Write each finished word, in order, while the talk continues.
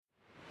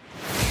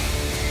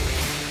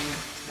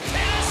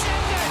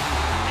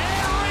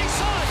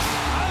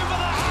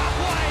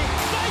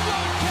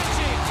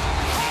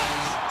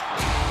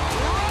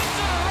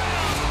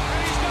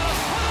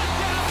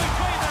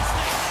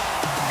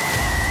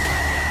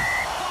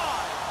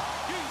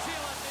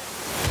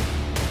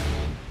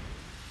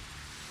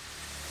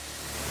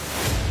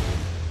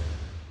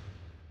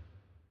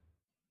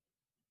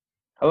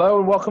Hello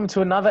and welcome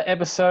to another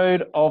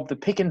episode of the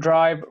Pick and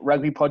Drive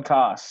Rugby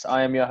Podcast.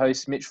 I am your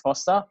host, Mitch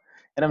Foster,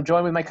 and I'm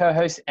joined with my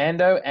co-host,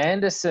 Ando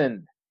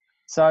Anderson.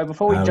 So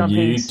before we How jump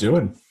you in,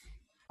 doing?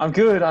 I'm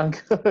good.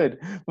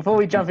 Before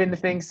we jump into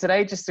things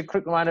today, just a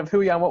quick reminder of who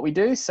we are and what we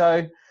do.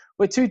 So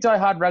we're two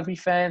diehard rugby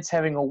fans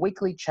having a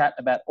weekly chat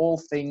about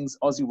all things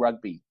Aussie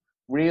rugby.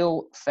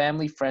 Real,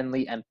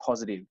 family-friendly and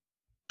positive.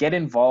 Get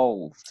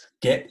involved.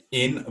 Get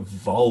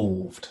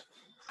involved.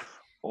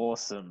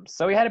 Awesome.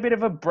 So we had a bit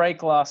of a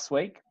break last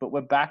week, but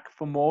we're back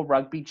for more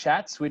rugby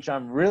chats, which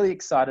I'm really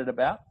excited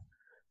about.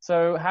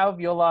 So how have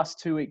your last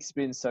 2 weeks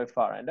been so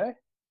far, Ando?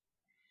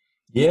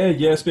 Yeah,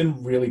 it's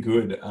been really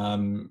good.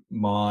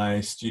 My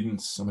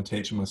students, I'm a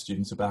teacher, my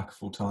students are back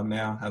full time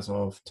now as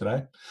of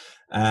today.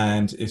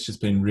 And it's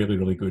just been really,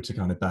 really good to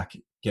kind of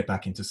get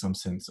back into some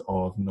sense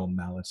of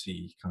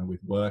normality kind of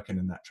with work, and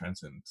then that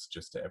transcends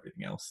just to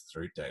everything else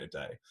through day to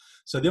day.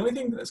 So the only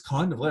thing that's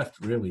kind of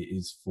left really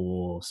is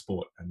for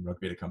sport and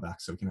rugby to come back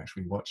so we can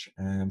actually watch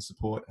and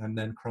support and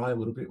then cry a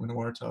little bit when the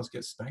Waratahs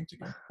get spanked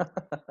again.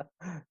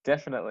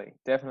 Definitely.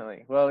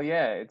 Well,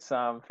 yeah, it's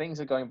things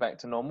are going back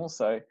to normal,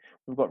 so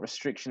we've got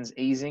restrictions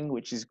easing,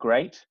 which is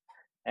great,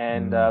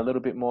 and a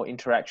little bit more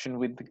interaction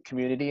with the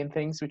community and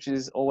things, which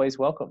is always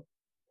welcome.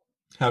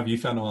 How have you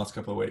found the last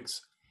couple of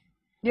weeks?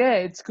 Yeah,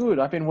 it's good.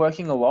 I've been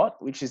working a lot,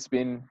 which has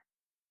been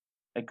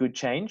a good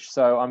change,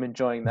 so I'm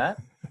enjoying that.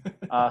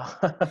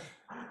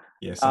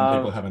 Yeah, some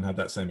people Um, haven't had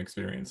that same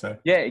experience, eh?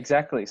 yeah,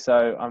 exactly.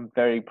 So I'm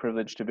very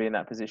privileged to be in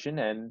that position,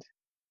 and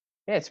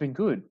yeah, it's been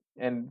good.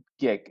 And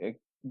yeah,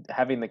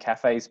 having the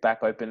cafes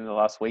back open in the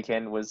last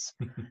weekend was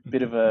a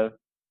bit of a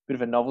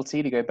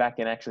novelty to go back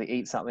and actually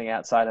eat something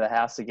outside of the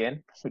house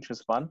again, which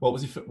was fun. What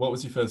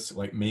was your first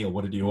like meal?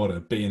 What did you order?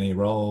 B&E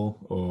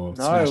roll or No,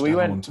 smashed we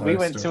almond went we toast?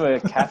 went Or to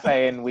a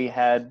cafe and we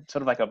had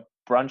sort of like a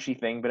brunchy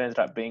thing, but it ended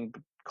up being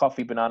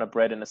coffee, banana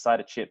bread, and a side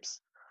of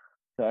chips.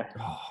 So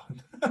oh,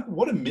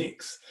 what a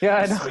mix! yeah,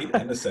 I The know. sweet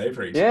and the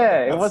savory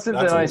together. Yeah, That's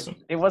awesome.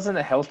 it wasn't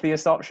the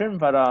healthiest option,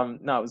 but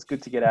no, it was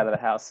good to get out of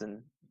the house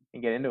and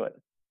get into it.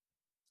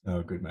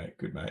 Oh, good mate,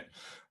 good mate.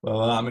 Well,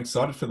 I'm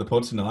excited for the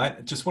pod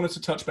tonight. Just wanted to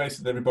touch base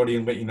with everybody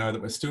and let you know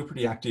that we're still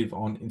pretty active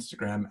on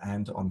Instagram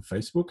and on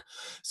Facebook.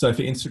 So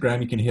for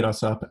Instagram, you can hit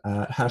us up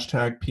at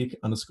hashtag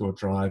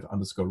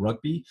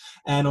pick_drive_rugby.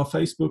 And on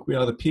Facebook, we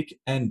are the Pick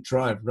and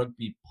Drive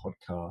Rugby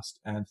Podcast.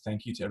 And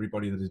thank you to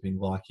everybody that has been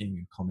liking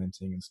and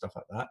commenting and stuff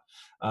like that.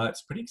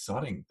 It's pretty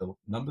exciting. The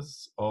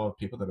numbers of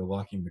people that are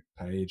liking the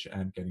page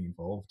and getting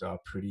involved they're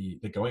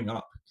going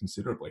up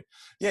considerably.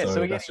 Yeah, so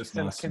So we're that's getting just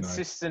some nice to know.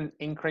 consistent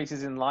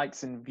increases in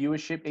likes and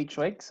viewership each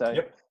week. So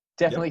Yep.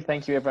 definitely Yep.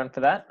 thank you everyone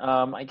for that.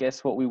 I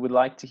guess what we would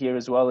like to hear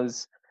as well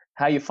is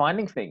how you're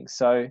finding things.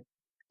 So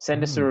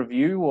send us a Mm,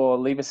 review or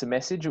leave us a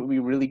message. It would be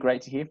really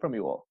great to hear from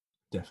you all.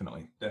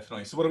 definitely.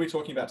 Definitely. So what are we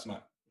talking about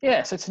tonight?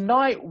 Yeah, so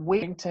tonight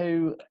we're going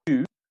to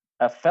do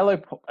a fellow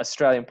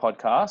Australian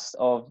podcast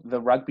of the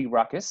Rugby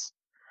Ruckus.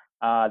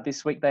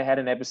 This week they had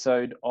an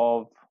episode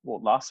of, well,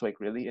 last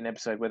week really, an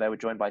episode where they were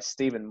joined by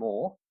Stephen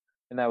Moore,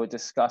 and they were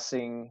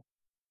discussing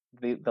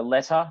the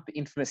letter, the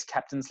infamous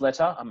captain's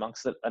letter,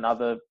 amongst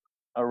another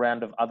a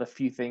round of other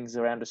few things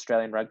around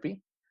Australian rugby.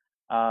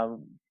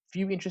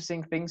 Few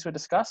interesting things were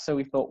discussed, so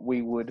we thought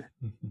we would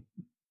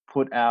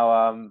put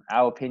our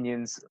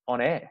opinions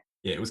on air.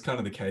 Yeah, it was kind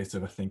of the case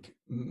of, I think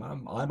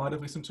I might have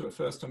listened to it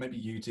first, or maybe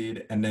you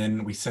did. And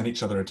then we sent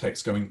each other a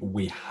text going,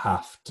 we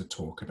have to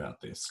talk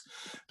about this,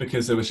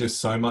 because there was just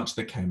so much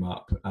that came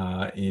up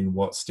in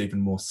what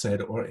Stephen Moore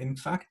said, or in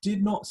fact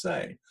did not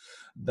say,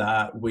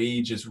 that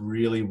we just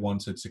really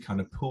wanted to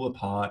kind of pull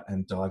apart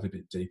and dive a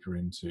bit deeper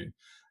into.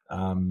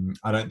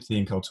 I don't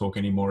think I'll talk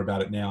any more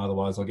about it now.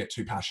 Otherwise I'll get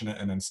too passionate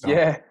and then start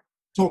Yeah,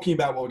 talking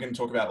about what we're going to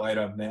talk about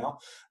later now.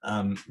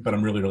 But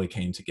I'm really, really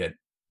keen to get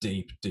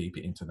deep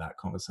into that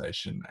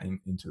conversation and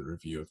into the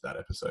review of that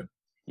episode.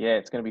 yeah,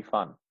 it's going to be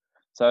fun.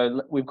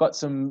 So we've got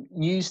some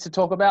news to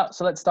talk about.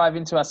 So let's dive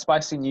into our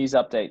spicy news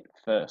update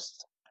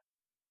first.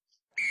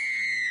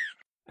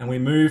 And we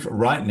move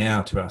right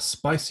now to our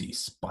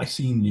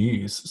spicy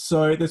news.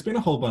 So there's been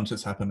a whole bunch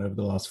that's happened over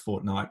the last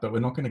fortnight, but we're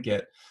not going to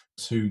get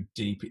too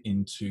deep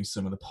into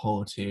some of the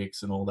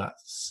politics and all that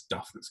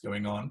stuff that's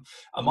going on.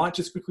 I might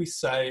just quickly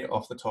say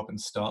off the top and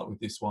start with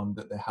this one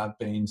that there have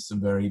been some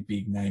very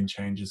big name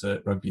changes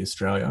at Rugby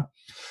Australia.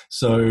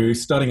 So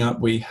starting up,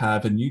 we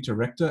have a new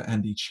director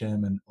and the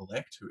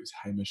chairman-elect, who is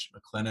Hamish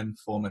McLennan,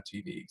 former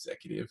TV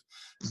executive,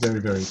 very,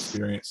 very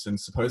experienced and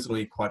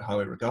supposedly quite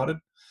highly regarded.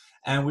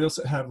 And we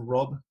also have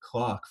Rob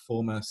Clark,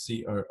 former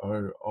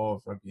COO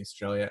of Rugby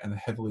Australia and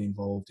heavily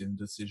involved in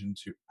the decision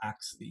to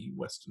axe the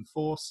Western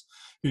Force,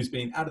 who's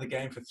been out of the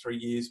game for 3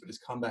 years but has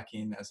come back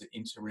in as an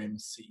interim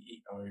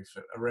CEO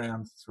for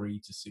around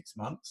 3 to 6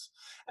 months,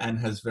 and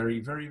has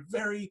very, very,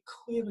 very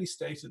clearly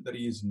stated that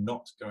he is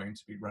not going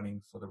to be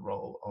running for the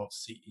role of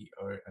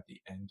CEO at the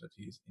end of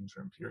his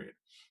interim period.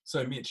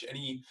 So Mitch,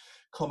 any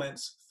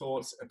comments,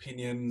 thoughts,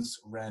 opinions,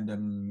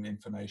 random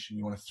information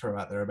you want to throw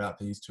out there about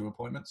these two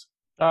appointments?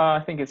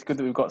 I think it's good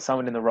that we've got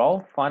someone in the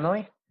role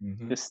finally,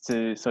 Mm-hmm. just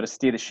to sort of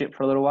steer the ship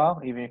for a little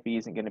while, even if he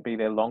isn't going to be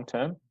there long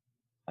term.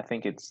 I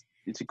think it's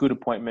a good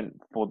appointment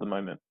for the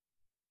moment.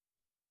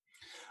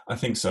 I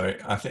think so.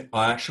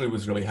 I actually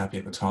was really happy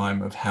at the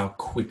time of how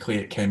quickly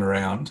it came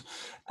around,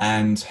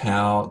 and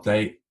how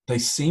they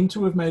seem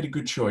to have made a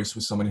good choice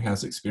with someone who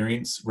has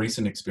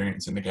recent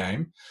experience in the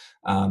game,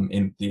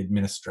 in the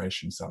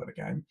administration side of the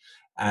game,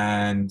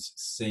 and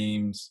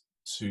seemed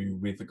to,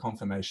 with the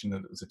confirmation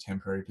that it was a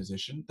temporary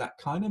position, that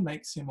kind of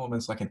makes him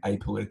almost like an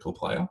apolitical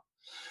player.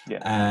 Yeah.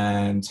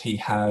 And he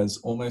has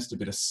almost a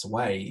bit of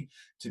sway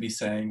to be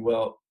saying,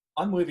 well,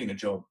 I'm leaving a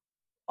job.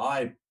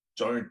 I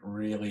don't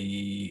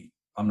really,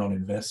 I'm not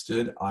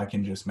invested. I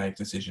can just make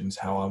decisions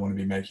how I want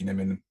to be making them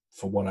in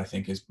for what I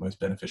think is most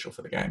beneficial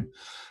for the game.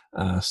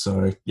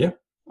 So, yeah,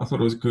 I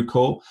thought it was a good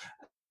call.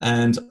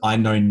 And I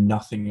know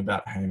nothing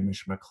about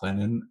Hamish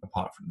McLennan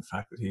apart from the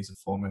fact that he's a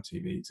former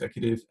TV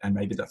executive, and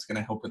maybe that's going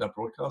to help with our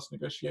broadcast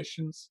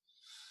negotiations.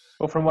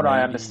 Well, from what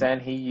I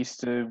understand, he used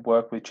to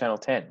work with Channel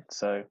 10.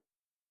 So,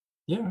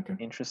 yeah, okay.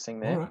 Interesting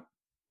there. All right.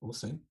 We'll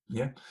see.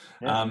 Yeah.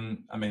 Yeah.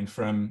 I mean,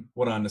 from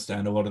what I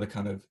understand, a lot of the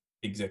kind of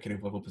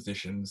executive level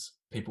positions,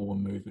 people will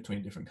move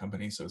between different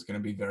companies. So it's going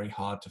to be very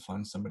hard to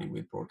find somebody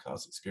with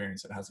broadcast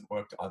experience that hasn't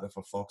worked either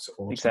for Fox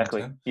or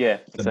Exactly. Channel 10. Yeah,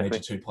 The exactly.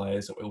 major two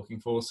players that we're looking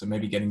for. So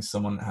maybe getting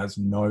someone that has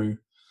no,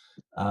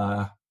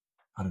 I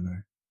don't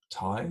know,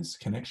 ties,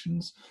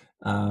 connections,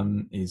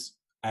 is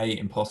A,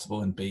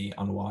 impossible, and B,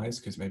 unwise,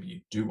 because maybe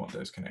you do want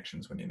those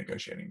connections when you're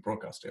negotiating a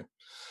broadcast deal.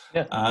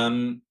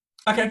 Yeah.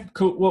 Okay,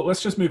 cool. Well,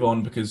 let's just move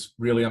on, because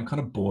really I'm kind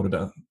of bored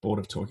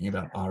of talking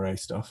about RA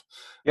stuff.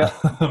 Yeah.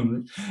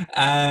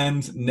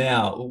 And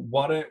now,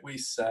 why don't we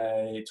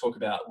talk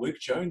about Luke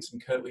Jones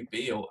and Kurtley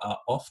Beale are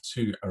off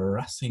to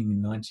Racing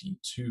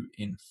 92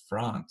 in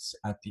France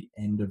at the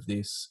end of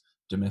this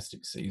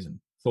domestic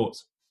season.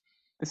 Thoughts?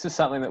 This was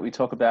something that we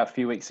talked about a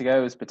few weeks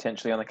ago as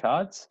potentially on the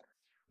cards.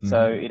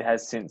 So it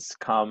has since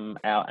come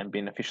out and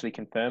been officially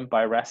confirmed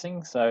by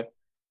Racing. So,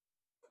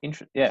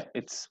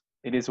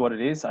 it is what it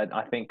is.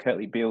 I think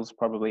Kurtley Beale's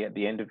probably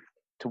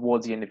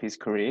towards the end of his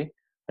career.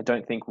 I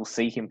don't think we'll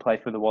see him play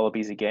for the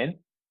Wallabies again.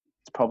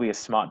 It's probably a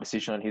smart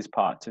decision on his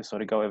part to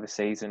sort of go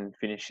overseas and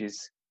finish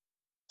his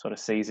sort of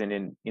season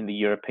in the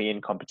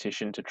European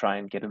competition to try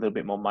and get a little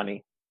bit more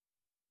money.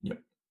 Yep.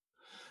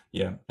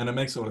 Yeah, and it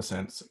makes a lot of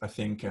sense. I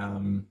think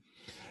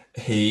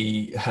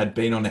he had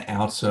been on the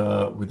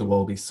outer with the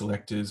Wallabies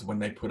selectors when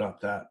they put up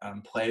that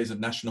players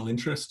of national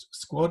interest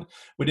squad.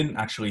 We didn't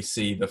actually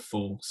see the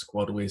full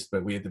squad list,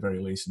 but we at the very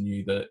least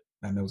knew that,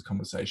 and there was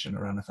conversation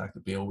around the fact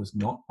that Beale was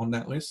not on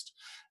that list,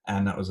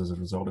 and that was as a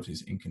result of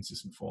his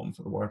inconsistent form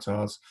for the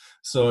Waratahs.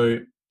 So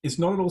it's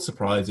not at all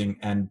surprising,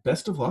 and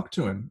best of luck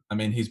to him. I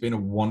mean, he's been a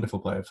wonderful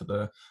player for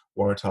the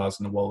Waratahs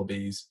and the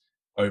Wallabies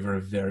over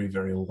a very,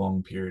 very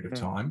long period of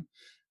time.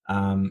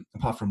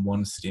 Apart from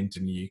one stint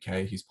in the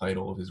UK, he's played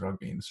all of his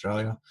rugby in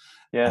Australia.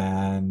 Yeah.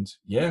 And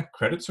yeah,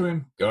 credit to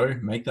him. Go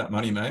make that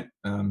money, mate.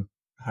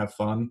 Have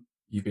fun.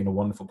 You've been a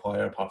wonderful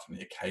player, apart from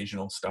the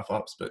occasional stuff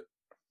ups, but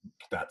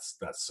that's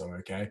so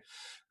okay.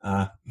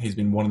 He's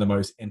been one of the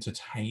most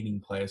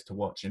entertaining players to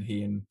watch, and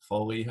he and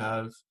Foley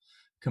have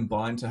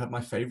combined to have my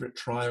favourite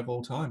try of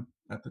all time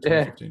at the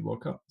 2015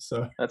 World Cup.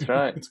 So that's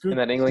right. It's good In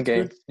that England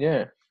game. Good.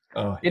 Yeah.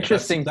 Oh, yeah,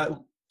 interesting. That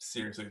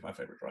seriously is my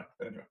favourite try.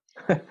 But anyway.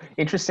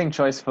 Interesting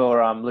choice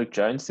for Luke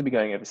Jones to be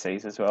going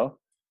overseas as well.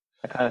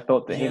 I kind of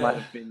thought that he might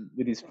have been,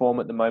 with his form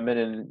at the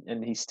moment,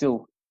 and he's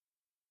still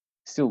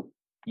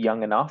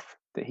young enough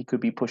that he could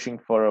be pushing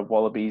for a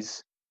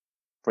Wallabies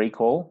free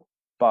call,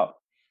 but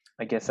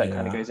I guess that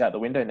kind of goes out the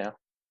window now.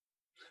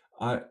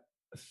 I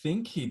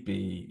think he'd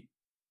be,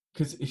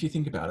 because if you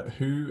think about it,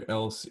 who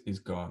else is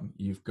gone?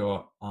 You've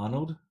got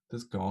Arnold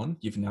that's gone.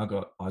 You've now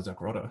got Isaac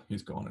Rodda,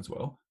 who's gone as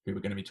well, who we're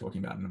going to be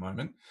talking about in a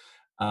moment.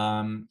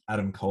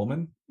 Adam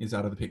Coleman is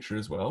out of the picture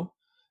as well.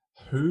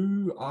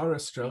 Who are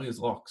Australia's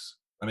locks?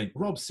 I mean,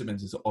 Rob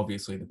Simmons is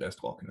obviously the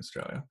best lock in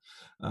Australia.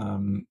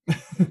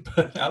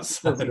 But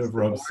outside of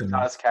Rob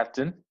Simmons,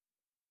 captain.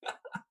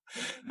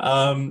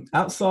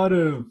 outside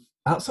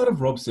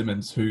of Rob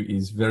Simmons, who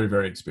is very,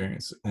 very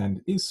experienced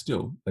and is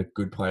still a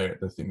good player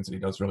at the things that he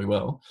does really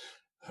well,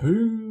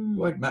 who,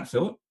 like Matt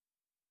Phillip?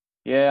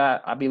 Yeah,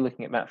 I'd be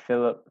looking at Matt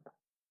Phillip.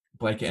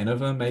 Blake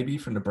Enever, maybe,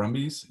 from the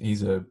Brumbies.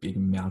 He's a big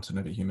mountain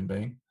of a human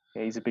being.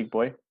 Yeah, he's a big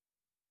boy.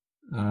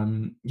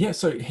 Yeah,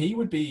 so he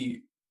would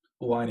be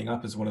lining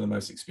up as one of the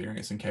most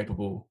experienced and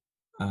capable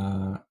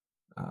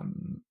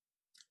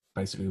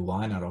basically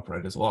line-out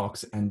operators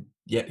locks, and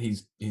yet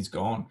he's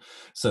gone.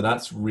 So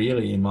that's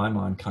really, in my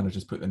mind, kind of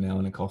just put the nail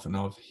in the coffin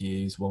of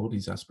his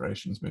Wallabies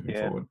aspirations moving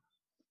forward.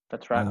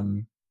 That's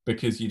right.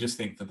 Because you just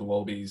think that the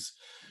Wallabies,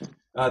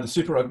 the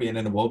Super Rugby and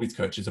then the Wallabies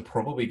coaches are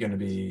probably going to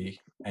be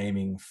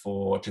aiming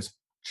for just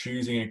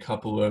choosing a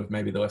couple of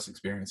maybe the less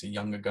experienced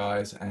younger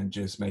guys and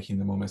just making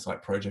them almost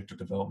like project or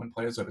development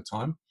players over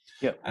time.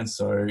 Yeah. And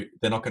so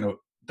they're not going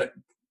to...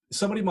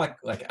 Somebody like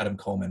Adam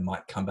Coleman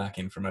might come back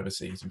in from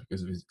overseas and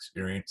because of his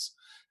experience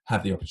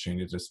have the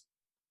opportunity to just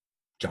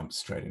jump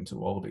straight into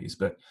the Wallabies.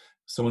 But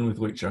someone with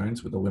Luke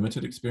Jones with the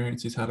limited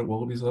experience he's had at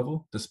Wallabies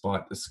level,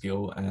 despite the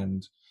skill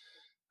and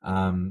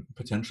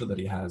potential that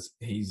he has,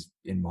 he's,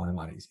 in my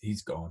mind,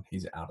 he's gone.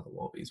 He's out of the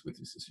Wallabies with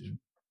this decision.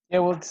 Yeah,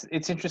 well,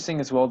 it's interesting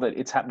as well that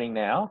it's happening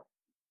now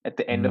at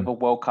the end of Mm, a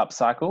World Cup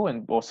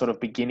cycle or sort of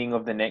beginning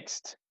of the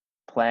next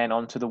plan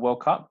onto the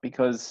World Cup,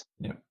 because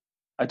yeah,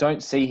 I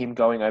don't see him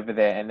going over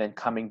there and then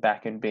coming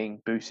back and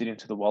being boosted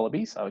into the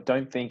Wallabies. I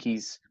don't think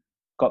he's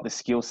got the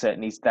skill set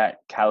and he's that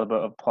caliber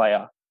of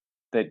player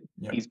that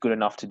yeah, he's good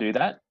enough to do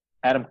that.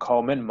 Adam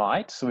Coleman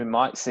might. So we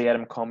might see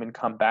Adam Coleman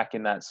come back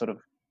in that sort of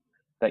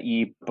that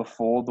year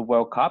before the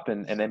World Cup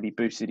and then be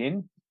boosted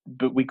in.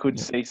 But we could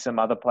yeah. see some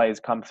other players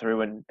come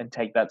through and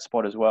take that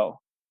spot as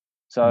well.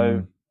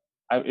 So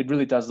Mm. it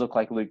really does look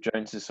like Luke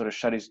Jones has sort of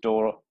shut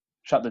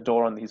the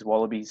door on his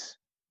Wallabies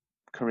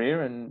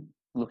career and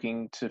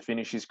looking to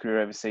finish his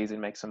career overseas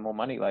and make some more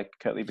money like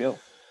Kurtley Beale.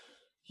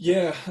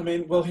 Yeah, I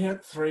mean, well, he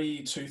had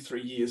 3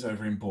 years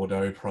over in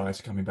Bordeaux prior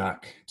to coming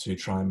back to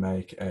try and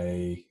make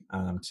a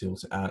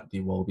tilt at the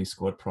Wallaby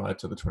squad prior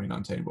to the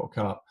 2019 World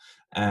Cup,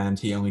 and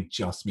he only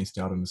just missed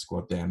out on the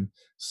squad then.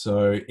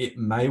 So it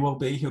may well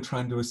be he'll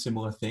try and do a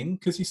similar thing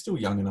because he's still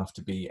young enough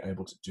to be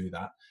able to do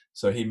that.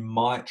 So he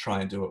might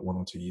try and do it 1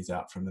 or 2 years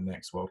out from the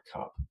next World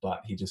Cup,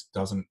 but he just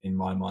doesn't, in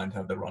my mind,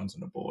 have the runs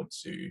on the board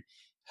to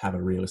have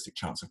a realistic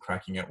chance of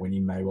cracking it when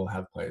you may well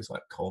have players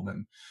like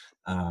Coleman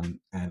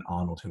and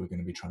Arnold who are going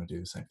to be trying to do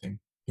the same thing,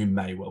 who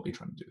may well be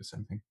trying to do the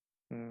same thing.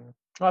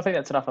 Well, I think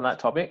that's enough on that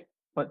topic.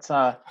 Let's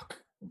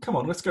Come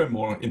on, let's go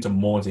into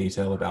more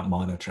detail about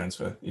minor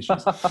transfer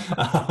issues.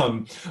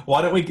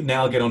 Why don't we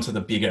now get onto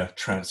the bigger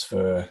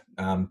transfer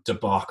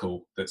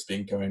debacle that's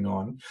been going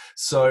on?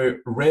 So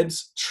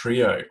Reds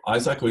trio,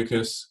 Isaac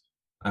Lucas,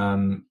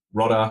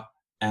 Rodder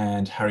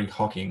and Harry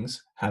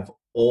Hockings have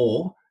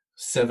all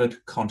severed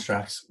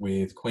contracts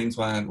with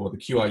Queensland or the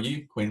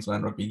QRU,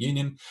 Queensland Rugby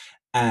Union,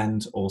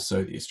 and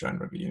also the Australian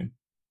Rugby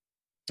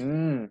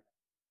Union.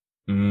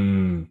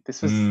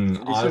 This was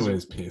I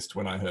was pissed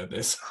when I heard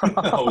this.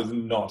 I was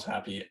not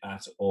happy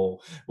at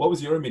all. What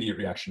was your immediate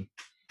reaction?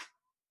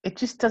 It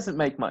just doesn't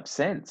make much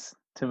sense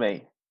to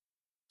me.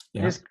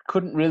 Yeah. I just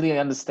couldn't really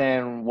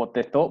understand what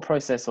their thought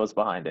process was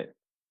behind it.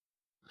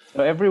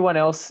 So everyone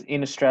else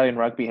in Australian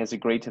rugby has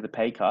agreed to the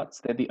pay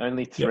cuts. They're the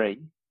only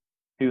three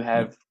who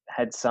have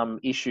had some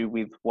issue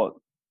with what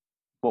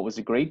was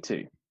agreed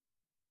to.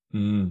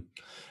 And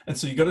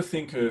so you got to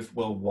think of,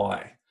 well,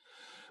 why?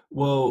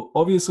 Well,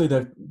 obviously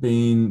they're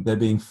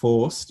being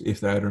forced, if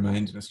they had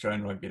remained in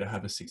Australian rugby, to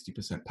have a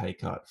 60% pay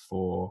cut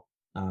for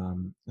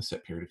a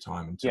set period of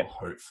time until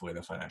hopefully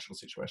the financial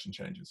situation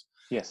changes.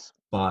 Yes.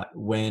 But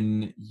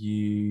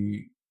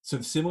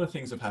so similar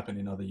things have happened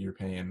in other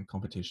European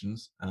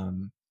competitions,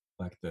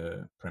 like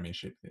the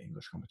Premiership, the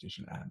English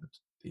competition, and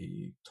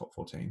the top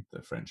 14,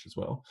 the French as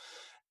well.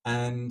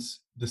 And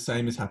the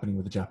same is happening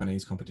with the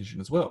Japanese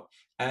competition as well.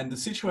 And the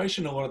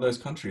situation in a lot of those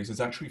countries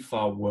is actually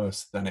far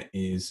worse than it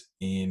is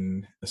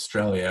in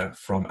Australia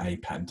from a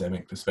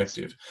pandemic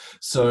perspective.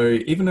 So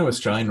even though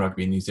Australian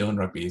rugby and New Zealand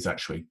rugby is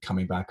actually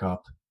coming back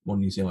up, well,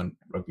 New Zealand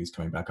rugby is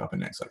coming back up in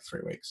the next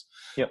 3 weeks.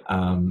 Yep.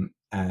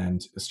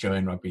 And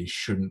Australian rugby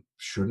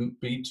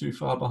shouldn't be too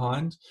far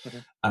behind.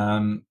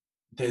 Mm-hmm.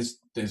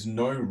 There's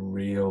no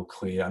real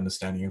clear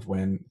understanding of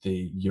when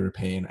the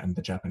European and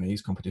the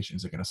Japanese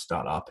competitions are going to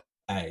start up,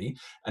 A,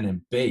 and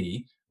then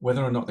B,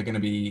 whether or not they're going to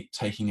be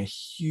taking a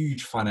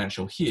huge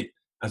financial hit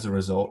as a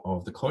result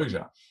of the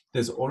closure.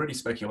 There's already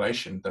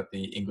speculation that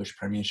the English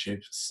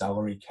Premiership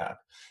salary cap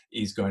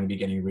is going to be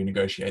getting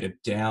renegotiated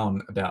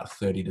down about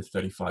 30 to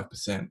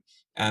 35%.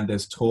 And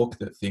there's talk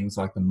that things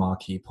like the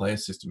marquee player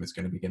system is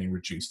going to be getting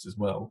reduced as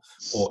well,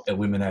 or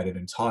eliminated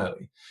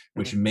entirely,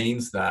 which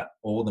means that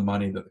all the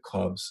money that the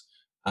clubs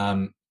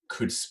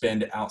could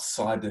spend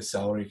outside their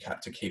salary cap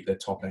to keep their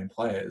top name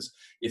players,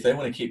 if they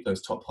want to keep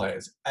those top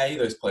players, A,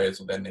 those players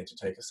will then need to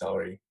take a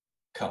salary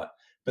cut,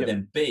 but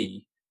then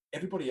B,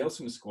 everybody else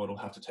in the squad will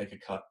have to take a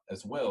cut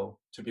as well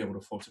to be able to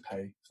afford to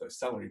pay for those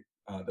salary,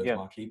 those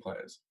marquee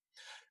players.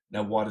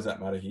 Now, why does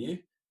that matter here?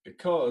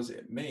 Because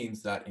it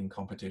means that in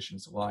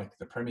competitions like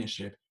the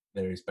Premiership,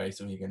 there is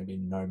basically going to be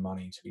no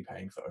money to be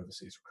paying for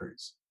overseas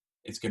recruits.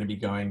 It's going to be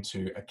going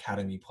to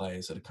academy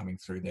players that are coming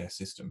through their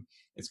system.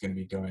 It's going to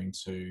be going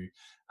to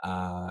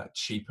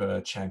cheaper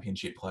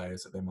championship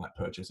players that they might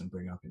purchase and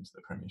bring up into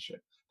the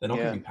Premiership. They're not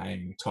going to be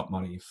paying top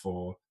money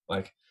for,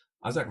 like,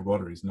 Isaac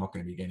Rodder is not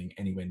going to be getting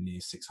anywhere near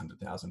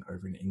 600,000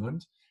 over in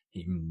England.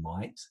 He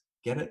might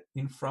get it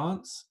in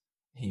France.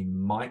 He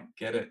might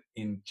get it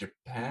in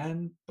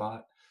Japan,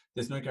 but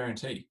there's no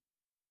guarantee.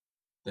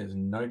 There's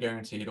no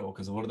guarantee at all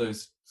because a lot of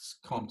those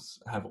comps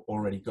have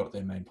already got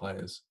their main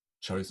players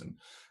chosen.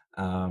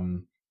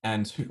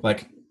 And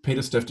like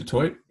Peter Steph du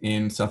Toit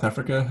in South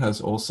Africa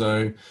has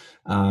also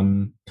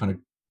kind of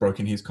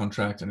broken his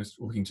contract and is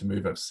looking to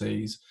move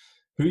overseas.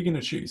 Who are you going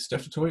to choose,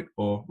 Steph du Toit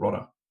or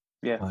Rodder?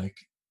 Yeah. Like,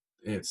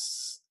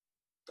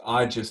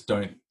 I just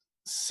don't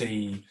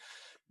see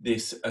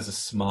this as a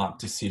smart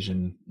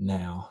decision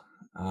now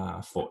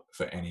for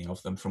any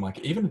of them from like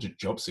even a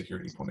job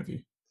security point of view.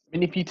 I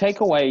mean, if you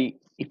take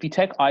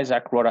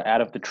Isaac Rodder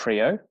out of the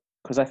trio,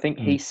 because I think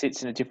he Mm.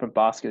 sits in a different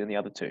basket than the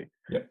other two.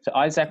 Yep. So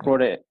Isaac Yep.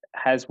 Rodder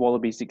has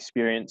Wallabies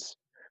experience,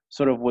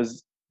 sort of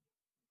was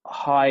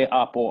high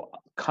up or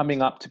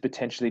coming up to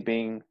potentially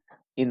being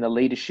in the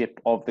leadership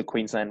of the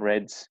Queensland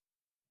Reds.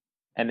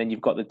 And then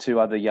you've got the two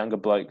other younger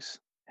blokes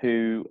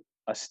who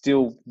are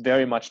still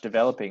very much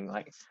developing.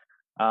 Like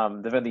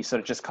they've only sort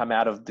of just come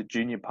out of the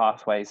junior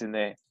pathways in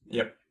there,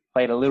 Yep.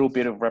 played a little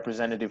bit of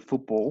representative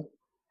football,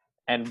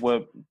 and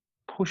were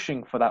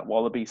pushing for that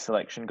Wallaby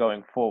selection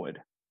going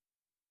forward.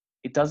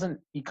 It doesn't.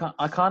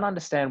 I can't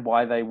understand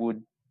why they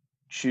would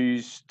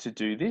choose to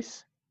do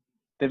this.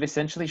 They've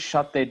essentially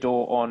shut their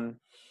door on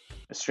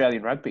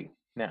Australian rugby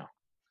now.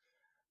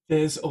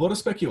 There's a lot of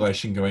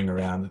speculation going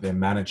around that their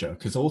manager,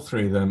 because all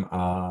three of them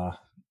are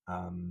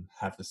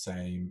have the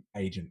same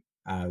agent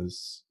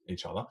as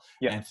each other,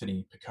 Yep.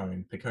 Anthony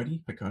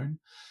Piccone,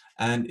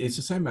 and it's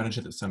the same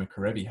manager that Sana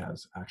Karevi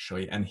has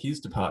actually. And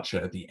his departure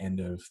at the end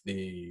of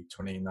the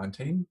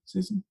 2018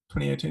 season,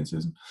 2019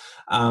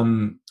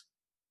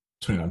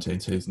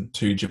 season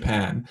to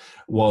Japan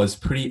was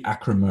pretty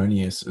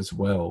acrimonious as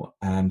well,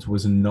 and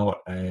was not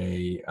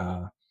a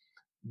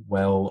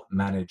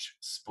well-managed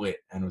split,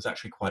 and was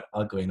actually quite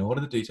ugly. And a lot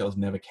of the details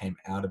never came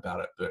out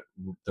about it, but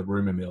the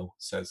rumor mill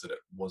says that it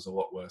was a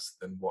lot worse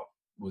than what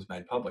was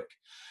made public.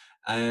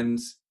 And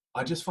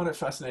I just find it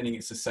fascinating.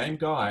 It's the same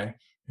guy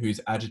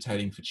who's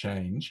agitating for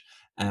change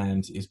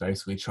and is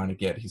basically trying to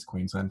get his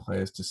Queensland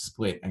players to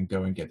split and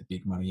go and get the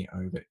big money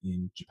over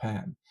in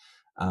Japan.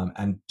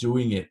 And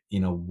doing it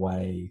in a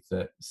way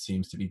that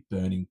seems to be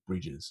burning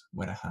bridges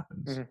when it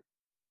happens. Mm-hmm.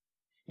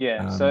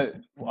 Yeah. So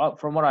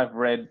from what I've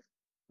read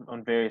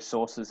on various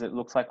sources, it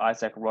looks like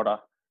Isaac Rodder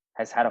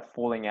has had a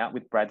falling out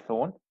with Brad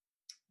Thorn.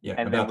 Yeah,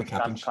 and about there the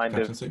was some kind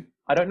captaincy. of,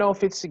 I don't know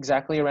if it's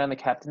exactly around the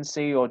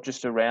captaincy or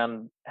just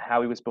around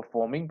how he was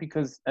performing,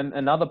 because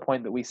another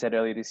point that we said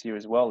earlier this year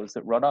as well is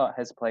that Rodder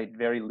has played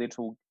very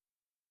little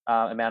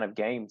amount of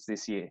games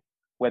this year,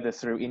 whether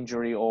through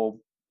injury or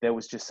there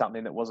was just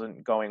something that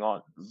wasn't going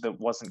on, that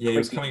wasn't Yeah, he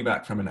was clicking. coming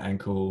back from an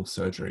ankle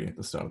surgery at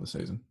the start of the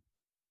season.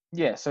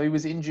 Yeah, so he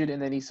was injured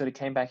and then he sort of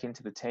came back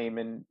into the team,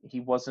 and he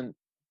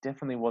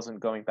definitely wasn't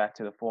going back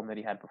to the form that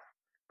he had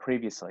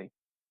previously.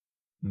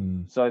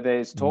 So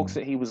there's talks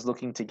that he was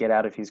looking to get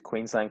out of his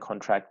Queensland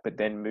contract, but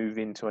then move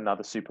into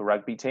another Super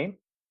Rugby team,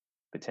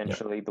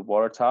 potentially the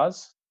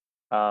Waratahs.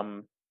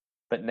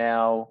 But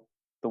now,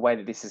 the way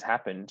that this has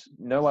happened,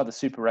 no other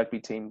Super Rugby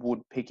team would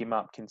pick him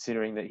up,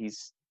 considering that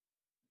he's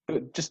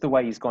just the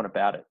way he's gone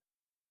about it.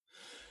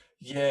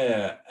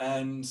 Yeah,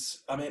 and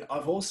I mean,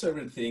 I've also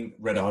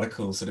read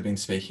articles that have been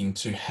speaking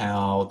to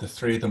how the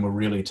three of them were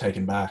really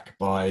taken back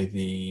by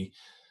the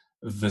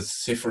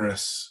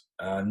vociferous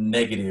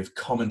negative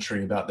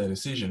commentary about their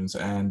decisions,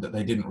 and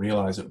they didn't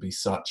realize it would be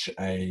such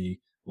a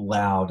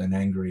loud and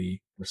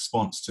angry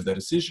response to their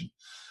decision.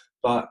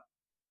 But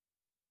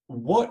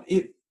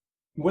whether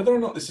or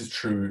not this is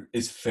true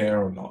is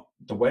fair or not,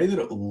 the way that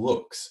it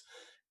looks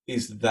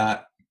is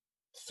that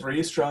three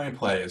Australian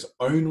players,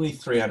 only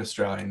three out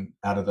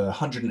of the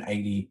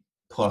 180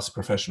 plus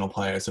professional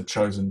players have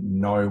chosen,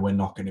 no, we're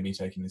not going to be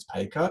taking this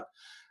pay cut.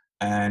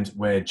 And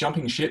we're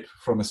jumping ship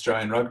from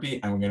Australian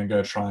rugby and we're going to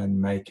go try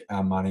and make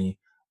our money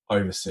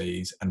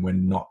overseas, and we're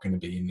not going to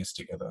be in this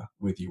together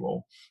with you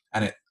all.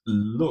 And it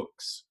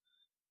looks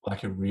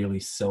like a really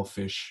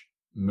selfish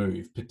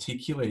move,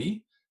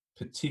 particularly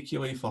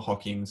for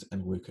Hockings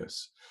and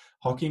Lucas.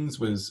 Hockings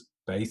was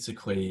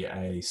basically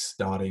a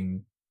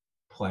starting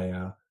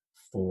player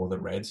for the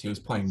Reds. He was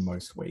playing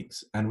most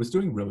weeks and was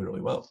doing really,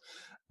 really well,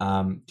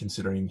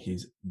 considering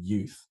his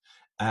youth.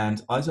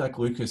 And Isaac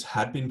Lucas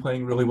had been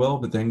playing really well,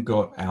 but then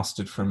got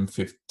ousted from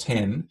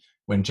 10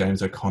 when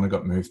James O'Connor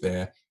got moved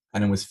there,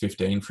 and then was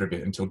 15 for a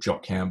bit until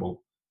Jock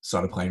Campbell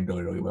started playing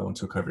really, really well and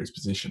took over his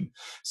position.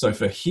 So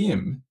for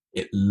him,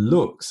 it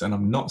looks, and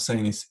I'm not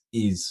saying this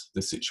is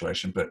the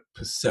situation, but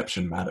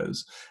perception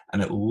matters.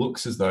 And it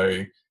looks as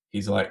though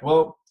he's like,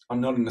 well,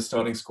 I'm not in the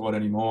starting squad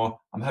anymore.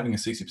 I'm having a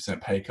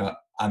 60% pay cut.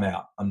 I'm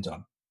out. I'm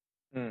done.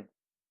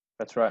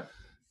 That's right.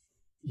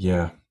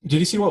 Yeah. Did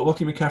you see what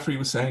Lockie McCaffrey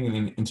was saying in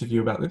an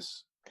interview about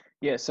this?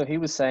 Yeah, so he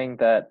was saying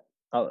that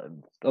a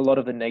lot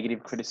of the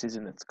negative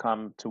criticism that's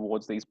come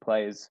towards these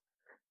players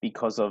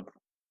because of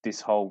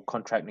this whole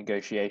contract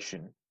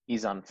negotiation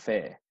is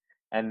unfair,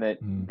 and that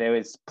there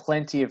is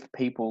plenty of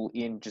people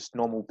in just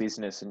normal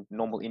business and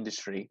normal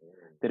industry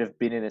that have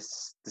been in the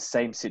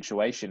same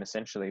situation,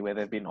 essentially, where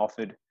they've been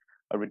offered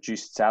a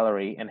reduced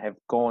salary and have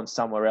gone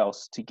somewhere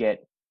else to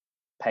get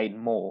paid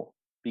more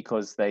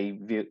because they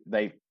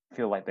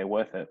feel like they're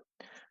worth it.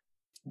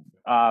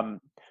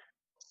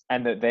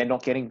 And that they're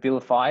not getting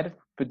vilified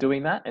for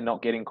doing that and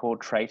not getting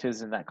called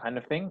traitors and that kind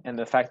of thing. And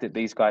the fact that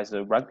these guys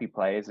are rugby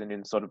players and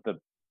in sort of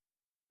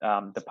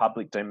the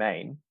public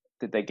domain,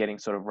 that they're getting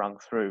sort of rung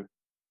through,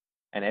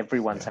 and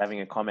everyone's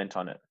having a comment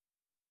on it.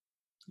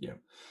 Yeah,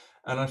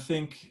 and I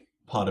think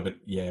part of it,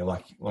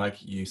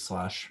 like you /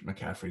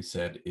 McCaffrey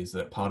said, is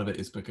that part of it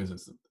is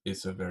because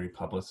it's a very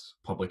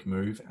public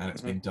move, and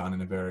it's been done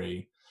in a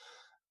very,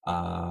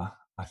 I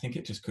think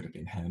it just could have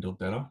been handled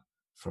better.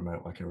 from a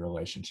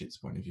relationships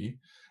point of view,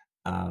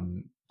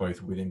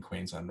 both within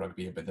Queensland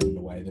Rugby, but then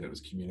the way that it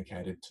was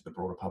communicated to the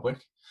broader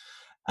public.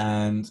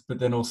 But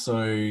then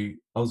also,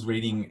 I was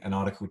reading an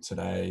article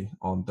today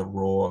on The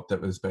Raw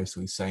that was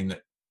basically saying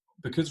that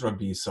because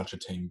rugby is such a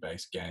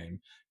team-based game,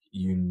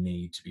 you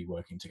need to be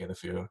working together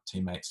for your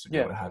teammates to be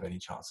able to have any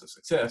chance of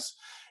success.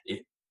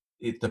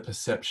 The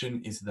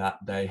perception is that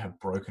they have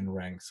broken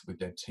ranks with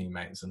their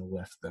teammates and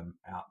left them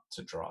out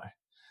to dry.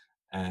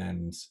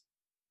 And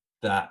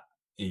that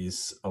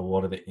is a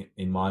lot of it,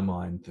 in my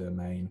mind, the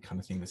main kind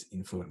of thing that's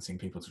influencing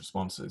people's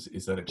responses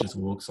is that it just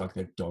looks like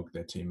they've dogged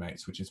their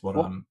teammates, which is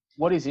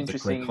what is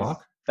interesting is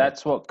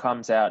that's what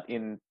comes out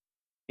in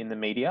the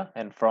media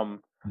and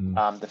from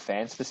the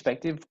fans'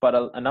 perspective.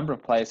 But a number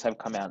of players have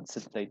come out and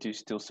said that they do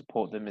still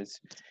support them as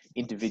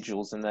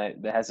individuals, and that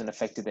hasn't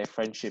affected their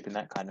friendship and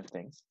that kind of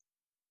thing.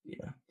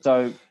 Yeah.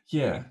 So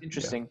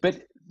interesting. Yeah.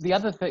 But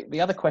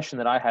the other question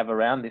that I have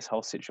around this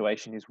whole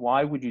situation is,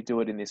 why would you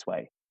do it in this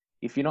way?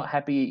 If you're not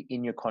happy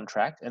in your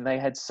contract, and they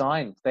had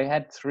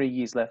 3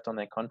 years left on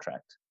their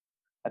contract.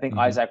 I think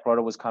Isaac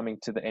Rodda was coming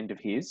to the end of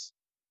his,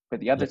 but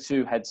the other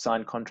two had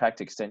signed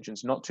contract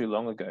extensions not too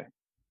long ago.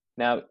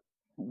 Now,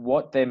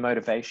 what their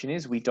motivation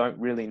is, we don't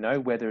really know,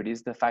 whether it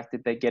is the fact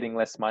that they're getting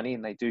less money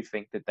and they do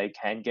think that they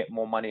can get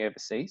more money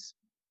overseas.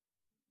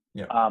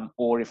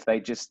 Or if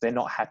they're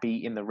not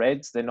happy in the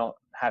Reds, they're not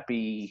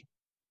happy.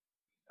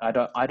 I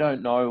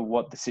don't know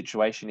what the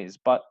situation is,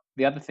 but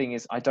the other thing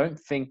is, I don't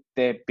think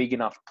they're big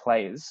enough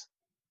players,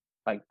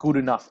 like good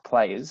enough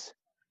players,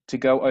 to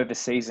go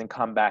overseas and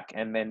come back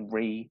and then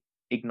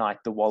reignite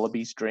the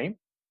Wallabies dream.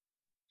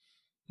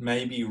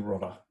 Maybe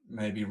Rodda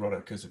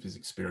because of his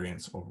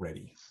experience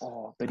already.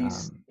 Oh, but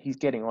he's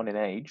getting on in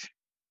age.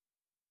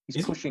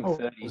 He's pushing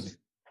 30.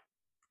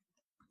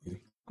 I'm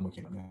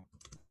looking at now.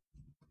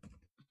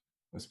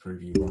 Let's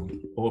prove you wrong,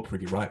 or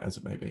prove you right, as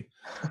it may be.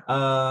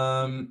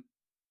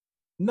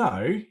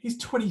 No, he's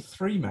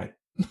 23, mate.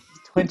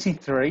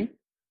 23?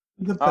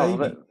 The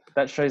baby.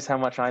 That shows how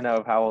much I know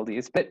of how old he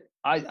is. But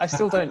I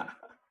still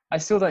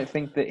don't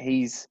think that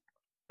he's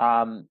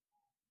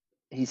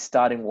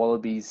starting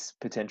Wallabies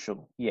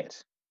potential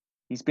yet.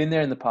 He's been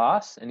there in the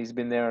past, and he's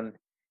been there on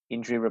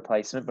injury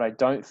replacement, but I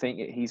don't think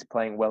he's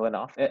playing well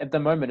enough. At the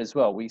moment as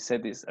well, we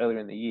said this earlier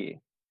in the year,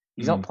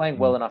 he's not playing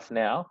well enough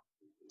now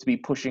to be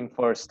pushing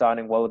for a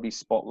starting Wallabies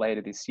spot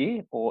later this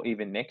year or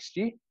even next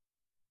year.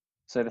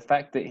 So the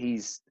fact that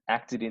he's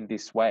acted in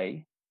this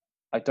way,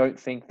 I don't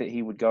think that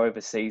he would go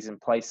overseas and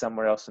play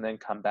somewhere else and then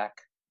come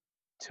back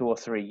 2 or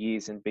 3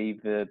 years and be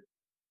the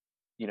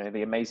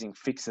amazing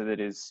fixer that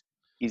is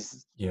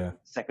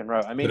second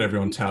row. I mean, that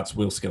everyone touts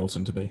Will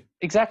Skelton to be.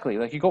 Exactly.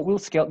 Like, you've got Will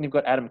Skelton, you've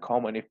got Adam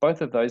Coleman. If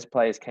both of those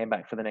players came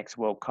back for the next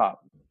World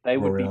Cup, they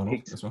would be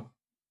picked as well.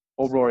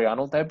 Or Rory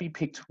Arnold, they'd be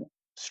picked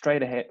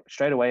straight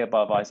away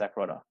above Isaac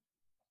Rodda.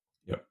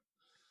 Yep.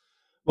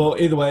 Well,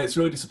 either way, it's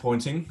really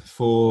disappointing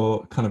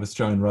for kind of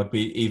Australian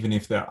rugby, even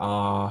if there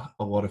are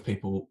a lot of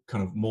people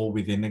kind of more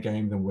within the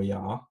game than we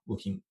are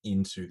looking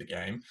into the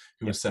game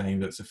who are saying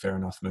that it's a fair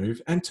enough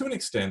move. And to an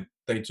extent,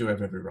 they do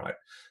have every right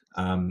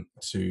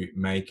to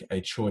make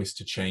a choice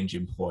to change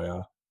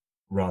employer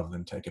rather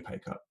than take a pay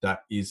cut. That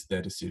is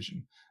their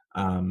decision.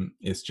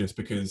 It's just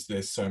because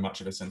there's so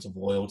much of a sense of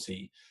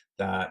loyalty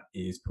that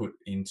is put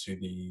into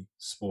the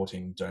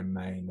sporting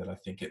domain that I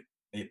think it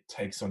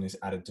takes on this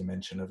added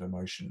dimension of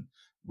emotion,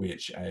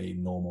 which a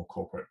normal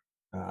corporate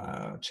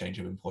change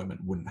of employment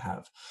wouldn't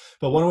have.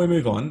 But why don't we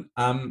move on?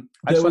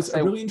 There was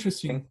a really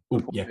interesting...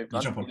 you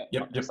jump on.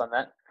 Just on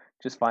that,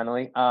 just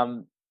finally.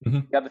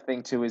 The other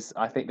thing too is,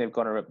 I think they've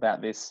gone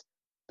about this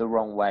the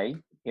wrong way,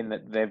 in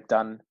that they've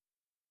done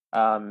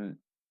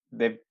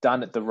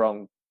it the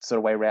wrong sort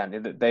of way around.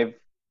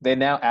 They're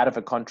now out of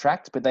a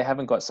contract, but they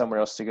haven't got somewhere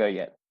else to go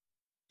yet.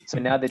 So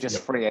now they're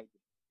just free agents.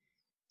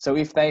 So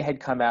if they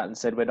had come out and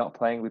said, we're not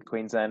playing with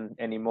Queensland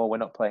anymore, we're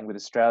not playing with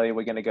Australia,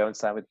 we're going to go and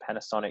sign with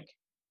Panasonic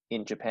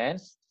in Japan,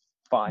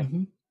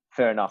 fine.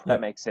 Fair enough.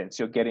 That makes sense.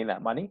 You're getting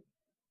that money.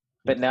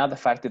 But now the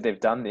fact that they've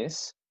done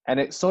this, and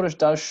it sort of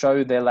does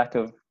show their lack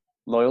of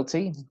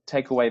loyalty,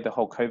 take away the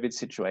whole COVID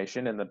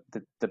situation and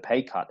the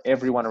pay cut.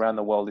 Everyone around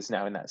the world is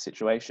now in that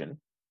situation.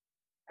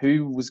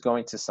 Who was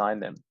going to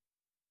sign them?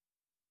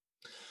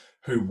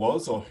 Who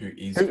was or who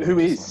is?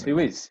 Who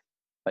is?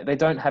 Like, they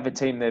don't have a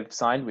team they've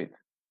signed with.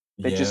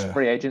 They're just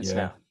free agents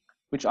now,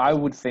 which I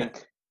would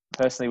think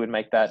personally would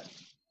make that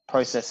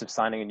process of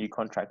signing a new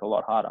contract a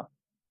lot harder.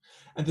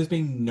 And there's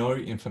been no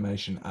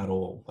information at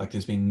all. Like,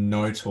 there's been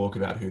no talk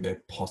about who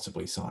they're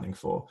possibly signing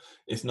for.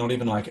 It's not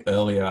even like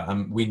earlier.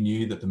 We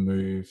knew that the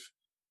move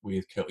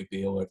with Kurtley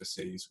Beale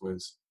overseas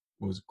was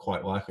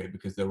quite likely,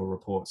 because there were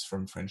reports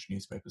from French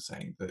newspapers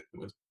saying that it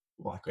was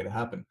likely to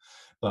happen.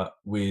 But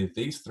with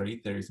these three,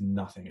 there is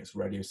nothing. It's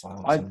radio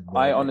silence.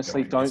 I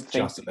honestly don't think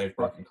just that they've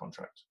broken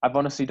contract. I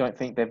honestly don't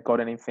think they've got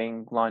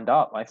anything lined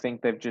up. I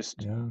think they've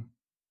just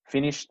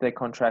finished their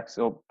contracts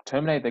or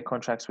terminated their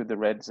contracts with the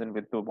Reds and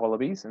with the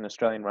Wallabies and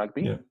Australian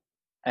rugby. Yeah.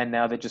 And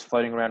now they're just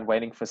floating around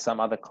waiting for some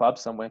other club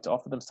somewhere to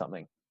offer them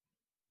something.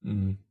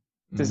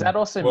 Does that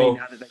also mean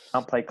now that they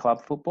can't play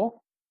club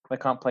football? They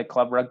can't play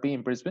club rugby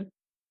in Brisbane?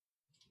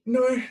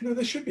 No,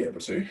 they should be able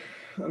to.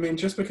 I mean,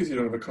 just because you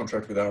don't have a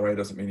contract with RA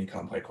doesn't mean you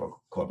can't play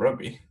club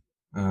rugby.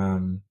 Yeah,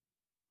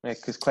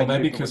 because Clay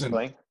maybe Cooper was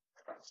playing.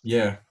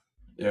 Yeah.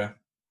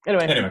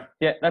 Anyway,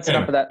 yeah, that's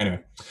enough of that. Anyway,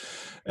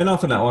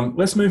 enough on that one.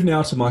 Let's move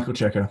now to Michael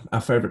Cheika,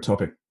 our favourite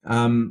topic.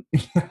 So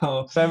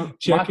Michael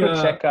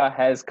Cheika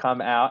has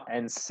come out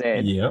and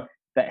said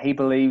that he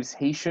believes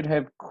he should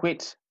have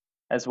quit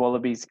as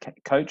Wallabies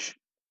coach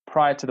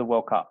prior to the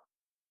World Cup.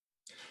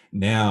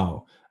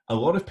 Now, a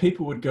lot of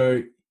people would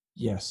go,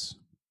 yes,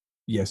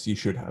 you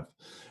should have.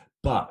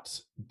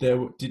 But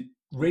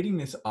reading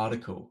this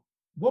article,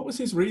 what was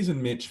his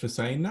reason, Mitch, for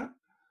saying that?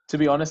 To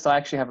be honest, I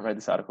actually haven't read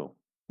this article.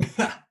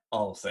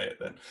 I'll say it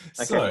then.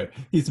 Okay. So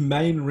his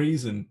main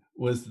reason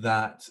was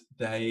that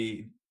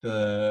the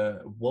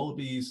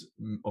Wallabies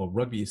or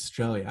Rugby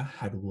Australia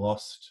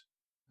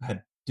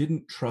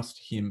didn't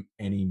trust him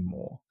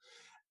anymore.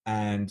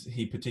 And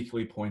he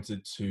particularly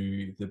pointed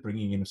to the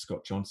bringing in of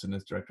Scott Johnson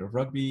as director of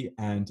rugby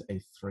and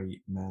a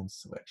 3-man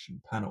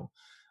selection panel.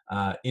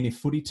 In a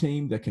footy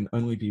team, there can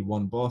only be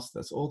one boss.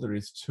 That's all there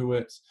is to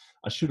it.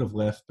 I should have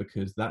left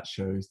because that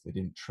shows they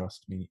didn't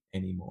trust me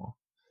anymore.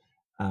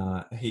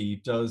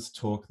 He does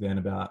talk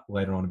then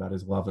later on about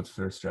his love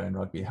for Australian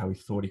rugby, how he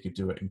thought he could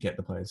do it and get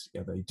the players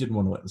together. He didn't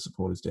want to let the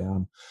supporters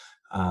down.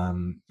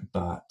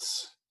 But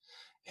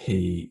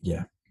he,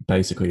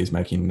 basically is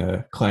making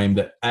the claim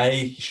that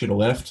A, he should have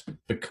left,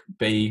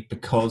 B,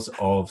 because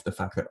of the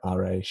fact that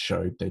RA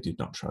showed they did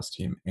not trust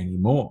him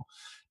anymore.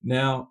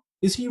 Now,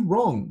 is he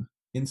wrong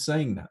in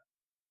saying that?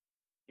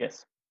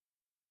 Yes.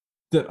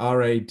 That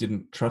RA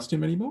didn't trust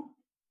him anymore?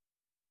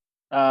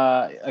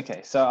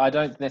 Okay, so I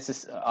don't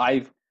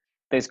necessarily.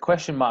 There's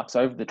question marks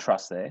over the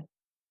trust there.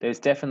 There's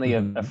definitely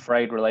a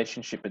frayed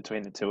relationship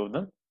between the two of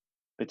them,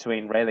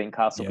 between Raelene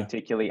Castle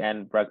particularly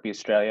and Rugby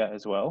Australia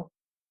as well.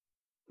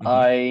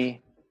 I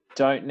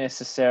don't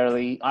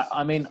necessarily.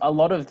 I mean, a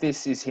lot of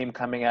this is him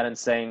coming out and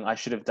saying, "I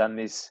should have done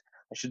this.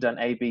 I should have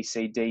done A, B,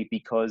 C, D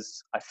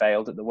because I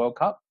failed at the World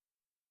Cup."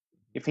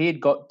 If he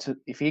had got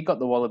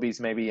the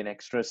Wallabies maybe an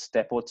extra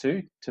step or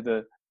two to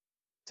the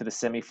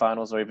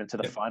semi-finals or even to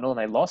the final and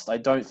they lost, I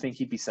don't think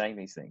he'd be saying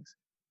these things.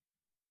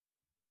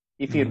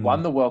 If he had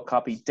won the World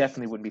Cup, he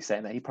definitely wouldn't be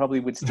saying that. He probably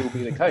would still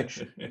be the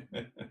coach.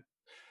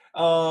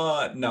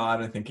 No, I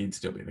don't think he'd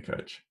still be the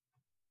coach.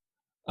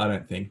 I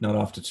don't think. Not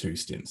after 2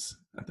 stints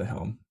at the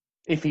helm.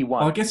 If he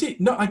won. I guess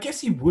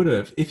he would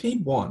have. If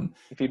he'd won,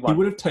 he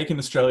would have taken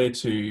Australia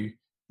to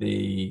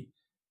the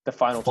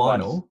final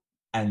twice.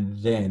 And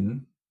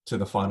then to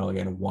the final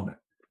again and won it.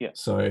 Yeah.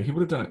 So he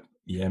would have done it.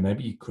 Yeah,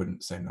 maybe you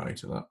couldn't say no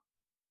to that.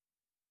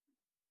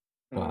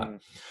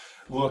 But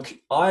look,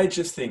 I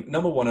just think,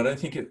 number one, I don't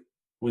think it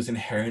was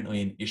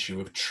inherently an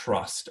issue of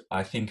trust.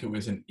 I think it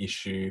was an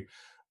issue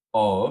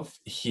of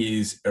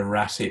his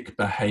erratic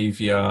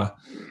behavior,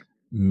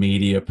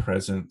 media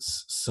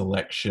presence,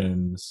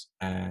 selections,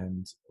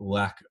 and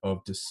lack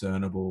of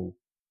discernible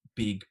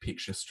big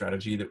picture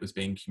strategy that was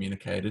being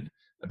communicated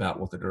about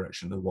what the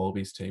direction of the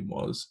Wallabies team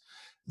was,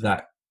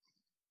 that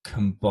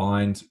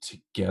combined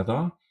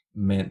together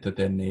meant that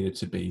there needed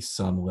to be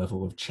some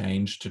level of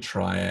change to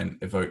try and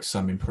evoke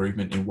some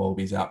improvement in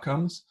Wallabies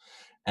outcomes.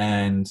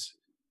 And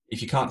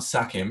if you can't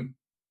sack him,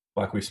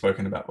 like we've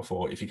spoken about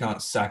before, if you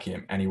can't sack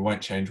him and he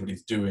won't change what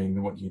he's doing,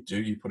 then what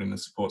do? You put in the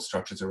support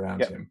structures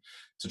around him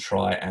to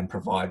try and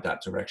provide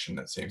that direction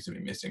that seems to be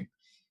missing.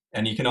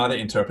 And you can either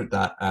interpret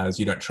that as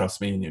you don't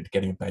trust me and you're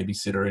getting a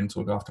babysitter in to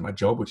look after my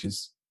job, which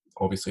is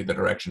obviously the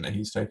direction that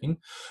he's taking,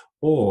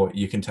 or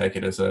you can take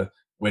it as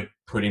we're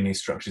putting these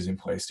structures in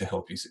place to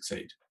help you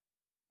succeed.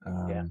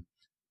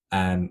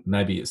 And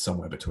maybe it's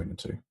somewhere between the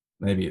two.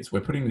 Maybe it's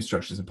we're putting these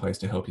structures in place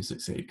to help you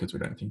succeed because we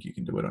don't think you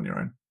can do it on your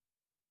own.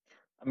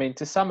 I mean,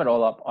 to sum it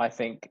all up, I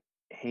think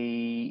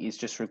he is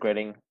just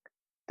regretting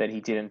that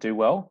he didn't do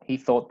well. He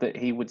thought that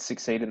he would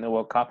succeed in the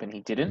World Cup and he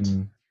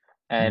didn't.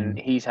 And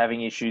he's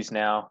having issues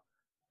now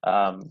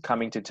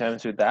coming to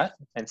terms with that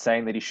and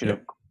saying that he should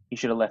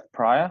have left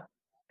prior,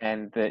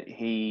 and that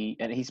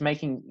he's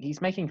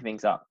making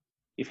things up.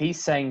 If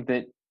he's saying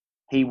that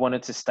he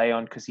wanted to stay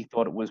on because he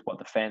thought it was what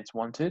the fans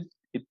wanted,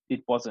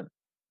 it wasn't.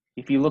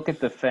 If you look at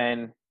the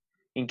fan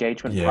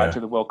engagement prior to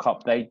the World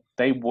Cup,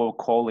 they were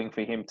calling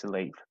for him to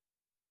leave.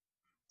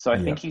 So I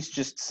think he's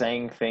just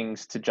saying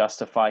things to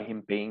justify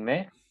him being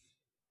there,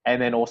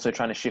 and then also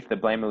trying to shift the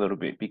blame a little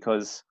bit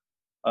because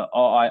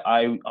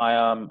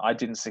I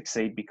didn't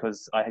succeed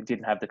because I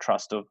didn't have the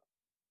trust of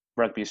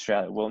Rugby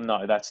Australia. Well,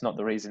 no, that's not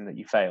the reason that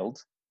you failed.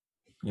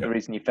 The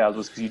reason you failed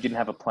was because you didn't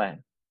have a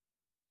plan.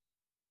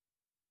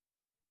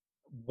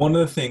 One of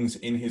the things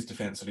in his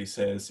defence that he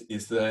says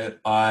is that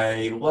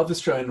I love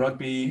Australian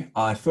rugby.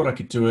 I thought I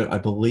could do it. I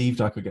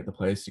believed I could get the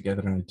players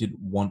together and I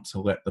didn't want to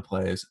let the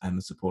players and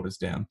the supporters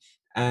down.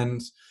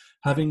 And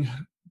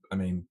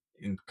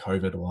in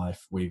COVID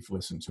life, we've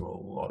listened to a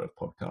lot of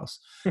podcasts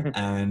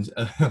and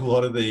a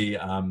lot of the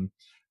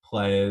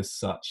players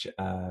such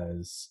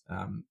as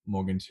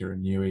Morgan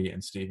Tiranui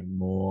and Stephen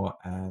Moore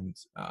and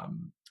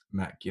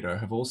Matt Giddo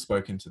have all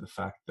spoken to the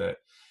fact that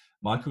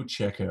Michael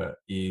Cheika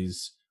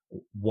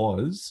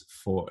was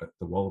for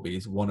the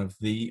Wallabies one of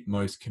the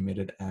most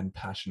committed and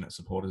passionate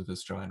supporters of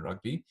Australian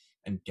rugby,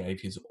 and gave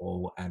his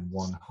all and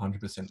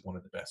 100%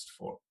 wanted the best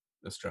for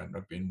Australian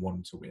rugby and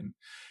wanted to win.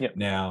 Yep.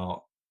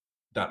 Now,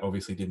 that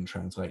obviously didn't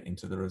translate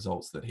into the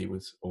results that he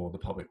was or the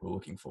public were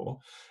looking for.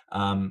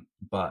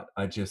 But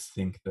I just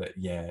think that,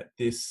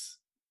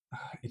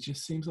 it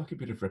just seems like a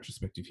bit of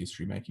retrospective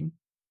history making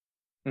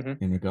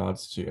in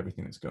regards to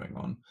everything that's going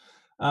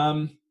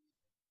on.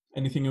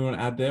 Anything you want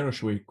to add there, or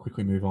should we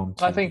quickly move on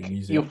to I think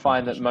you'll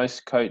find that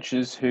most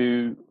coaches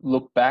who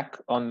look back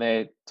on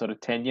their sort of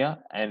tenure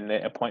and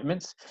their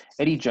appointments,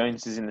 Eddie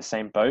Jones is in the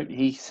same boat.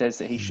 He says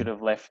that he should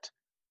have left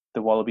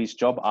the Wallabies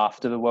job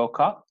after the World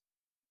Cup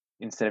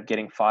instead of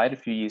getting fired a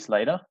few years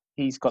later.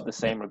 He's got the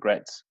same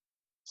regrets.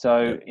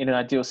 So in an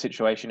ideal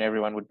situation,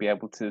 everyone would be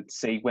able to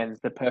see when's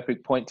the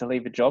perfect point to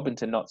leave a job and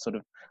to not sort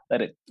of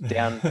let it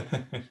down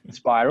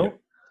spiral.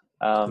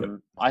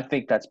 I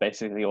think that's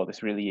basically all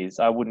this really is.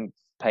 I wouldn't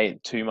pay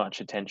it too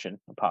much attention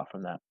apart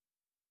from that.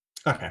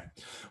 Okay.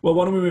 Well,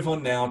 why don't we move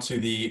on now to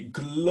the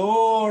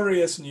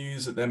glorious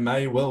news that there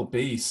may well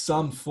be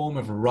some form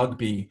of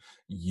rugby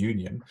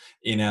union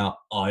in our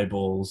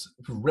eyeballs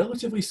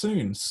relatively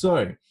soon.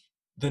 So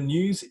the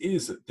news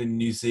is that the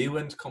New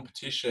Zealand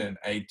competition,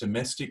 a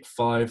domestic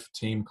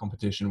 5-team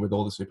competition with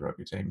all the Super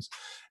Rugby teams,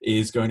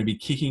 is going to be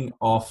kicking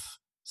off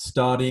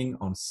starting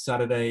on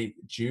Saturday,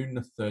 June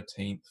the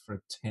 13th for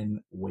a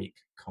 10-week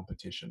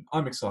competition.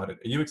 I'm excited.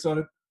 Are you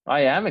excited?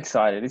 I am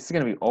excited. This is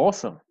going to be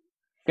awesome.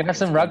 Going to have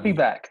some rugby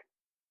back.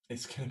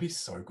 It's going to be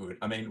so good.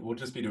 I mean, we'll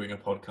just be doing a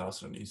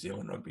podcast on New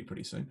Zealand rugby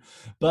pretty soon.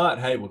 But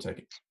hey, we'll take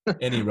it.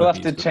 We'll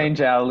have to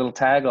change our little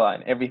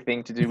tagline,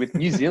 everything to do with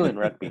New Zealand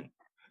rugby.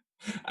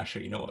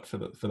 Actually, you know what? For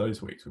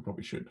those weeks, we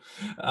probably should.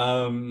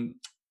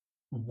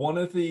 One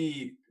of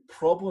the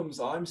problems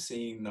I'm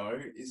seeing, though,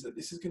 is that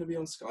this is going to be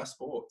on Sky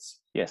Sports.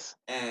 Yes.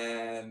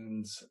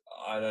 And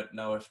I don't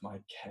know if my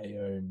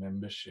KO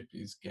membership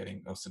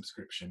or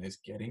subscription is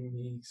getting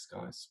me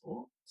Sky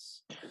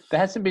Sports. There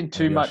hasn't been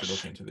too much. I should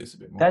look into this a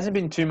bit more. There hasn't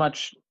been too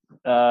much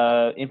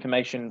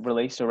information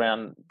released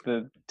around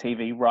the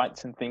TV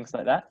rights and things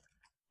like that.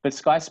 But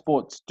Sky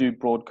Sports do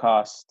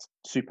broadcast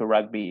Super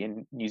Rugby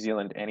in New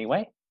Zealand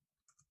anyway.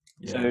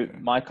 Yeah, so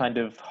my kind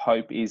of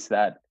hope is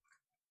that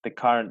the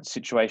current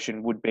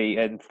situation would be,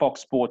 and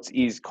Fox Sports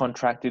is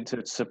contracted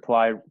to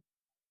supply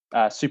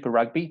Super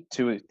Rugby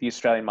to the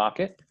Australian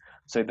market.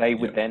 So they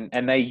would then,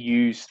 and they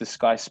use the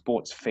Sky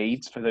Sports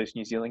feeds for those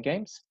New Zealand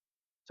games.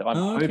 So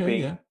I'm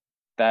hoping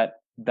that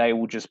they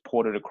will just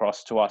port it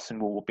across to us and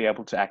we'll be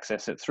able to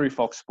access it through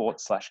Fox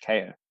Sports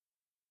 /KO.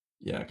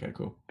 Yeah, okay,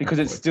 cool. Because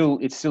it's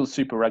still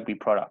Super Rugby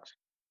product.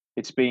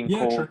 It's being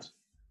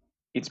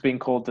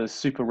called the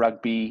Super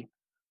Rugby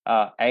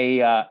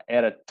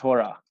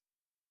Editora.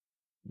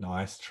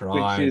 Nice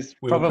try. Which is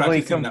probably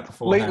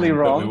completely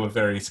wrong. But we were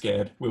very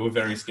scared. We were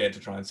very scared to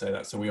try and say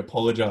that. So we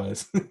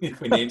apologize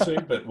if we need to,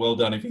 but well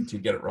done if you do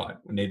get it right.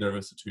 Neither of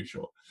us are too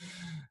sure.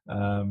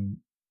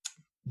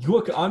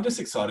 Look, I'm just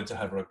excited to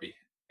have rugby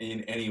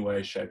in any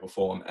way, shape or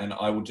form. And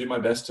I will do my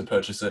best to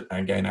purchase it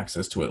and gain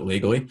access to it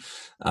legally.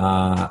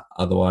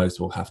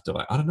 Otherwise, we'll have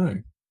to, I don't know.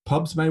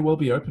 Pubs may well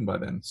be open by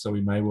then. So we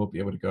may well be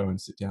able to go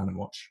and sit down and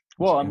watch.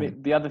 Well, I mean,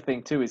 the other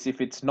thing too is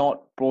if it's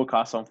not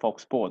broadcast on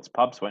Fox Sports,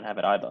 pubs won't have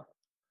it either.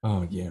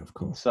 Oh, yeah, of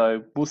course.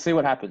 So we'll see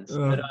what happens.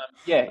 But,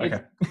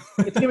 okay.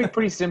 It's going to be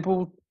pretty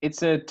simple.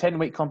 It's a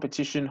 10-week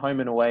competition,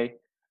 home and away,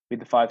 with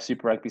the 5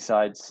 Super Rugby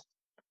sides.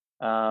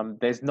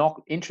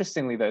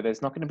 Interestingly, though,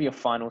 there's not going to be a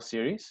final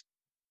series,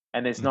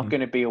 and there's not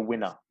going to be a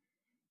winner.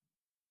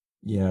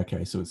 Yeah,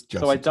 okay. So it's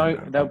just...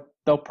 So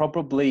they'll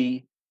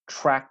probably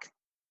track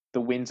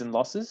the wins and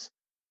losses,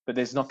 but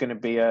there's not going to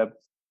be a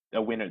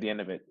winner at the end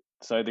of it.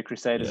 So the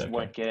Crusaders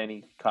won't get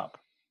any cup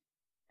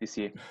this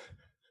year.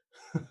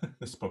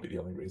 That's probably the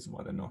only reason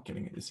why they're not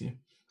getting it this year.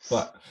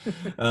 But,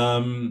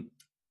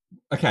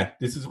 okay,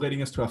 this is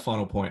leading us to our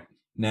final point.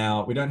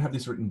 Now, we don't have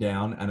this written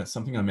down, and it's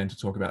something I meant to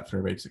talk about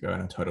 3 weeks ago,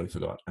 and I totally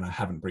forgot, and I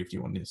haven't briefed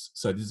you on this.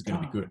 So this is going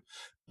to be good.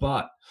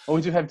 But... Well,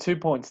 we do have 2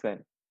 points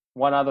then.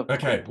 One other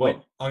point. Okay,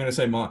 well, I'm going to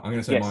say mine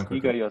quickly.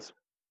 You go yours.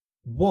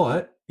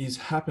 What is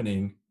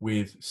happening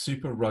with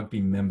Super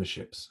Rugby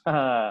memberships?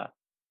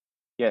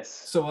 Yes.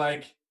 So,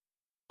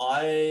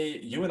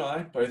 you and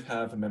I both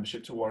have a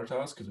membership to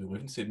Waratahs because we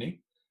live in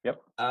Sydney. Yep.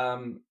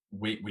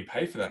 We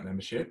pay for that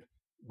membership.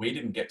 We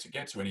didn't get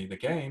to any of the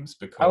games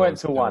because I went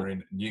to they one. were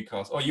in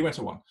Newcastle. Oh, you went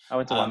to one. I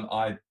went to one.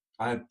 I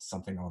had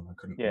something on. I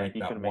couldn't make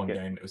that one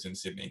game that was in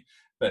Sydney.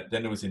 But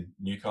then it was in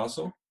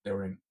Newcastle. They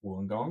were in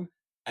Wollongong.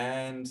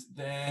 And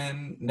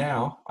then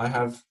now I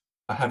have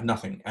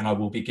nothing, and I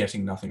will be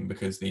getting nothing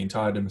because the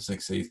entire domestic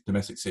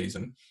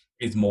season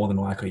is more than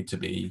likely to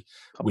be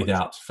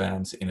without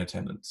fans in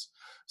attendance.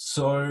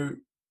 So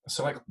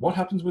what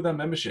happens with our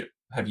membership?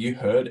 Have you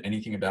heard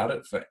anything about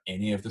it for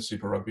any of the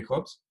Super Rugby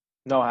clubs?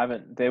 No, I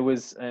haven't. There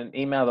was an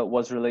email that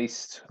was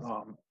released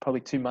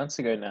probably 2 months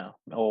ago now,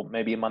 or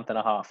maybe a month and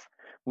a half.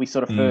 We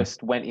sort of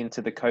first went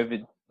into the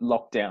COVID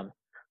lockdown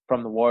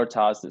from the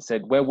Waratahs that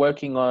said, "We're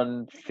working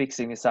on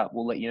fixing this up.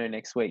 We'll let you know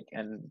next week."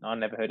 And I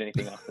never heard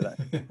anything after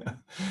that.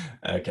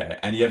 Okay.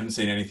 And you haven't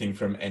seen anything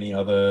from any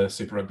other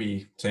Super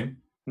Rugby team?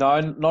 No,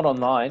 not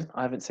online.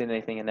 I haven't seen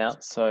anything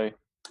announced. So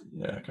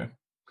Yeah, okay.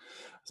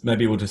 So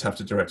maybe we'll just have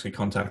to directly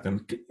contact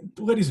them.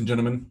 Ladies and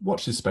gentlemen,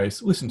 watch this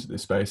space, listen to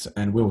this space,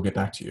 and we'll get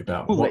back to you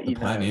about what the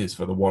plan is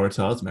for the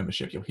Waratahs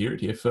membership. You'll hear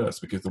it here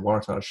first, because the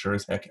Waratahs sure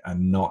as heck are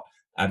not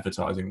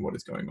advertising what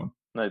is going on.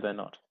 No, they're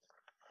not.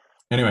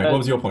 Anyway, what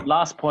was your point?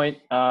 Last point,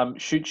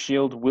 Shoot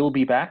Shield will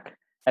be back.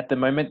 At the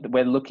moment,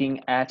 we're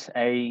looking at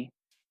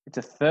it's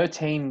a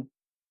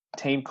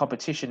 13-team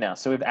competition now.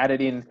 So we've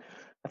added in,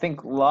 I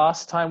think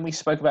last time we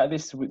spoke about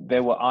this, they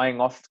were eyeing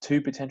off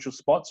 2 potential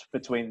spots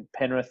between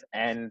Penrith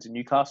and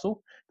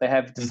Newcastle. They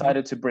have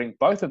decided to bring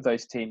both of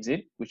those teams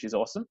in, which is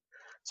awesome.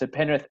 So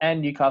Penrith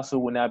and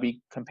Newcastle will now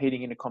be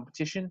competing in a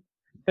competition.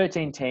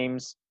 13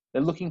 teams.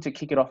 They're looking to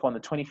kick it off on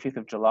the 25th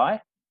of July.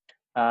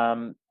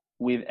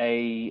 With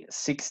a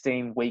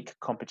 16-week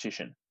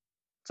competition.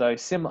 So I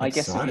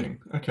guess Exciting.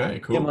 Okay,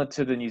 cool. Similar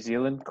to the New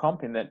Zealand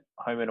comp in that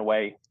home and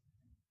away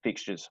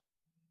fixtures.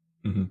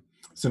 Mm-hmm.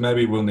 So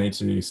maybe we'll need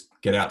to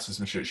get out to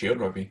some Shoot Shield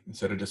rugby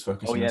instead of just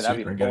focusing on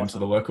Super and get into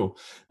the local.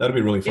 That'll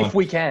be really fun. If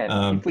we can.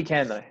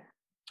 Though.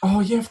 Oh,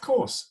 yeah, of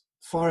course.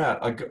 Far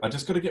out. I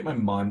just got to get my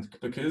mind,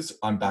 because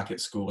I'm back at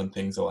school and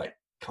things are like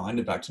kind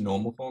of back to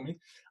normal for me.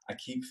 I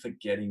keep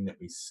forgetting that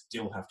we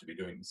still have to be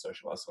doing the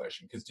social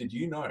isolation. Because did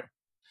you know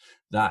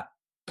that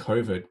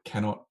COVID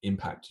cannot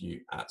impact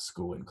you at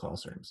school in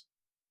classrooms?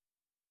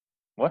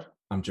 What?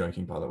 I'm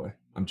joking, by the way.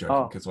 I'm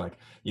joking, because like,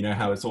 you know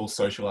how it's all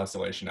social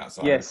isolation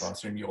outside of the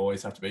classroom, you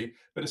always have to be.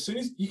 But as soon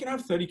as you can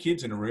have 30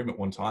 kids in a room at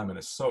one time and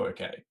it's so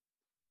okay.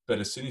 But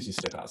as soon as you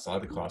step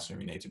outside the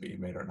classroom, you need to be 1.5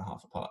 meters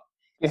apart.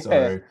 Yeah.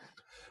 So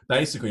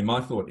basically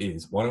my thought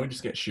is, why don't we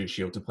just get Shoot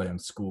Shield to play on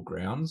school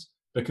grounds?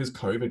 Because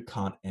COVID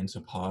can't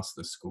enter past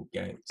the school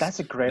gates. That's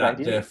a great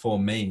idea. That therefore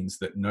means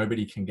that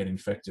nobody can get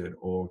infected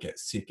or get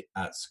sick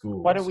at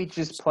school. Why don't we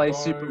just play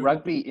Super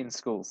Rugby in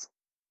schools?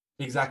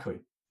 Exactly.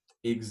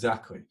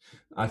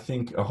 I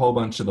think a whole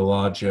bunch of the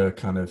larger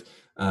kind of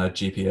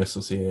GPS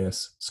or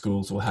CAS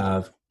schools will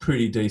have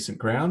pretty decent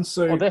grounds.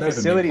 So their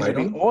facilities would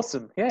be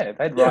awesome. Yeah,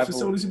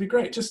 facilities would be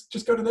great.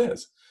 Just go to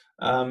theirs.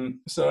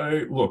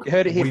 So look, you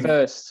heard it here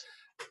first.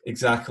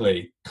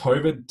 Exactly.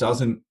 COVID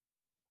doesn't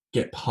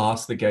get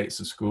past the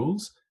gates of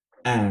schools,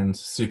 and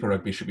Super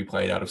Rugby should be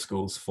played out of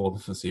schools for the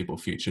foreseeable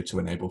future to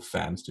enable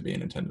fans to be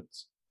in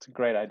attendance. It's a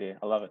great idea.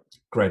 I love it.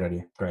 Great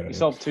idea. You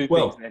solved 2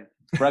 things then.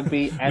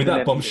 Rugby and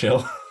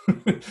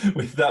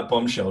with that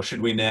bombshell, should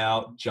we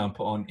now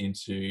jump on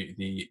into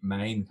the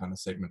main kind of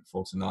segment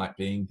for tonight,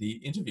 being the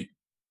interview?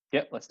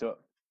 Yep, let's do it.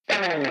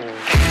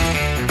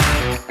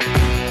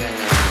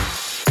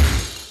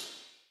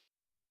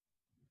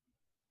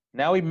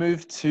 Now we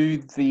move to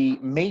the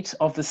meat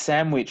of the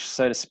sandwich,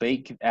 so to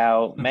speak,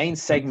 our main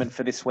segment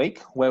for this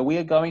week, where we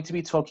are going to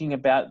be talking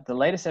about the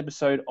latest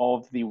episode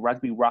of the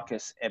Rugby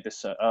Ruckus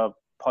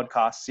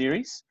podcast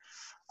series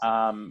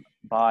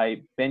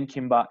by Ben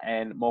Kimber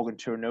and Morgan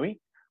Turinui,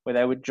 where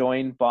they were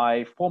joined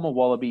by former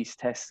Wallabies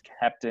Test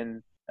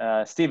captain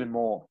Stephen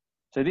Moore.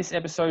 So this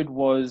episode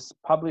was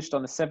published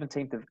on the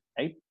 17th of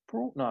April.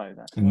 No.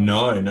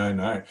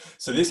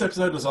 So this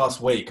episode was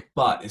last week,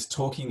 but it's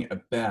talking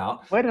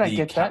about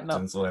the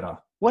captain's letter.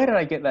 Where did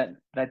I get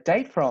that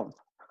date from?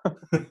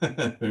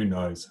 Who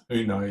knows?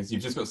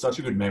 You've just got such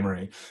a good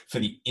memory for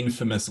the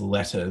infamous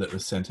letter that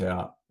was sent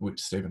out,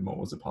 which Stephen Moore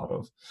was a part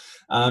of.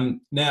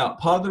 Now,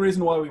 part of the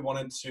reason why we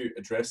wanted to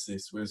address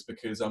this was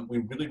because we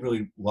really,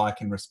 really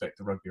like and respect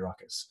the Rugby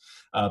Ruckus.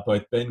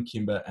 Both Ben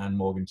Kimber and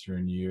Morgan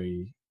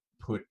Turinui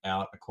put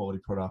out a quality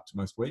product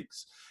most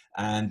weeks,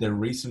 and their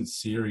recent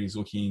series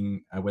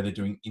looking where they're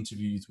doing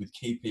interviews with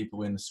key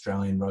people in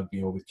Australian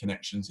rugby or with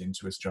connections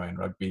into Australian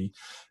rugby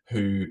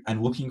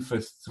and looking for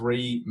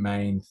 3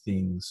 main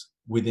things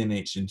within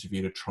each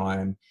interview to try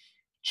and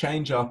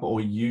change up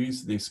or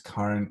use this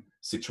current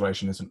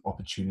situation as an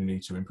opportunity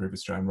to improve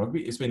Australian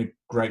rugby. It's been a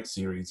great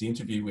series. The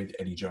interview with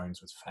Eddie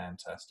Jones was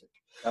fantastic.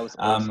 That was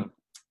awesome.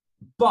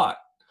 But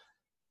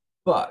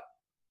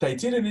they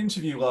did an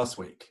interview last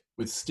week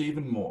with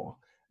Stephen Moore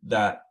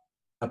that,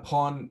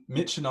 upon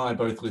Mitch and I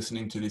both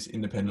listening to this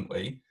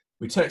independently,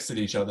 we texted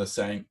each other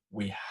saying,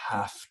 we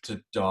have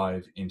to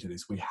dive into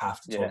this. We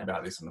have to talk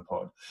about this on the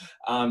pod.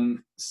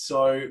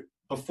 So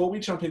before we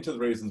jump into the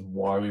reasons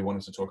why we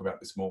wanted to talk about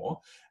this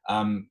more,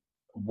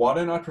 why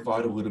don't I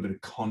provide a little bit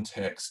of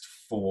context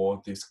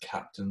for this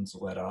captain's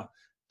letter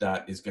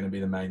that is going to be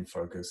the main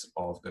focus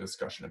of the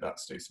discussion about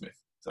Steve Smith.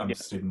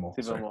 Stephen Moore.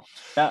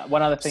 Now,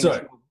 one other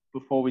thing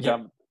before we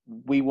jump,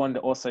 we wanted to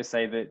also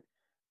say that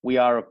we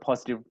are a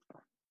positive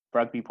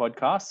rugby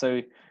podcast.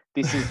 So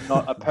this is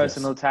not a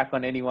personal attack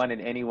on anyone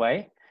in any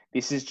way.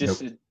 This is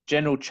just a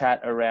general chat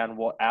around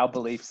what our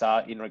beliefs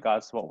are in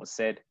regards to what was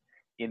said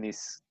in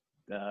this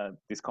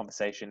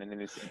conversation and in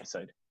this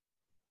episode.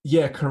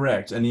 Yeah,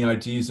 correct. And the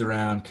ideas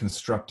around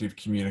constructive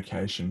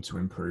communication to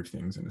improve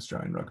things in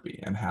Australian rugby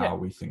and how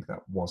we think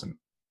that wasn't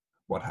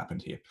what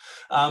happened here.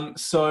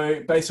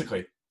 So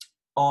basically,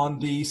 On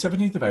the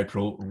 17th of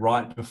April,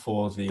 right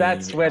before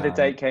That's the where the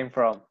date came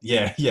from.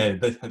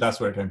 that's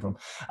where it came from.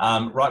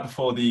 Right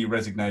before the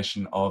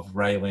resignation of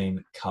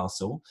Raylene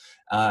Castle,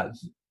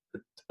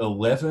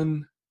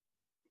 11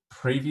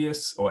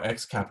 previous or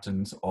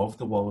ex-captains of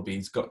the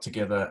Wallabies got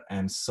together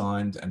and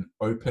signed an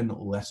open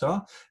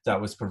letter that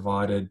was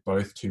provided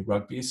both to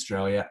Rugby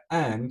Australia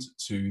and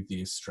to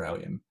the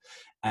Australian.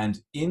 And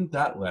in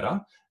that letter,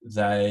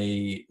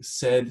 they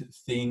said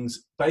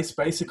things,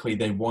 basically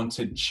they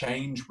wanted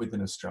change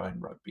within Australian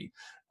rugby.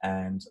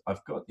 And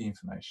I've got the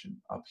information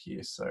up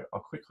here, so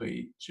I'll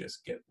quickly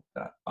just get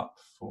that up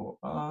for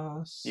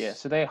us. Yeah,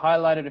 so they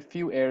highlighted a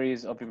few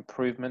areas of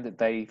improvement that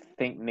they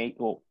think need,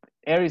 or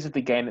areas of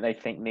the game that they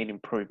think need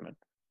improvement.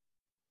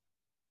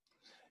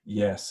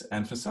 Yes,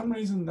 and for some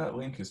reason that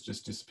link has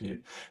just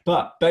disappeared.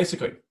 But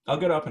basically, I'll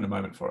get up in a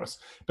moment for us.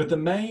 But the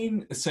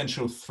main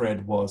essential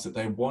thread was that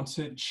they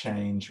wanted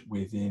change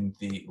within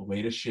the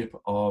leadership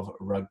of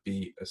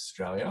Rugby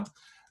Australia.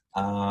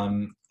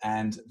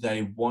 And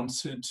they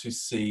wanted to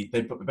see,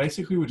 they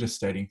basically were just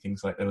stating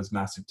things like there was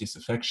massive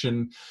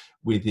disaffection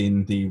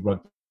within the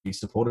rugby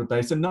supporter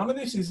base. And none of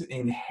this is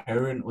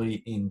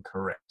inherently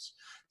incorrect.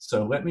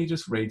 So let me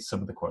just read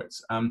some of the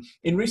quotes.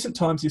 In recent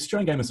times, the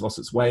Australian game has lost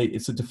its way.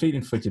 It's a defeat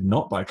inflicted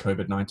not by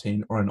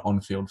COVID-19 or an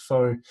on-field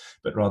foe,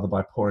 but rather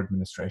by poor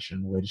administration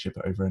and leadership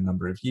over a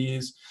number of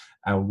years.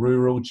 Our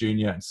rural,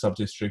 junior, and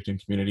sub-district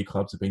and community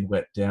clubs have been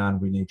let down.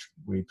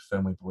 We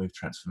firmly believe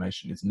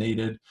transformation is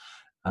needed.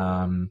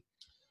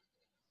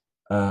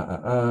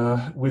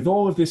 With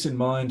all of this in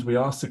mind, we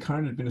ask the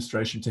current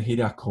administration to heed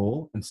our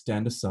call and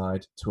stand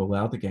aside to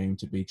allow the game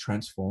to be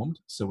transformed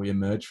so we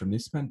emerge from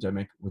this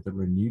pandemic with a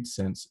renewed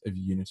sense of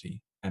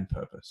unity and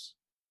purpose.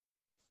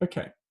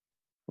 Okay.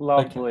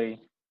 Lovely.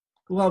 Okay.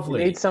 Lovely.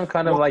 You need some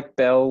kind of like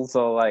bells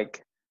or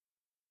like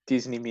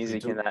Disney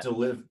music in that.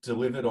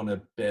 Delivered on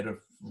a bed of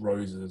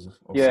roses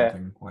or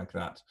something like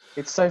that.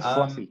 It's so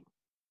fluffy.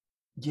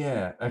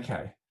 Yeah,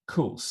 okay,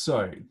 cool.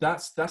 So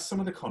that's some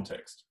of the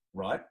context,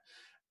 right?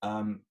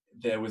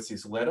 There was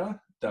this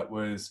letter that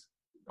was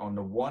on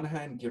the one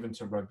hand given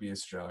to Rugby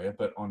Australia,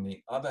 but on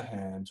the other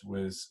hand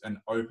was an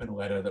open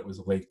letter that was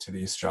leaked to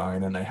the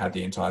Australian, and they had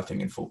the entire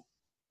thing in full.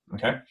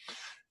 Okay,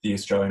 the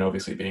Australian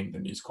obviously being the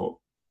News Corp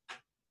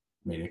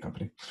media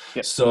company.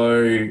 Yep.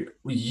 So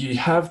you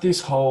have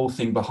this whole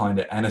thing behind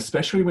it, and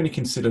especially when you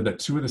consider that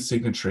two of the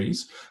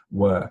signatories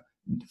were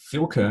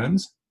Phil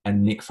Kearns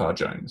and Nick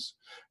Farr-Jones,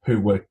 who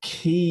were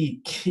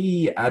key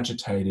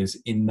agitators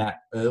in that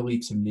early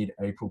to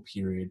mid-April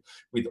period,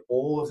 with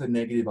all of the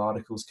negative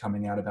articles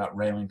coming out about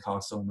Raylene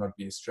Castle and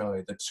Rugby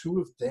Australia. The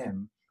two of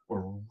them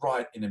were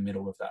right in the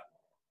middle of that.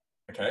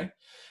 Okay.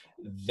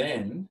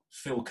 Then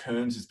Phil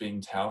Kearns is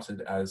being touted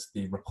as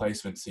the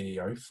replacement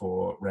CEO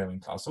for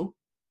Raylene Castle.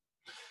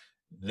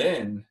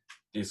 Then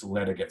this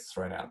letter gets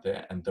thrown out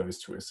there, and those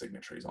two are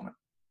signatories on it.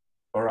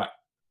 All right.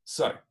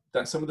 So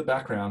that's some of the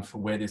background for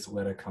where this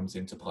letter comes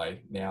into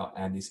play now,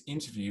 and this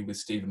interview with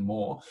Stephen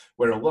Moore,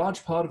 where a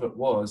large part of it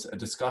was a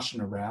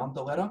discussion around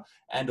the letter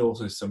and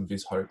also some of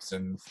his hopes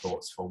and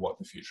thoughts for what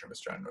the future of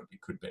Australian rugby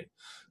could be.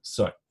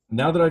 So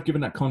now that I've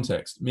given that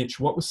context, Mitch,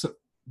 how do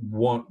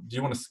you want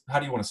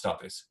to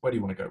start this? Where do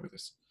you want to go with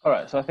this? All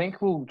right, so I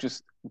think we'll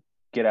just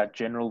get our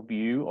general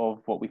view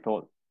of what we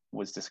thought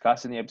was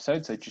discussed in the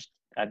episode. So just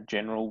our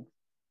general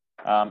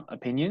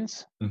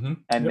opinions, and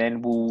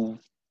then we'll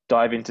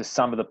dive into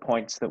some of the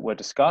points that were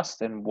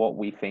discussed and what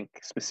we think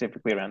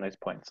specifically around those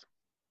points.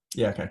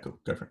 Yeah, okay, cool.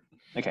 Go for it.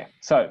 Okay,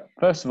 so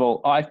first of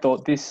all, I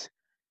thought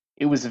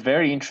it was a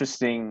very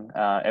interesting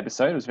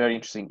episode. It was a very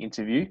interesting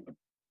interview.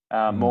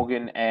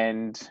 Morgan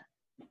and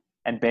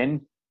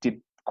Ben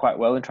did quite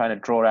well in trying to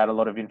draw out a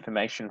lot of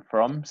information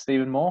from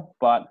Stephen Moore,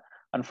 but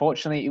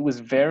unfortunately it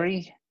was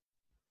very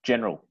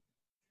general.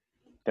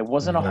 There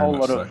wasn't a whole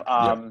lot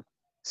of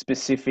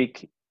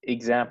specific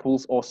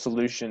examples or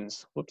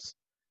solutions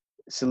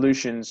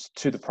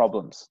to the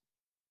problems,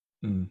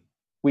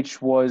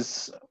 which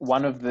was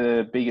one of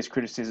the biggest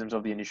criticisms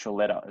of the initial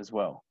letter as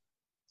well.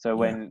 So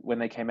when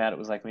they came out, it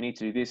was like, we need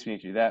to do this, we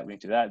need to do that, we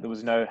need to do that. There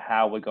was no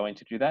how we're going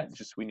to do that,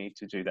 just we need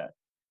to do that.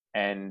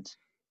 And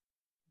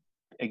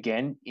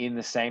again, in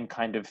the same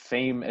kind of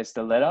theme as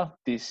the letter,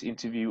 this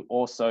interview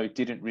also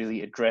didn't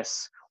really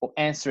address or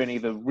answer any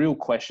of the real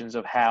questions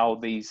of how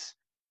these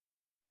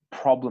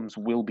problems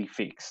will be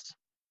fixed.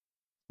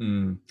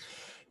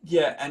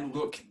 Yeah, and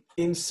look,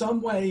 in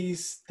some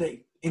ways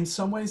they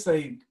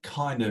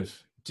kind of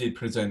did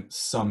present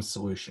some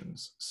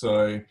solutions.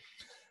 So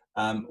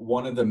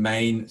one of the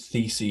main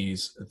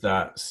theses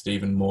that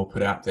Stephen Moore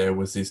put out there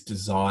was this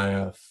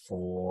desire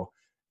for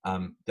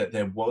that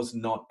there was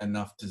not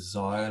enough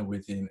desire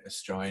within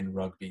Australian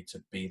rugby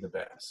to be the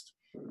best,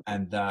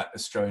 and that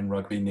Australian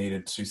rugby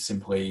needed to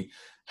simply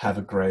have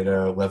a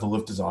greater level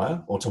of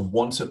desire or to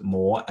want it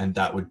more, and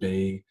that would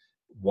be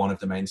one of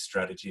the main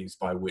strategies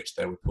by which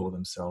they would pull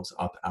themselves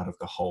up out of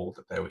the hole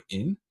that they were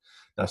in.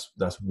 That's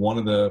one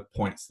of the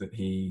points that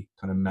he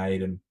kind of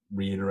made and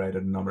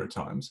reiterated a number of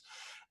times.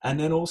 And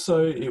then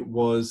also it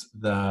was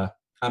the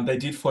They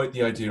did float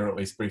the idea, or at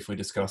least briefly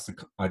discuss the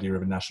idea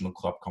of a national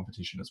club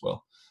competition as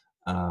well.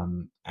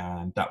 And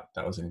that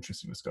was an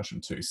interesting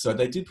discussion too. So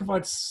they did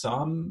provide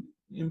some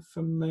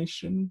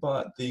information,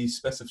 but the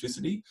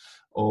specificity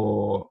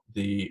or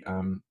the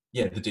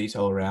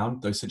detail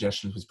around those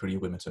suggestions was pretty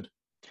limited.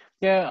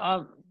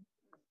 Yeah,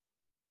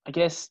 I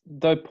guess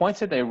the points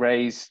that they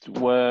raised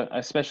were,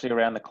 especially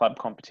around the club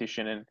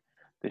competition and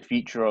the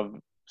future of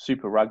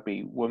Super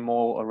Rugby, were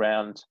more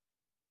around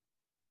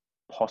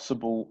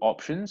possible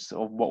options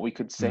of what we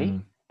could see,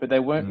 but they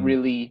weren't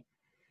really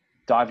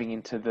diving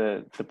into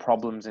the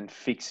problems and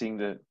fixing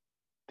the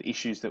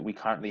issues that we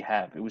currently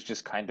have. It was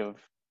just kind of,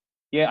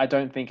 I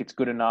don't think it's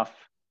good enough.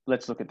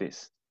 Let's look at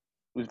this.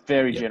 It was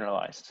very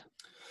generalized.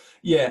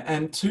 Yeah,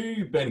 and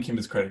to Ben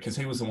Kimber's credit, because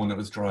he was the one that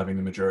was driving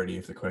the majority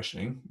of the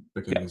questioning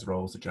because of his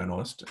role as a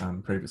journalist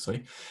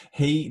previously,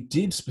 he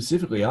did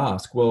specifically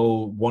ask,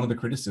 well, one of the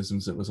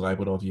criticisms that was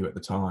labelled of you at the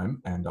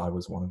time, and I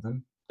was one of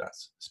them,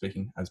 that's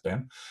speaking as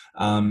Ben,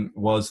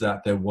 was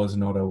that there was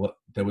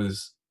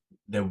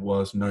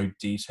no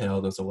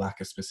detail, there's a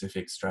lack of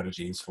specific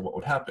strategies for what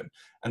would happen.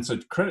 And so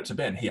credit to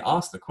Ben, he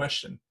asked the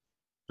question,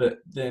 but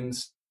then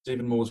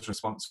Stephen Moore's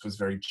response was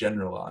very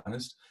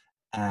generalised.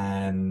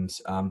 And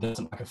there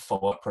wasn't like a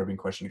follow-up probing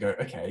question to go,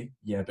 okay,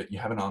 yeah, but you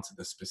haven't answered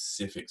the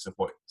specifics of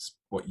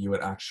what you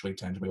would actually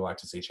tangibly like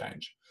to see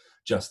change.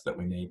 Just that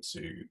we need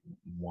to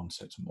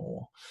want it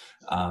more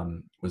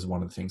was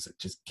one of the things that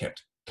just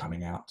kept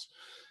coming out.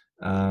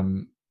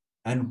 And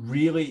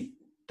really,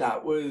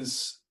 that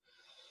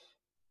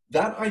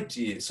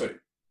idea. So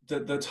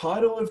the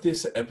title of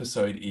this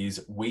episode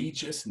is "We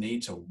Just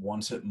Need to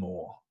Want It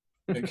More,"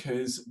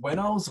 because when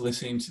I was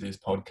listening to this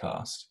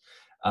podcast.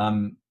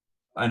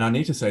 And I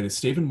need to say that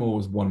Stephen Moore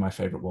was one of my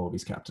favourite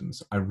Wallabies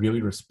captains. I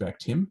really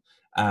respect him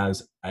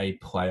as a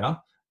player.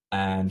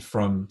 And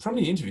from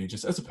the interview,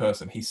 just as a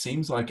person, he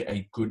seems like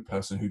a good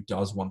person who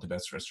does want the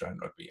best for Australian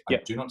rugby.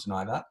 I do not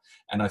deny that.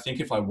 And I think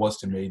if I was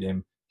to meet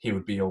him,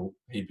 he'd be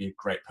a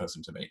great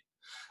person to meet.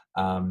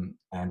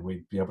 And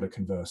we'd be able to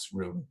converse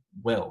real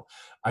well.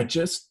 I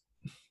just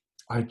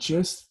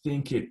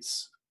think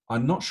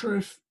I'm not sure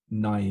if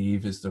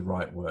naive is the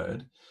right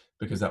word,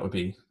 because that would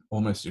be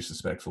almost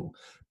disrespectful.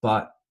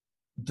 But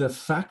the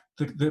fact,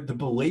 the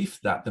belief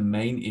that the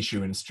main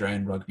issue in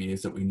Australian rugby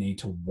is that we need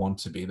to want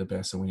to be the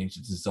best and we need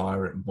to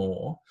desire it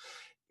more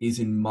is,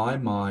 in my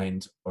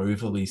mind,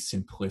 overly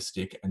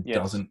simplistic and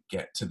doesn't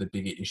get to the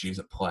bigger issues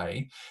at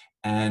play.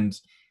 And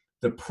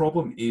the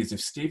problem is, if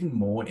Stephen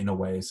Moore, in a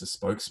way, is a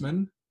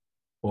spokesman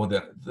or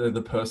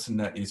the person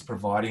that is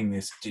providing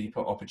this deeper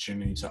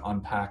opportunity to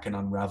unpack and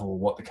unravel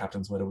what the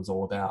captain's letter was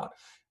all about,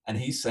 and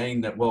he's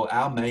saying that, well,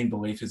 our main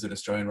belief is that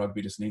Australian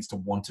rugby just needs to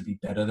want to be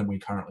better than we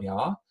currently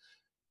are.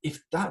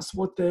 If that's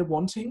what they're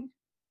wanting,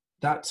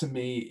 that to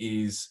me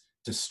is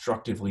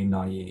destructively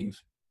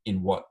naive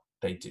in what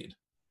they did.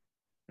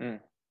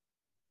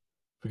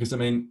 Because, I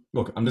mean,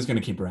 look, I'm just going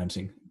to keep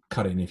ranting.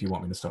 Cut in if you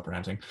want me to stop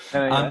ranting.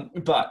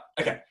 But,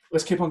 okay,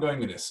 let's keep on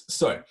going with this.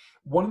 So,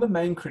 one of the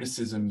main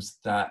criticisms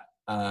that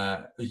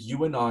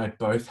you and I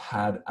both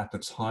had at the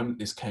time that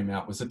this came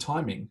out was the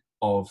timing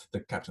of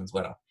the captain's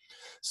letter.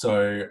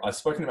 So I've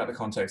spoken about the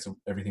context of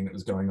everything that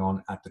was going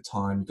on at the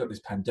time. You've got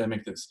this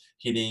pandemic that's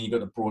hitting. You've got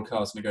the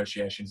broadcast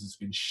negotiations that's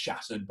been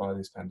shattered by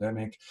this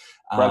pandemic.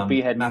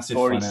 Rugby had massive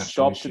already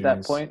stopped at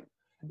that point.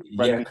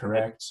 Rugby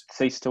correct.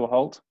 Ceased to a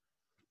halt.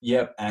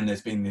 Yep, and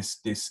there's been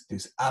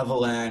this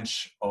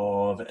avalanche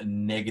of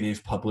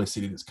negative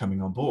publicity that's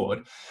coming on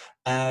board.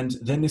 And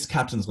then this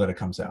captain's letter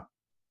comes out.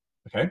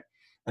 Okay?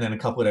 And then a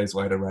couple of days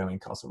later,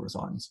 Raelene Castle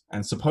resigns.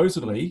 And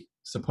supposedly,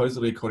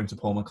 according to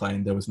Paul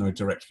McLean, there was no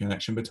direct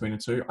connection between the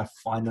two. I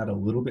find that a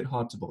little bit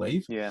hard to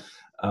believe. Yeah.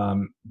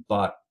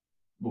 But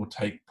we'll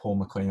take Paul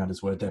McLean at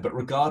his word there. But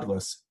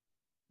regardless,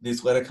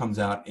 this letter comes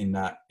out in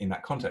that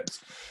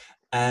context.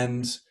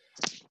 And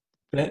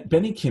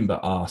Benny Kimber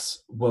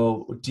asks,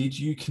 well, did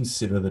you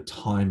consider the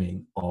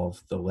timing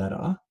of the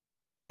letter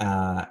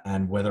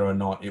and whether or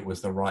not it was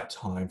the right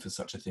time for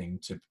such a thing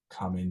to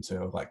come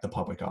into like the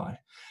public eye?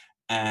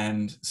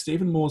 And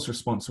Stephen Moore's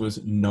response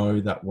was,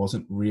 no, that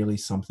wasn't really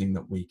something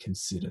that we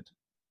considered.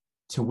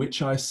 To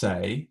which I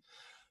say,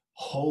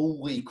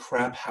 holy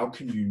crap, how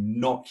can you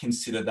not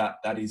consider that?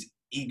 That is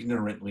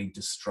ignorantly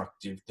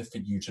destructive for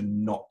you to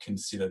not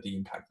consider the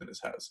impact that this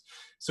has.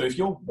 So if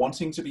you're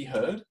wanting to be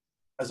heard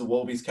as a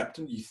Wallabies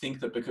captain, you think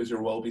that because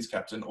you're a Wallabies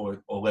captain,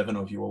 or 11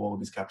 of you are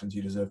Wallabies captains,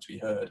 you deserve to be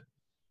heard.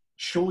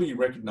 Surely you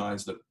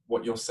recognise that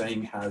what you're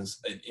saying has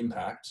an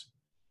impact.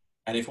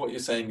 And if what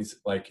you're saying is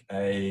like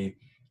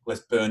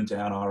let's burn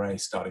down RA,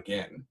 start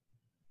again,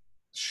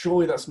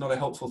 surely that's not a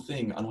helpful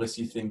thing unless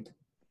you think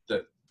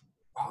that...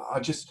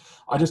 I just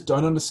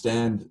don't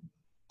understand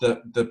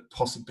the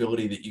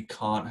possibility that you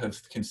can't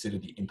have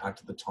considered the impact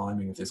of the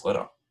timing of this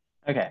letter.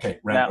 Okay.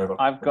 Now, over.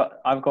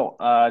 I've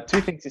got two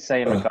things to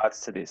say in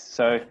regards to this.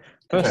 So,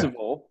 first of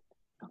all,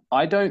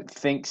 I don't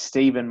think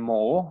Stephen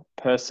Moore,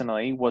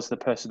 personally, was the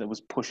person that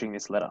was pushing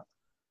this letter.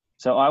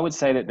 So I would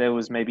say that there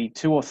was maybe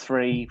 2 or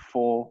 3,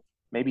 4...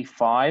 maybe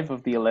 5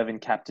 of the 11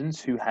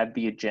 captains who had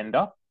the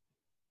agenda,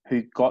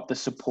 who got the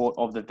support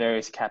of the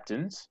various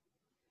captains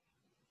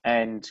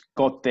and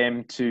got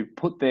them to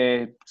put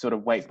their sort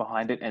of weight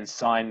behind it and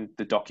sign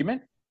the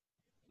document.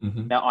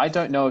 Mm-hmm. Now, I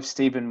don't know if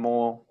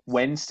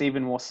when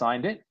Stephen Moore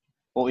signed it,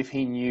 or if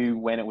he knew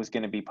when it was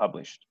going to be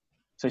published.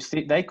 So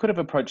they could have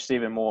approached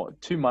Stephen Moore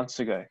 2 months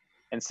ago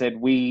and said,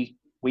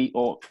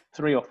 or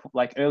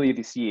earlier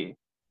this year,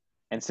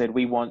 and said,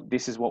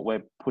 this is what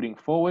we're putting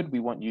forward. We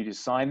want you to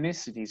sign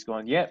this. And he's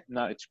gone, yeah,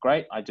 no, it's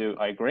great. I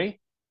agree.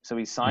 So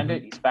he signed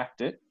it, he's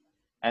backed it.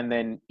 And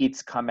then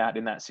it's come out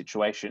in that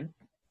situation.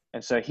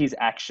 And so his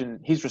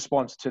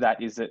response to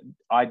that is that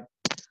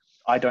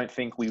I don't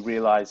think we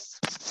realized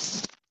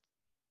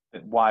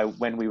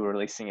when we were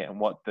releasing it and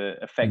what the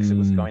effects it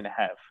was going to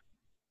have.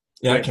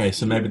 Yeah, okay,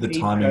 so maybe the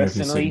timing of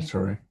his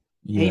signature.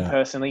 Yeah. He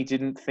personally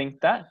didn't think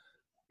that,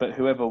 but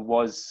whoever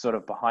was sort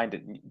of behind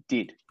it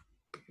did.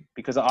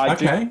 Because I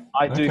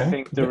do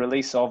think the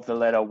release of the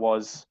letter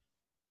was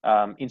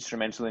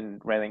instrumental in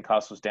Raelene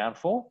Castle's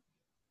downfall,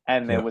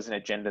 and there was an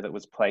agenda that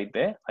was played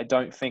there. I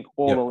don't think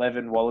all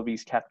 11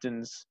 Wallabies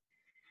captains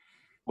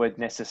were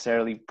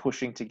necessarily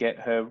pushing to get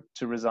her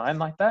to resign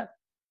like that,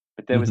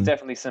 but there was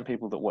definitely some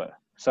people that were.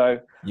 So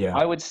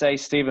I would say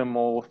Stephen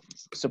Moore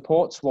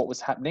supports what was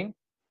happening,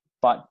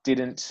 but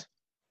didn't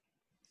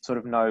sort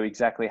of know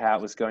exactly how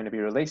it was going to be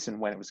released and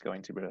when it was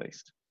going to be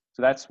released.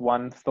 So that's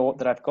one thought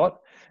that I've got.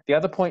 The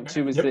other point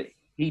too is that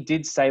he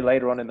did say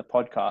later on in the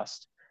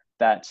podcast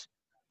that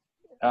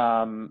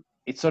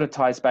it sort of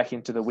ties back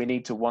into we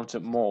need to want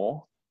it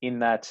more, in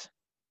that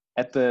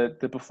at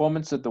the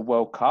performance at the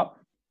World Cup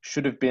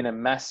should have been a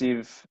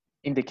massive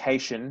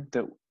indication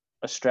that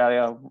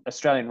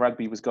Australian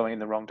rugby was going in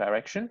the wrong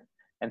direction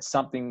and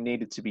something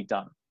needed to be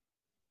done.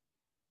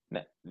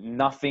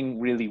 Nothing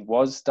really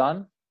was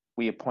done.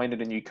 We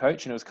appointed a new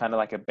coach and it was kind of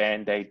like a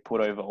Band-Aid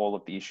put over all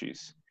of the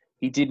issues.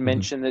 He did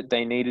mention that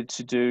they needed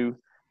to do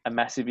a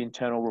massive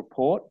internal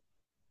report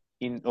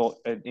or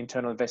an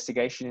internal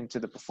investigation into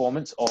the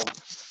performance of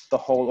the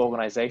whole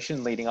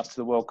organization leading up to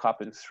the World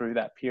Cup and through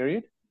that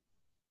period.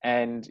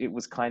 And it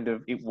was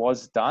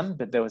done,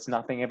 but there was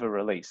nothing ever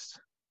released.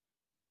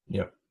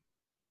 Yep.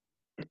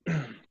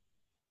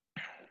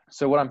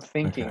 So what I'm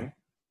thinking,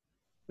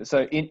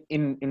 so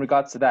in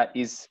regards to that,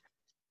 is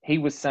he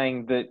was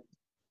saying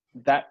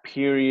that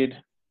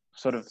period,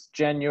 sort of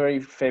January,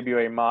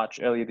 February, March,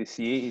 earlier this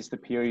year, is the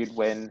period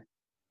when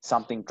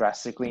something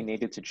drastically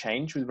needed to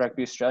change with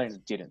Rugby Australia and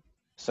it didn't.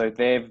 So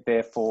they've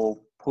therefore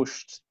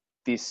pushed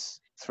this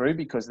through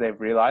because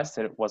they've realized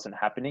that it wasn't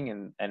happening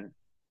and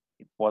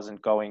it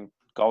wasn't going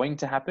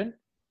to happen.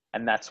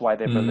 And that's why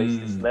they've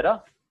released this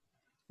letter.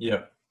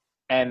 Yeah.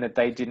 And that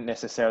they didn't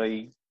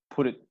necessarily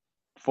put it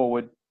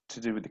forward to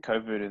do with the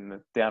COVID and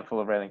the downfall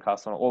of Raelene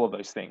Castle and all of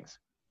those things.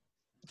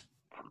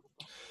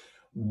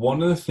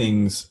 One of the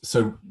things,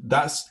 so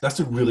that's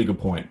a really good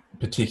point,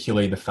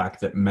 particularly the fact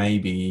that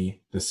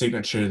maybe the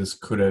signatures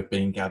could have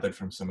been gathered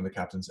from some of the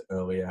captains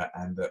earlier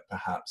and that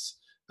perhaps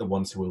the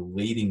ones who were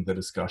leading the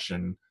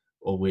discussion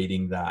or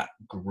leading that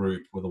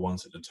group were the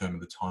ones that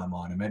determined the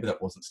timeline, and maybe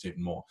that wasn't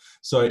Stephen Moore.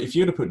 So if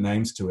you were to put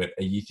names to it,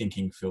 are you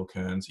thinking Phil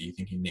Kearns, are you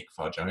thinking Nick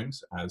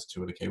Farr-Jones as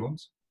two of the key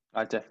ones?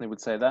 I definitely would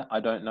say that. I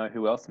don't know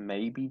who else.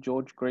 Maybe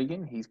George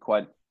Gregan. He's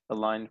quite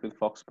aligned with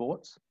Fox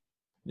Sports.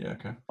 Yeah,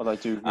 okay. Although I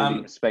do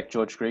really respect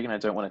George Gregan. I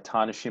don't want to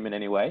tarnish him in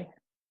any way.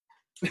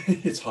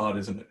 It's hard,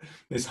 isn't it?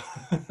 It's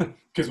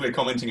because we're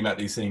commenting about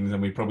these things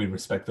and we probably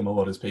respect them a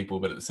lot as people,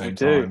 but at the same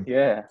time,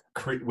 yeah.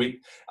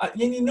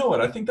 You know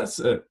what? I think that's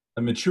a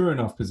mature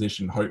enough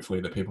position, hopefully,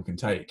 that people can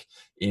take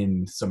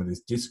in some of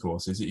this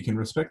discourse, is that you can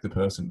respect the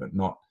person but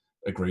not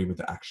agree with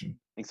the action.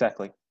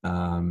 Exactly.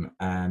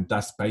 And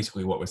that's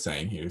basically what we're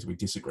saying here, is we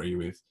disagree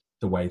with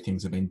the way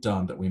things have been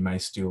done, but we may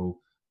still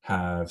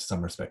have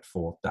some respect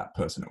for that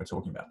person that we're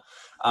talking about.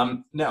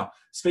 Now,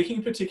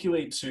 speaking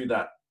particularly to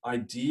that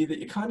idea that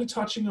you're kind of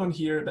touching on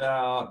here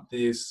about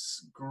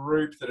this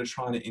group that are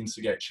trying to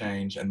instigate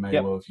change and may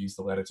well have used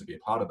the letter to be a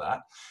part of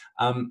that.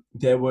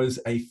 There was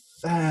a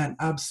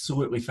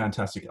absolutely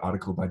fantastic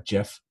article by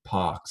Jeff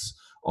Parks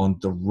on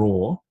The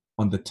Raw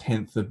on the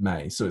 10th of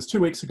May. So it's 2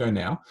 weeks ago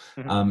now.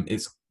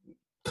 It's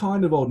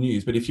kind of old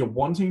news, but if you're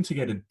wanting to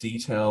get a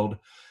detailed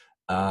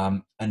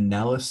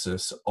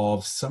analysis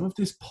of some of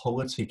this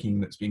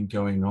politicking that's been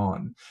going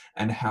on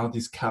and how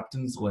this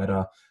captain's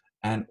letter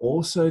and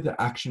also the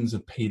actions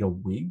of Peter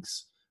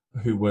Wiggs,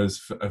 who was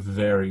for a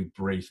very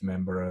brief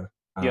member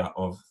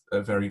for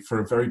a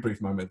very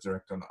brief moment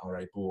director on the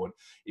RA board.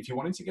 If you're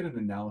wanting to get an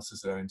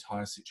analysis of that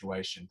entire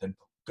situation, then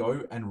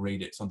go and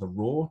read it. It's on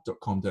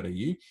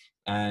theraw.com.au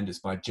and it's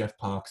by Jeff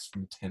Parks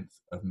from the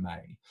 10th of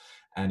May.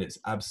 And it's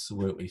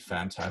absolutely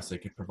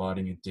fantastic at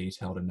providing a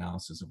detailed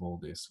analysis of all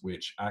this,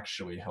 which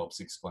actually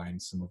helps explain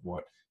some of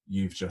what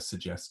you've just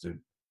suggested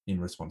in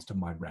response to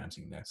my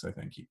ranting there. So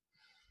thank you.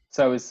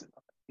 So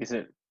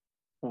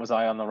was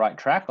I on the right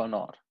track or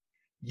not?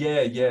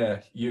 Yeah,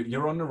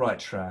 you're on the right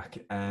track.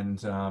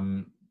 And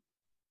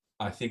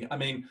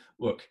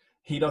look,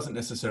 he doesn't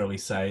necessarily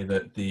say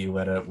that the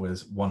letter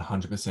was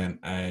 100%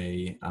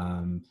 a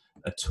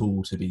a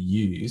tool to be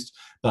used,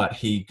 but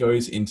he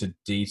goes into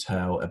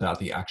detail about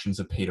the actions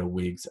of Peter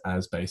Wiggs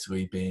as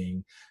basically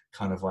being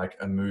kind of like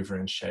a mover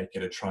and shaker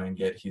to try and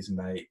get his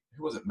mate,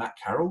 who was it, Matt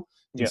Carroll,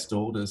 Yeah.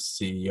 installed as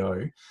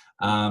CEO,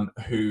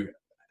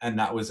 and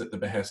that was at the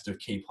behest of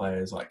key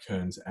players like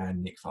Kearns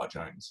and Nick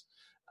Farr-Jones,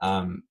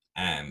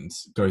 and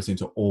goes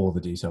into all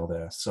the detail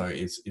there. So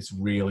it's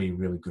really,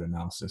 really good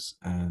analysis,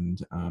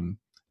 and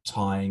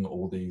tying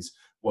all these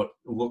what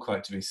look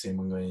like to be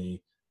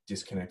seemingly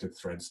disconnected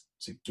threads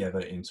together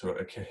into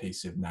a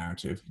cohesive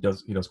narrative.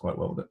 He does quite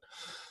well with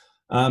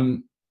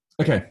it.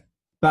 Okay,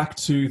 back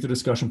to the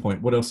discussion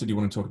point. What else did you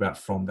want to talk about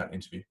from that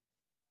interview?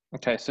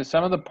 Okay, so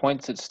some of the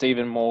points that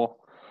Stephen Moore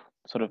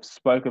sort of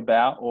spoke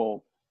about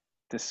or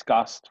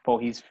discussed for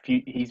his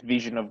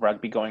vision of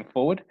rugby going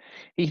forward,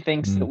 he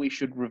thinks that we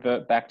should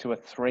revert back to a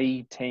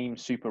 3-team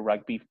Super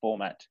Rugby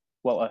format.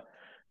 Well, a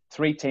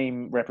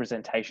 3-team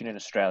representation in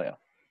Australia.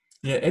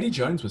 Yeah, Eddie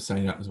Jones was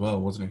saying that as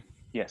well, wasn't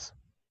he? Yes.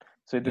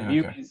 So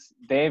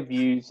their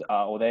views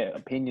are, or their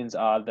opinions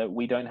are, that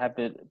we don't have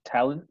the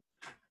talent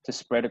to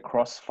spread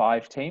across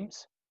 5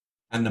 teams.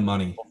 And the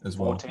money as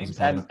well. 4 teams,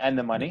 and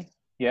the money.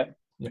 Yep.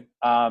 Yep.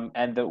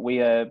 And that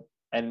we are,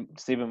 and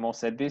Stephen Moore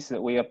said this,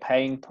 that we are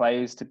paying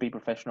players to be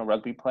professional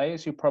rugby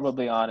players who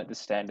probably aren't at the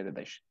standard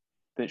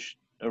that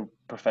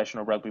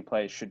professional rugby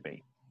players should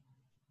be.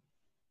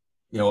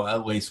 Yeah, or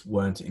at least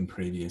weren't in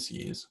previous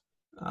years.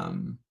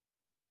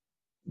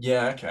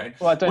 Yeah, okay.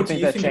 Well, I don't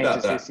think that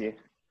changes this year.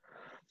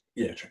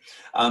 Yeah, true.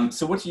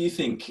 So what do you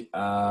think?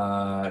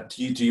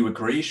 Do you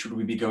agree? Should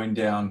we be going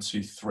down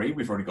to 3?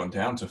 We've already gone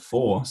down to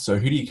 4. So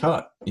who do you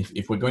cut?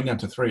 If we're going down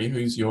to 3,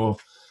 who's your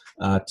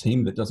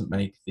team that doesn't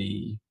make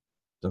the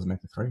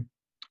 3?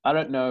 I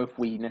don't know if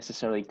we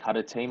necessarily cut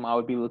a team. I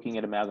would be looking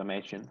at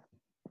amalgamation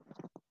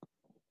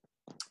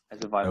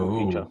as a viable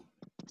future.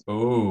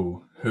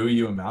 Oh, who are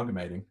you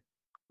amalgamating?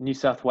 New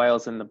South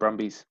Wales and the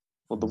Brumbies.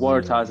 Well, the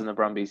Waratahs and the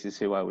Brumbies is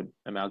who I would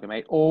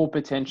amalgamate, or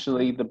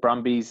potentially the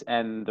Brumbies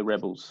and the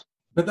Rebels.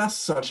 But that's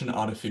such an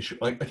artificial.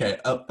 Like, okay,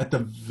 at the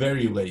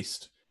very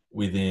least,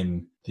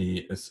 within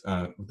the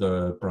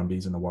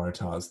Brumbies and the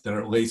Waratahs, they're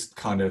at least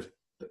kind of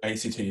the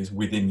ACT is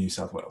within New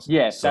South Wales.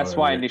 Yeah, so that's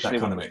why I initially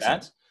that kind of went with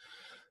makes sense.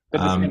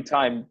 But at the same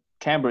time,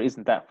 Canberra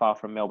isn't that far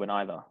from Melbourne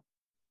either.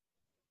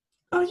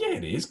 Oh yeah,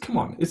 it is. Come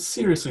on, it's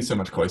seriously so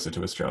much closer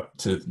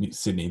to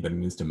Sydney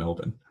than it is to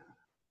Melbourne.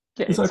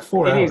 Yeah, it's like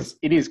 4 hours.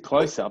 It is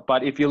closer,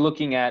 but if you're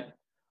looking at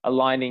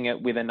aligning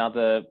it with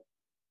another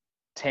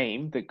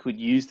team that could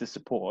use the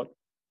support.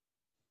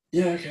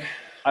 Yeah, okay.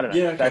 I don't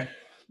know.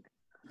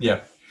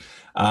 Yeah,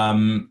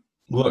 okay.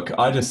 Look,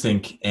 I just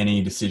think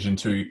any decision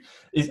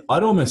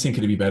I'd almost think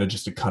it'd be better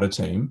just to cut a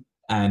team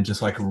and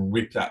just like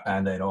rip that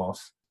Band-Aid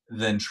off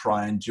than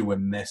try and do a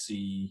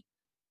messy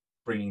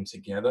bringing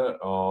together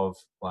of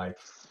like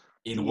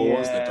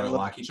in-laws that don't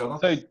like each other.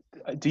 So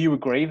do you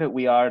agree that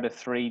we are at a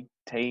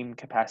 3-team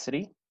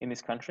capacity in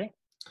this country?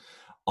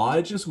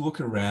 I just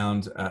look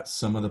around at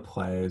some of the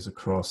players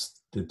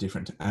across the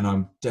different, and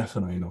I'm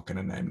definitely not going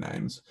to name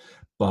names,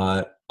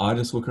 but I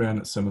just look around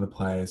at some of the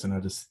players and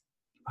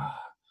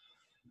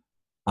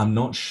I'm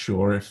not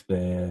sure if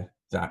they're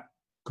that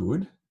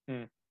good,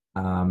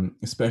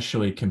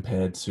 especially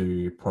compared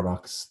to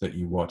products that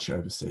you watch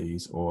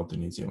overseas or the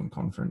New Zealand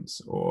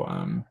Conference, or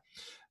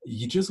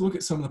you just look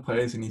at some of the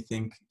players and you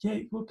think, yeah,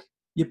 look,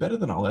 you're better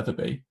than I'll ever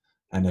be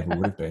and never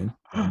would have been,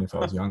 even if I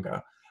was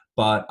younger.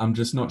 But I'm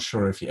just not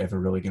sure if you're ever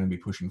really going to be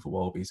pushing for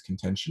Wallabies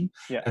contention.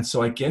 Yeah. And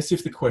so I guess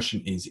if the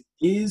question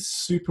is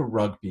Super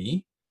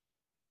Rugby,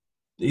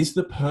 is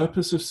the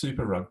purpose of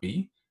Super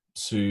Rugby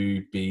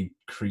to be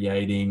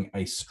creating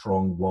a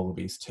strong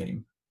Wallabies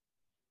team?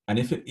 And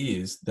if it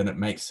is, then it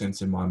makes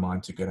sense in my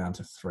mind to go down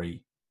to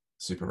 3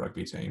 Super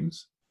Rugby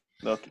teams.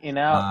 Look, in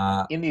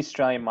the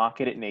Australian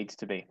market, it needs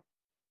to be.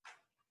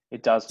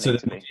 It does need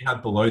to be. So you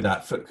have below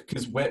that,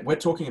 because we're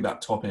talking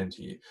about top end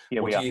here. Yeah,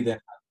 what do you then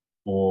have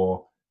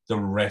for the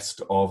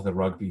rest of the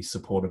rugby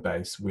supporter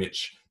base,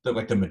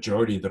 the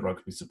majority of the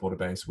rugby supporter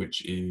base,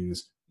 which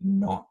is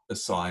not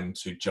assigned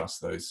to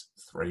just those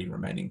 3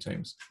 remaining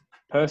teams?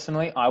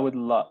 Personally, I would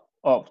love...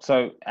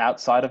 so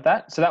outside of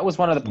that, so that was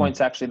one of the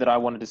points actually that I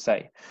wanted to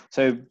say.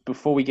 So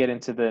before we get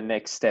into the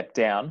next step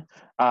down,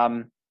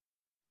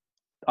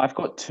 I've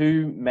got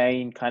 2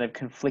 main kind of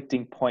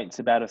conflicting points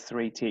about a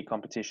 3-tier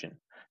competition.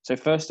 So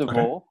first of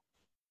all,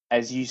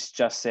 as you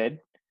just said,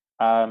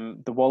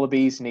 the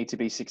Wallabies need to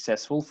be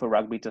successful for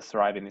rugby to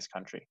thrive in this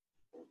country.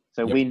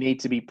 So we need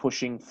to be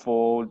pushing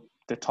for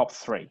the top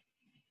 3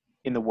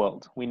 in the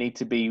world. We need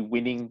to be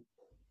winning.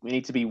 We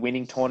need to be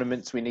winning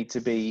tournaments. We need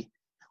to be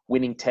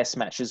winning test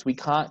matches. We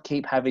can't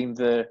keep having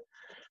the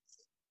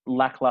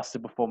lackluster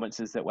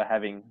performances that we're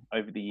having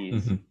over the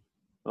years, the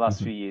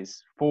last few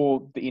years,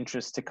 for the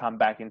interest to come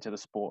back into the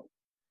sport.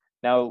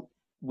 Now,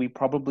 we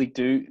probably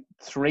do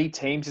 3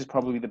 teams is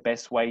probably the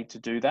best way to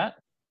do that,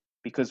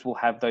 because we'll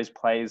have those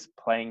players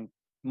playing,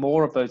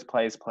 more of those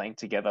players playing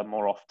together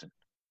more often.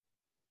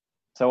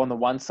 So on the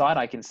one side,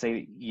 I can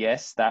see,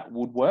 yes, that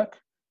would work.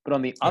 But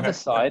on the other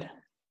side,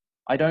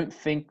 I don't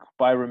think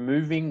by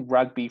removing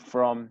rugby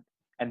from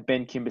and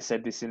Ben Kimber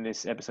said this in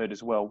this episode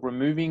as well,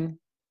 removing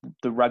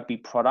the rugby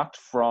product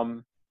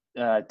from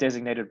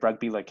designated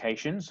rugby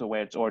locations or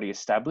where it's already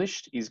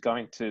established is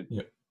going to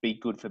be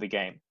good for the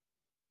game.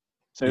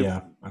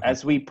 So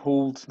as we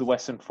pulled the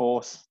Western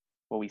Force,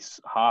 well, we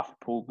half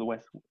pulled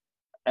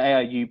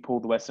ARU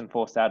pulled the Western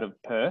Force out of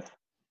Perth,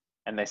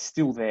 and they're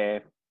still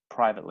there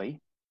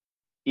privately.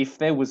 If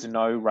there was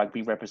no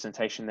rugby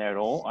representation there at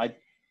all,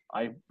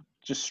 I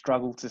just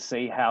struggle to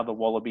see how the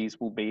Wallabies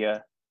will be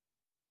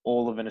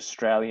all of an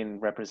Australian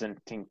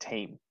representing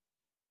team.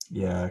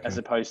 Yeah. Okay. As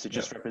opposed to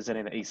just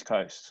representing the East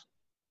Coast.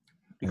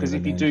 Because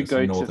if you do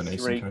go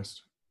to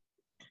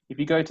if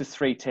you go to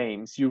 3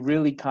 teams, you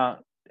really can't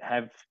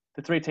have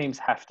the 3 teams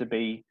have to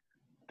be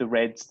the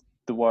Reds,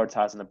 the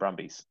Waratahs, and the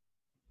Brumbies.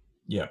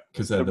 Yeah,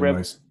 because they're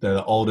they're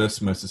the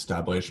oldest, most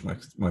established,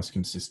 most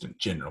consistent,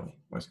 generally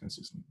most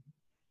consistent.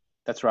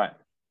 That's right.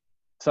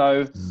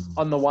 So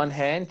on the one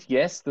hand,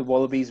 yes, the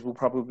Wallabies will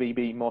probably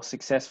be more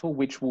successful,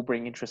 which will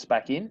bring interest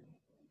back in.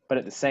 But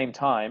at the same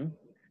time,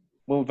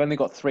 well, we've only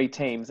got 3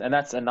 teams, and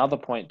that's another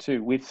point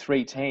too. With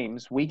 3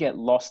 teams, we get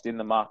lost in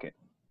the market.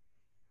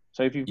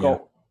 So if you've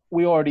got, the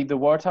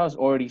Waratahs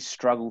already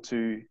struggle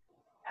to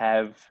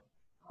have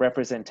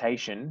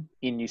representation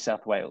in New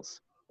South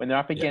Wales when they're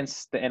up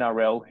against the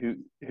NRL,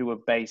 who are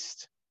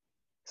based.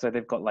 So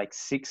they've got like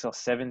 6 or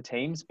 7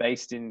 teams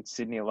based in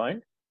Sydney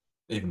alone.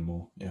 Even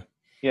more, yeah.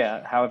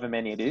 Yeah, however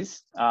many it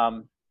is.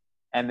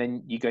 And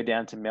then you go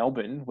down to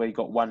Melbourne, where you've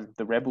got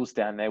the Rebels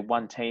down there,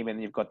 1 team,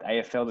 and you've got the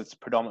AFL that's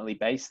predominantly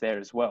based there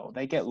as well.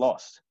 They get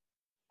lost.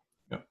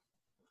 Yeah.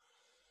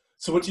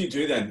 So what do you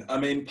do then? I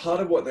mean, part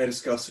of what they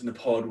discussed in the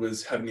pod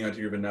was having the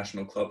idea of a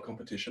national club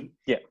competition.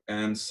 Yeah.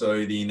 And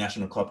so the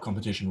national club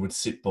competition would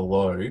sit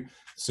below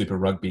Super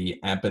Rugby,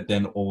 but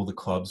then all the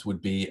clubs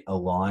would be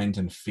aligned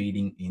and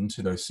feeding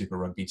into those Super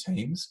Rugby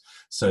teams.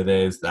 So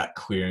there's that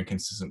clear and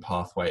consistent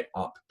pathway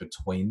up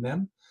between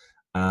them.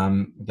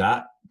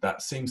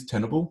 That seems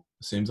tenable.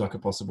 Seems like a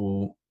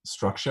possible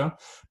structure,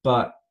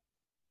 but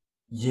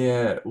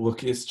yeah,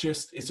 look, it's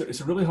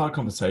a really hard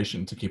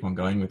conversation to keep on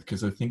going with,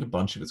 because I think a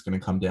bunch of it's going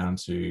to come down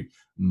to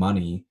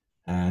money,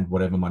 and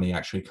whatever money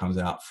actually comes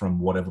out from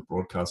whatever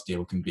broadcast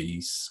deal can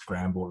be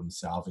scrambled and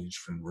salvaged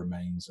from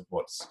remains of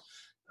what's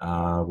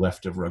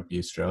left of Rugby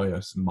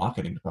Australia's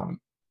marketing department.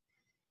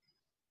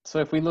 So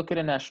if we look at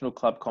a national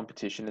club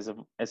competition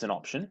as an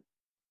option,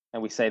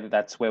 and we say that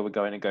that's where we're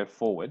going to go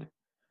forward.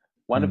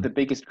 One of the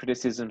biggest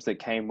criticisms that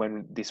came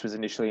when this was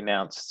initially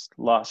announced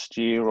last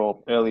year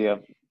or earlier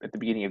at the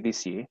beginning of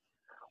this year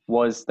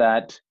was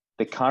that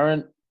the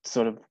current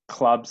sort of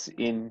clubs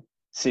in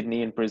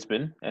Sydney and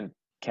Brisbane and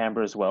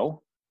Canberra as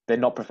well, they're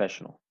not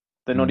professional.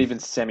 They're not even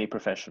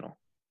semi-professional.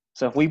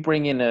 So if we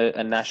bring in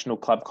a national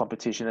club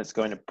competition that's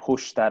going to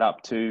push that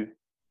up to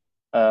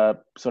a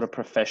sort of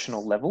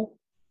professional level,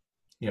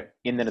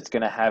 in that it's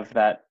going to have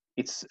that,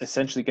 it's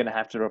essentially going to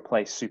have to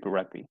replace Super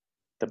Rugby,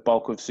 the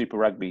bulk of Super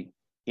Rugby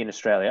in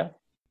Australia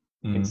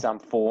in some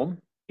form.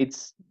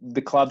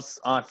 The clubs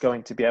aren't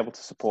going to be able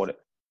to support it.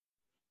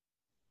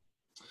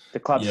 The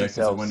clubs themselves,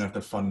 because they won't have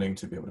the funding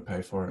to be able to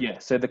pay for it. Yeah,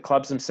 so the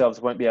clubs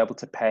themselves won't be able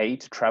to pay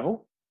to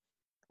travel.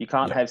 You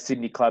can't have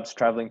Sydney clubs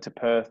traveling to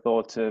Perth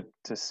or to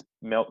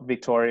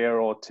Victoria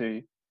or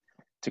to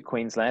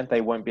Queensland. They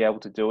won't be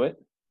able to do it.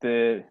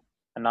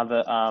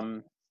 Another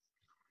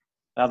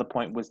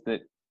point was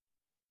that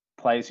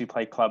players who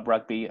play club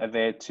rugby are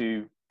there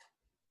to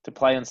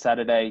play on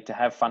Saturday, to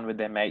have fun with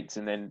their mates,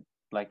 and then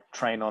like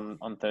train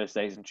on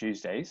Thursdays and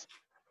Tuesdays,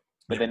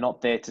 but they're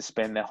not there to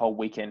spend their whole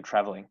weekend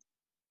traveling.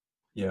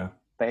 Yeah.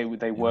 They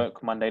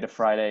work Monday to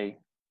Friday.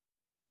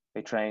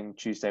 They train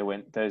Tuesday,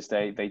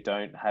 Thursday. They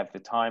don't have the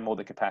time or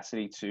the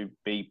capacity to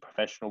be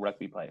professional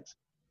rugby players.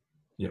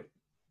 Yep.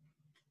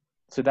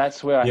 So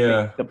that's where I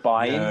think the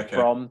buy-in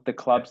from the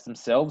clubs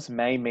themselves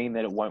may mean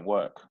that it won't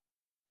work.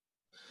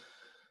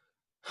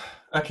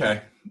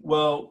 Okay.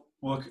 Well,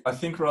 look, I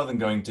think rather than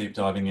going deep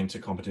diving into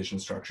competition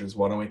structures,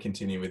 why don't we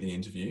continue with the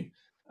interview?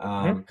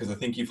 Because I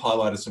think you've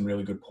highlighted some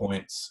really good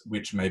points,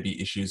 which may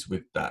be issues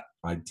with that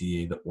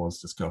idea that was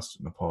discussed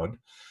in the pod.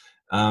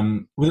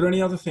 Were there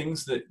any other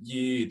things that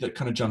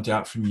kind of jumped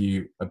out from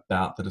you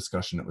about the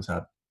discussion that was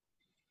had?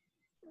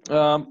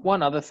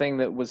 One other thing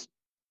that was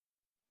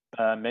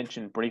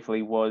mentioned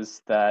briefly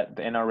was that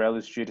the NRL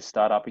is due to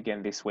start up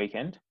again this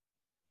weekend.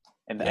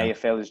 And the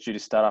AFL is due to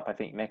start up, I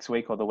think, next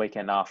week or the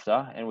weekend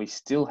after. And we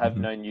still have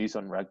no news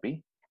on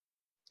rugby,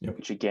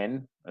 which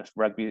again,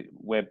 rugby,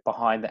 we're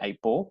behind the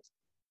 8 ball.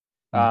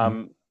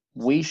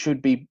 We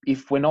should be,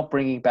 if we're not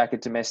bringing back a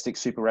domestic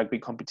Super Rugby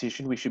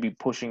competition, we should be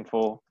pushing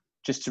for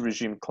just to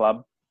resume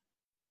club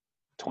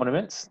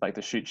tournaments like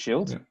the Shute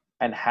Shield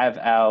and have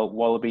our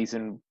Wallabies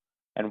and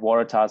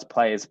Waratahs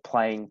players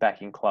playing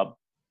back in club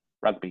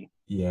rugby.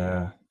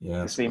 Yeah.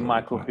 To see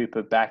Michael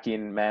Hooper back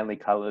in Manly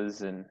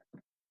colours and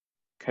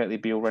Curtly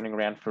Beale running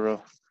around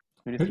for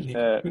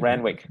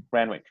Randwick.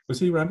 Was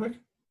he Randwick?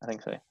 I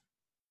think so.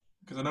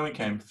 Because I know he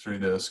came through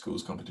the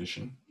schools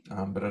competition,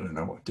 but I didn't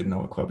know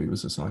what club he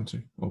was assigned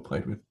to or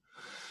played with.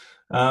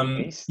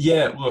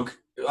 Look,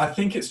 I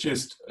think it's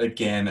just,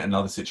 again,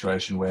 another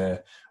situation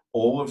where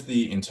all of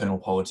the internal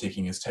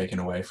politicking is taken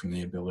away from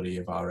the ability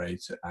of RA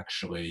to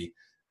actually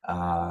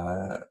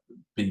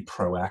be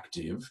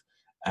proactive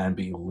and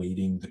be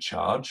leading the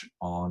charge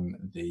on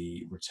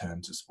the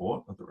return to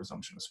sport, or the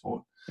resumption of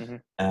sport. Mm-hmm.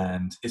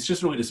 And it's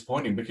just really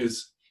disappointing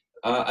because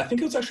I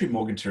think it was actually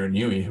Morgan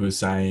Tiranui who was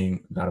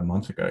saying about a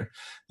month ago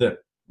that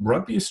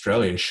Rugby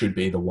Australia should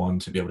be the one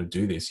to be able to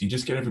do this. You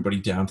just get everybody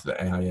down to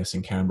the AIS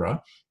in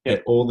Canberra,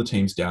 get all the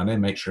teams down there,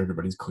 make sure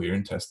everybody's clear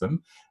and test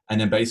them, and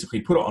then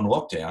basically put it on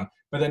lockdown,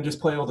 but then just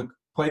play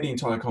the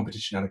entire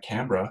competition out of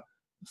Canberra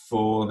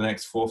for the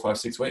next 4, 5,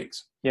 6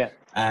 weeks. Yeah.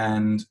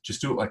 And just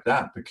do it like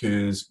that,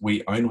 because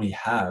we only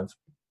have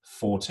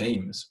 4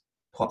 teams,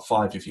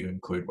 5 if you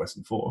include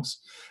Western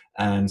Force.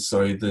 And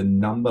so the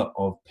number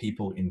of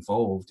people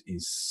involved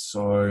is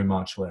so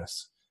much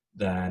less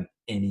than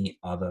any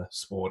other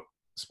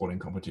sporting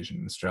competition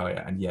in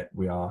Australia, and yet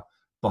we are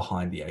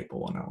behind the 8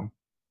 ball on that one.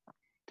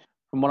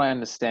 From what I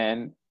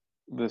understand,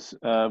 this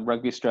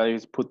Rugby Australia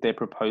has put their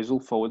proposal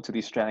forward to the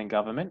Australian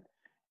government,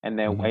 and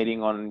they're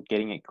waiting on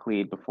getting it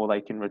cleared before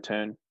they can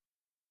return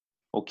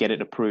or get it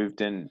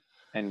approved and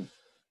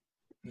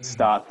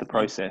start the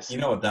process. You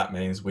know what that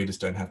means? We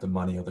just don't have the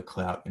money or the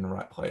clout in the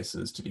right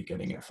places to be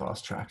getting it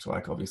fast tracked,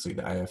 like obviously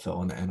the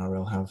AFL and the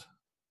NRL have.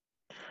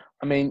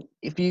 I mean,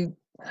 if we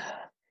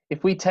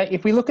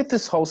look at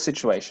this whole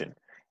situation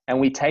and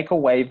we take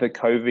away the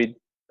COVID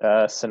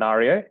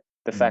scenario,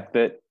 the fact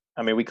that,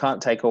 I mean, we can't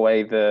take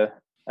away the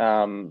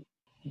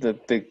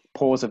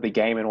pause of the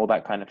game and all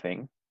that kind of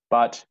thing,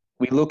 but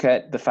we look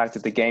at the fact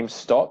that the game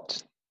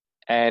stopped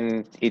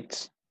and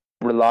it's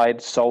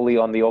relied solely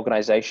on the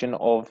organisation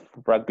of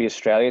Rugby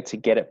Australia to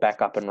get it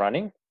back up and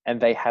running, and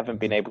they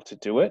haven't been able to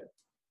do it.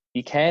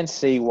 You can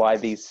see why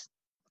these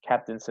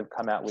captains have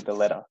come out with a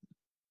letter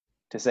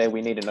to say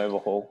we need an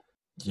overhaul.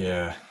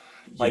 Yeah.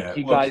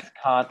 You guys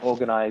can't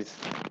organise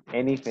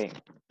anything.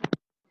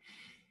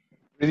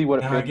 Really what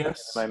it feels like at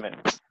the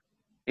moment.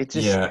 It's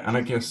just and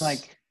I guess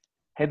like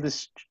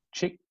headless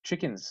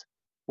chickens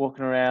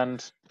walking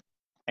around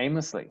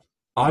aimlessly.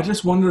 I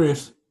just wonder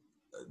if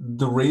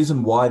the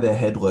reason why they're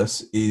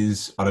headless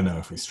is, I don't know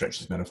if we stretch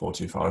this metaphor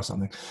too far or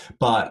something,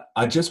 but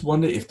I just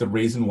wonder if the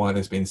reason why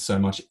there's been so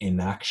much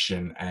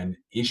inaction and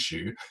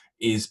issue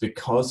is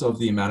because of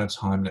the amount of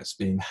time that's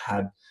been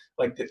had.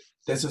 Like,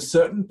 there's a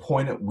certain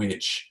point at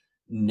which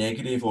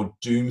negative or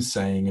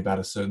doomsaying about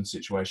a certain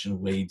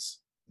situation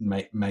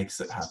makes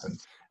it happen.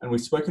 And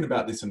we've spoken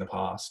about this in the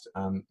past.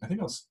 I think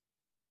I was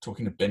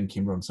talking to Ben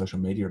Kimber on social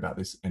media about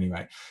this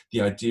anyway.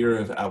 The idea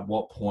of at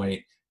what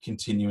point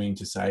continuing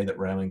to say that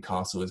Raelene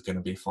Castle is going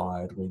to be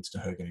fired leads to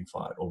her getting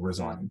fired or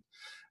resigning.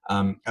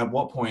 At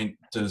what point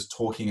does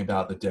talking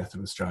about the death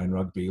of Australian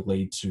rugby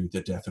lead to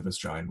the death of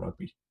Australian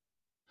rugby?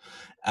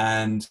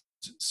 And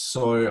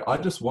so I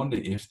just wonder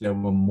if there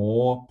were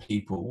more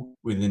people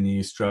within the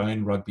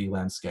Australian rugby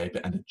landscape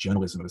and the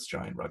journalism of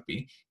Australian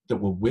rugby that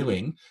were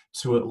willing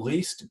to at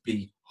least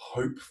be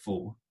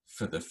hopeful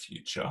for the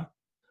future,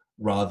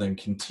 rather than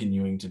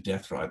continuing to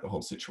death ride the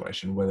whole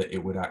situation, whether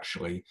it would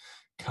actually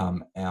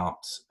come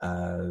out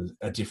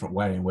a different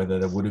way, and whether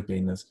there would have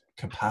been this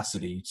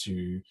capacity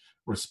to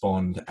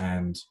respond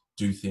and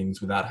do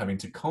things without having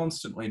to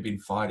constantly be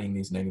fighting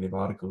these negative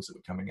articles that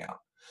were coming out.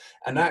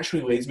 And that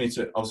actually leads me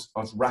to, I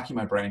was racking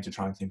my brain to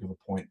try and think of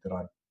a point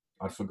that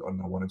I'd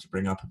forgotten I wanted to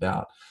bring up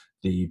about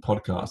the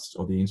podcast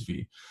or the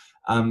interview.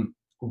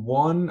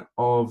 One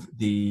of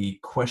the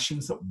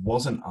questions that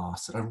wasn't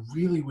asked that I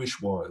really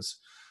wish was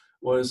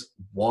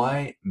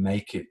why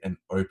make it an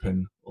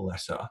open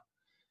letter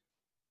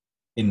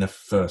in the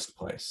first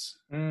place?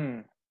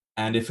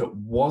 And if it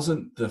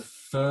wasn't the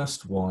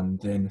first one,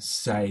 then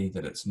say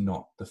that it's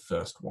not the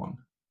first one,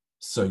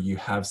 so you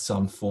have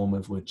some form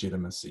of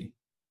legitimacy.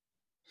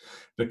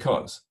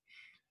 Because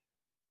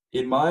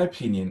in my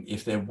opinion,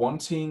 if they're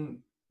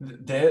wanting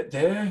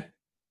their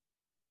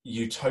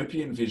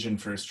utopian vision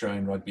for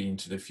Australian rugby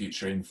into the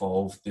future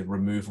involve the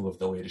removal of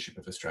the leadership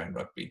of Australian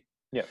rugby.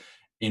 Yeah.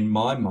 In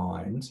my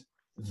mind,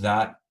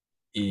 that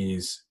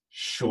is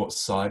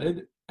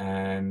short-sighted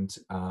and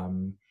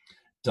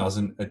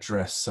doesn't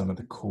address some of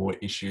the core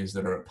issues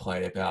that are at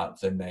play about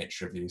the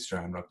nature of the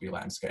Australian rugby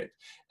landscape.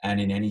 And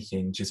in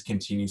anything, just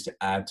continues to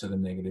add to the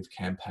negative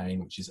campaign,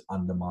 which is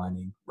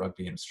undermining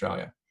rugby in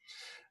Australia.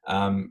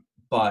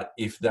 But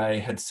if they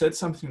had said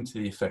something to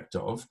the effect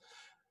of,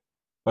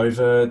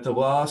 over the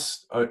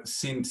last,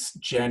 since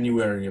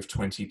January of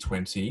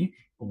 2020,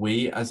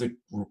 we as a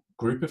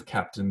group of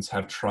captains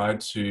have tried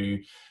to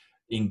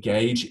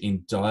engage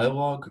in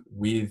dialogue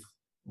with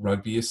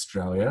Rugby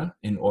Australia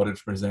in order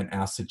to present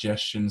our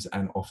suggestions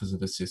and offers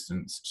of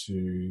assistance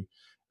to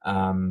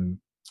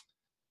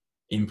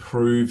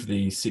improve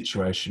the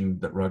situation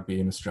that rugby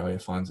in Australia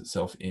finds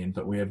itself in.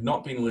 But we have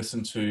not been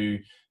listened to.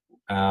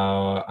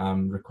 Our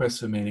requests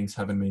for meetings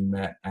haven't been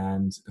met,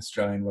 and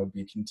Australian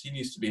rugby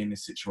continues to be in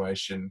this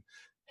situation.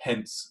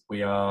 Hence,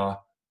 we are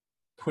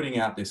putting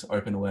out this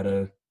open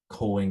letter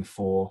calling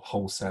for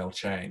wholesale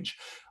change.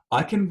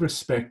 I can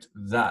respect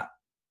that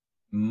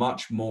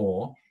much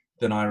more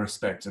then I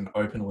respect an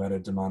open letter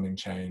demanding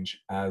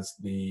change as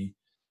the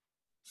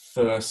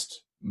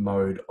first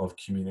mode of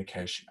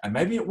communication. And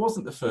maybe it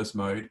wasn't the first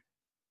mode,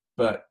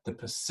 but the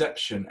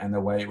perception and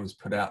the way it was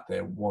put out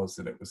there was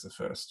that it was the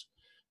first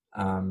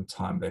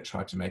time they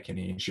tried to make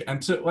any issue.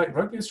 And to like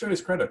Rugby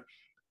Australia's credit,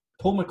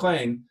 Paul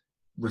McLean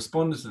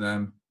responded to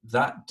them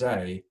that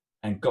day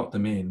and got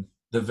them in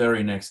the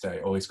very next day,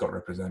 or he's got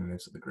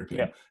representatives of the group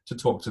in to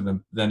talk to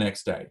them the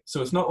next day.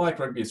 So it's not like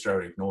Rugby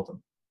Australia ignored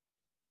them.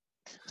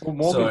 Well,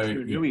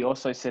 Morgan Tuanui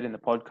also said in the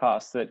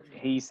podcast that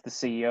he's the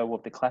CEO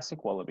of the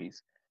Classic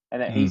Wallabies,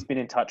 and that he's been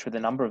in touch with a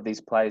number of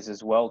these players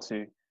as well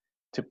to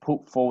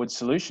put forward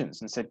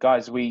solutions, and said,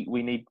 guys, we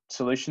need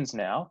solutions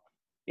now.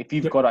 If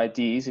you've got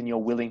ideas and you're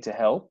willing to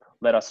help,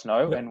 let us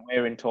know. And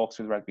we're in talks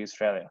with Rugby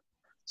Australia.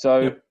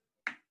 So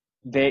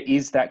there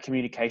is that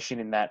communication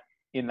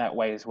in that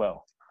way as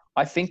well.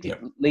 I think it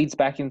leads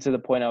back into the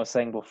point I was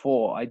saying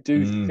before. I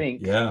do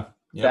think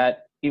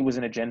that it was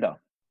an agenda.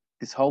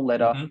 This whole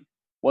letter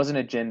was an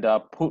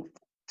agenda put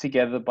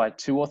together by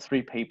 2 or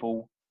 3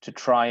 people to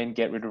try and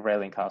get rid of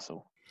Raelene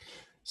Castle.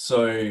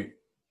 So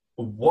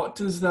what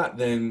does that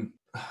then...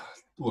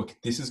 Look,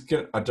 this is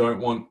good. I'm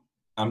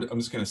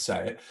just going to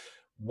say it.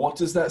 What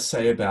does that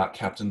say about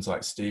captains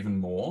like Stephen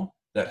Moore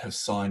that have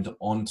signed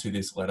on to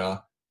this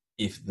letter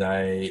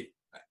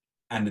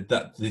and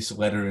that this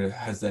letter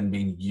has then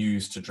been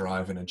used to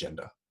drive an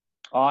agenda?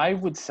 I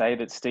would say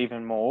that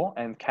Stephen Moore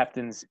and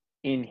captains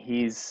in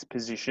his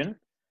position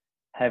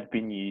have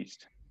been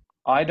used.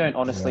 I don't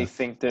honestly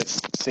think that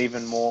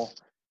Stephen Moore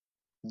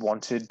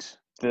wanted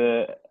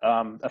the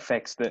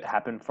effects that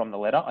happened from the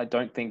letter. I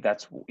don't think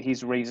that's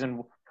his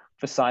reason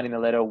for signing the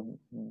letter.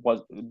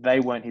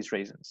 They weren't his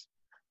reasons.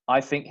 I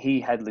think he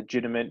had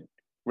legitimate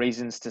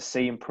reasons to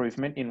see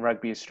improvement in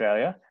Rugby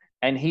Australia,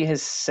 and he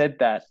has said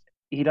that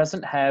he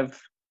doesn't have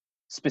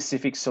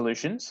specific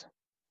solutions,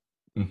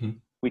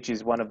 which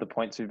is one of the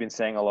points we've been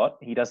saying a lot.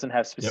 He doesn't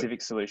have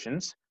specific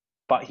solutions,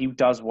 but he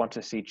does want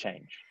to see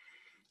change.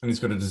 And he's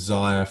got a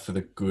desire for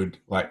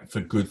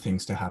for good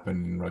things to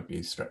happen in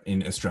rugby,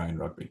 in Australian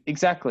rugby.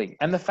 Exactly.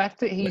 And the fact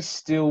that he's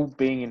still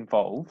being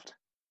involved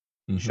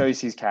shows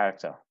his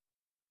character.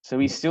 So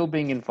he's still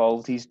being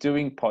involved. He's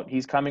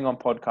he's coming on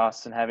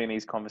podcasts and having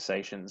these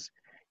conversations.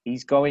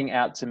 He's going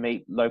out to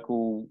meet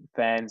local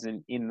fans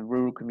in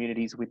rural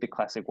communities with the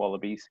Classic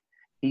Wallabies.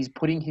 He's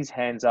putting his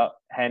hand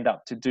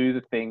up to do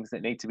the things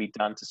that need to be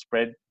done to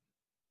spread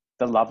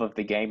the love of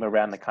the game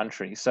around the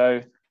country.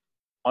 So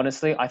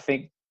honestly, I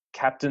think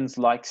captains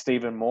like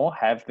Stephen Moore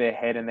have their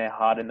head and their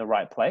heart in the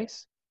right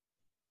place.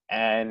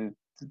 And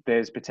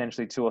there's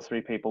potentially 2 or 3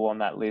 people on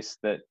that list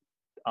that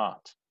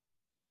aren't.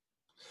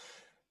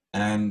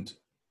 And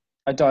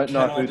I don't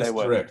know who they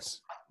were.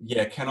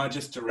 Can I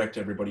just direct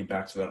everybody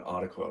back to that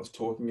article I was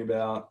talking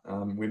about?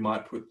 We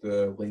might put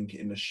the link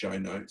in the show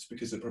notes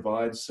because it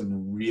provides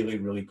some really,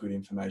 really good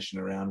information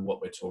around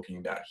what we're talking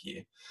about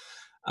here.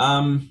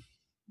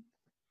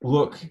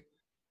 Look,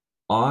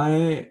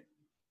 I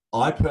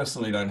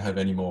personally don't have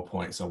any more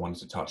points I wanted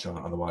to touch on.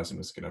 Otherwise, I'm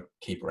just going to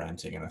keep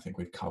ranting, and I think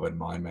we've covered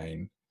my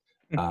main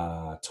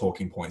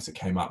talking points that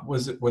came up.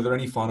 Were there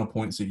any final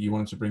points that you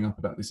wanted to bring up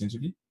about this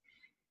interview?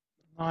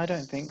 I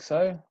don't think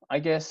so. I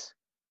guess,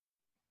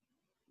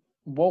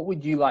 what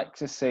would you like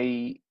to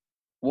see?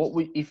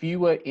 If you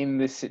were in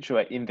their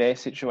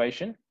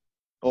situation,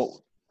 or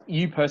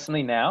you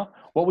personally now,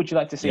 what would you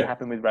like to see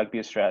happen with Rugby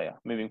Australia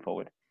moving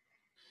forward?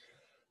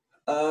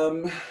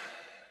 Number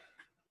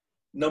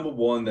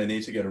one, they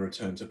need to get a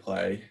return to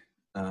play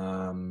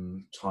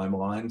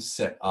timeline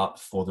set up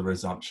for the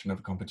resumption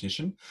of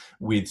competition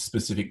with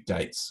specific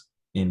dates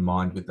in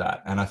mind with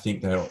that. And I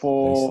think they're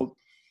for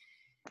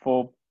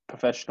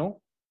professional.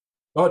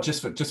 Oh,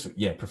 just for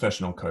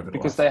professional COVID.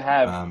 Because they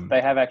have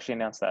actually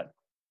announced that.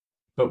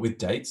 But with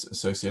dates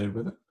associated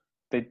with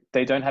it?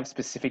 They don't have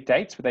specific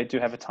dates, but they do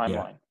have a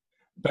timeline.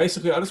 Yeah.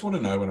 Basically, I just want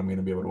to know when I'm going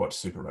to be able to watch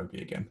Super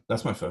Rugby again.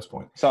 That's my first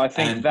point. So I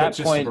think just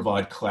to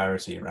provide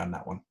clarity around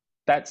that one.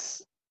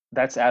 That's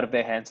out of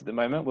their hands at the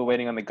moment. We're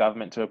waiting on the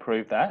government to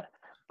approve that.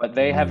 But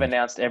they have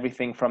announced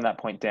everything from that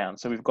point down.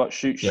 So we've got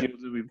Shoot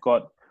Shields, we've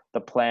got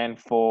the plan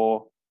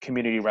for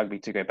community rugby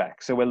to go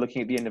back. So we're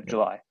looking at the end of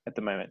July at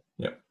the moment.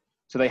 Yep.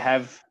 So they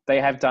have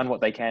done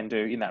what they can do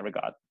in that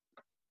regard.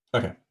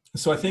 Okay.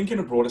 So I think in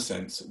a broader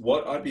sense,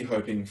 what I'd be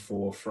hoping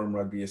for from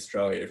Rugby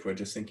Australia, if we're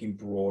just thinking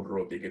broader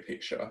or bigger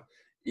picture,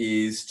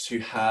 is to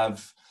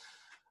have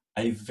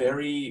a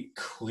very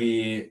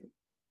clear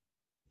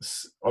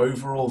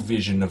overall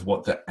vision of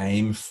what the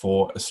aim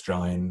for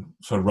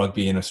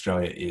rugby in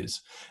Australia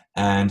is.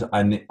 And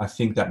I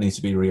think that needs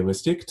to be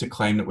realistic. To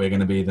claim that we're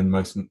going to be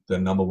the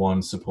number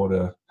one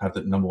supporter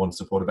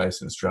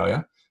base in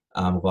Australia,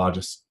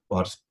 largest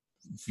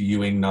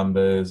viewing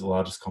numbers,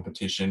 largest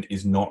competition,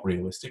 is not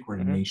realistic. We're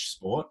a niche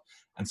sport,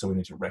 and so we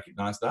need to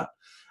recognize that.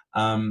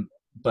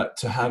 But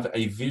to have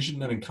a vision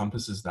that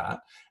encompasses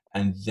that,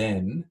 and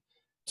then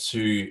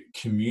to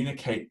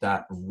communicate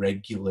that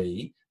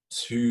regularly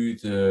to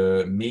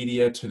the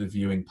media, to the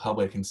viewing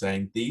public, and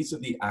saying, these are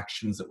the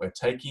actions that we're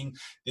taking.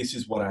 This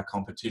is what our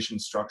competition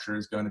structure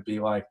is going to be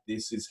like.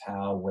 This is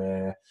how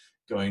we're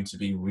going to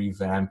be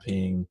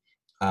revamping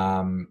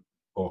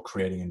or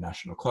creating a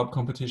national club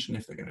competition,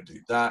 if they're going to do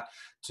that,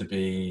 to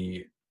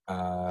be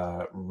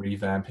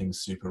revamping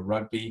Super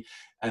Rugby.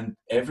 And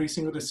every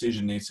single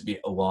decision needs to be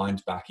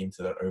aligned back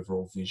into that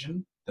overall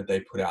vision that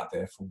they put out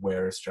there for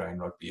where Australian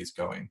rugby is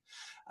going.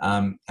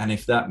 And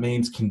if that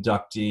means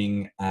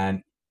conducting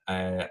an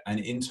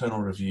internal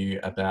review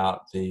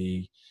about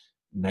the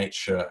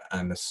nature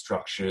and the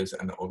structures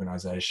and the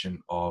organisation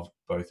of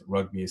both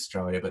Rugby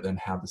Australia, but then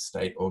how the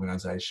state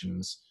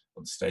organisations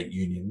or the state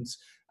unions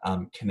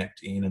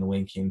connect in and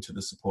link into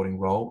the supporting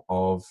role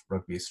of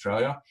Rugby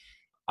Australia,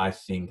 I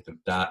think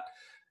that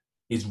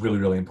is really,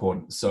 really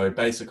important. So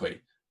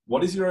basically,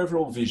 what is your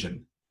overall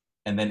vision?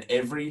 And then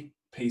every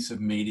piece of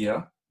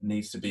media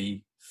needs to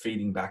be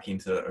feeding back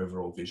into that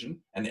overall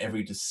vision, and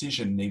every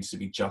decision needs to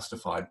be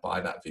justified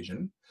by that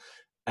vision.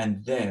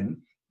 And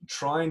then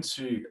trying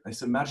to,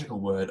 it's a magical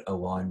word,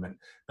 alignment,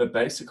 but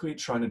basically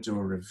trying to do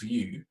a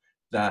review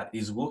that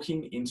is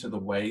looking into the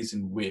ways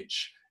in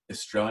which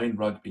Australian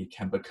rugby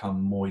can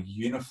become more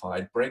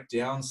unified, break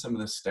down some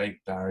of the state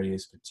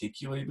barriers,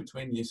 particularly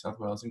between New South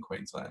Wales and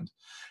Queensland,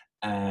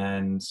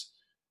 and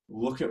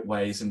look at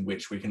ways in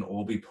which we can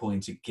all be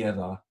pulling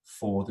together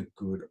for the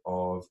good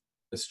of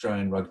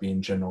Australian rugby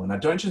in general. And I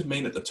don't just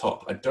mean at the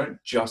top. I don't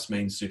just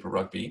mean Super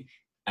Rugby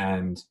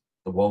and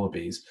the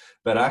Wallabies,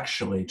 but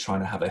actually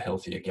trying to have a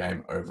healthier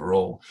game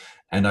overall.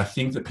 And I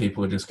think that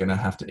people are just going to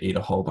have to eat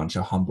a whole bunch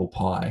of humble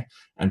pie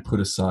and put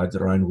aside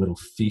their own little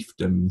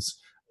fiefdoms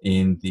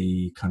in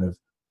the kind of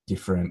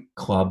different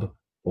club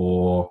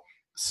or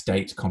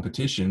state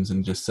competitions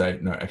and just say,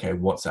 no, okay,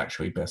 what's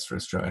actually best for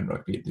Australian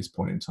rugby at this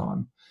point in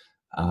time?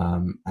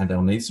 And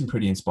they'll need some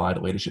pretty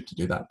inspired leadership to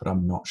do that, but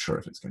I'm not sure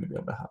if it's going to be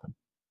able to happen.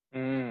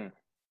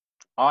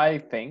 I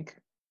think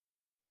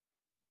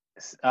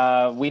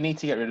we need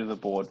to get rid of the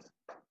board.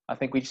 I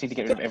think we just need to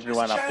get rid of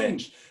everyone up there.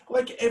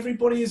 Like,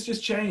 everybody has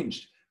just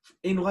changed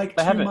in like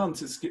 2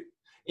 months. It's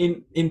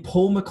in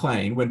Paul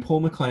McLean, when Paul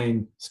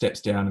McLean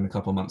steps down in a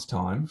couple of months'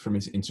 time from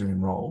his interim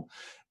role,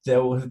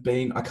 there will have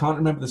been, I can't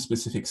remember the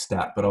specific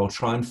stat, but I'll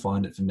try and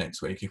find it for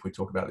next week if we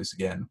talk about this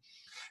again.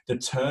 The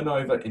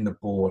turnover in the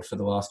board for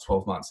the last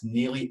 12 months,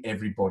 nearly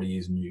everybody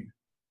is new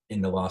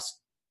in the last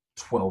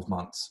 12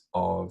 months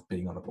of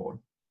being on a board.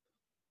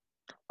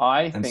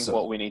 I think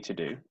what we need to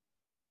do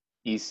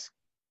is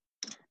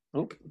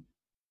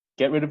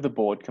get rid of the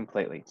board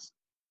completely.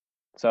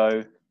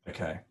 So,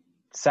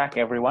 sack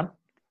everyone.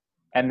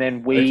 And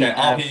then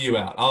I'll hear you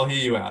out. All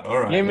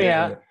right. Hear me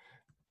out. Yeah.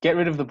 Get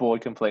rid of the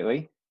board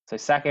completely. So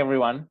sack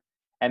everyone.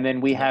 And then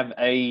we have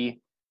I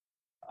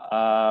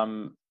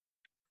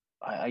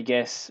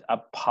guess, a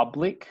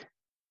public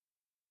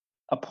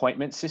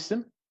appointment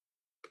system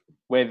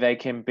where they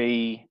can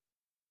be...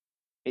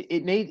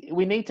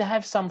 We need to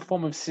have some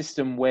form of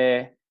system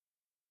where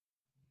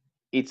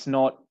it's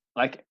not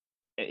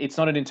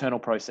an internal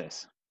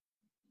process.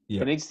 Yep.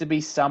 There needs to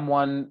be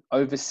someone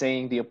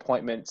overseeing the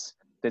appointments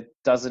that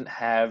doesn't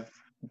have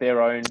their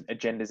own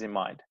agendas in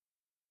mind.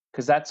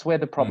 Because that's where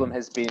the problem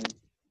has been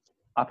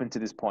up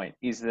until this point,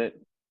 is that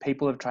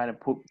people are trying to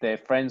put their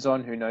friends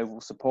on who know will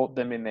support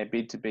them in their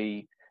bid to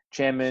be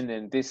chairman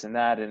and this and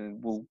that,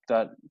 and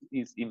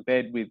is in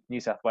bed with New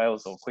South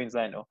Wales or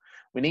Queensland. Or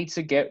we need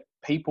to get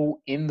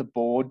people in the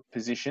board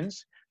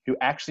positions who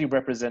actually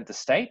represent the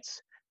states,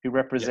 who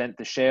represent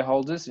the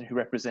shareholders, and who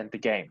represent the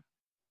game.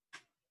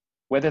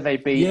 Whether they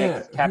be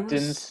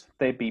ex-captains,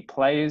 they be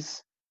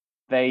players,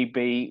 they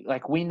be...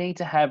 Like, we need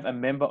to have a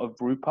member of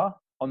RUPA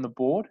on the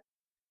board.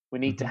 We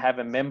need to have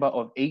a member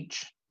of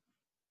each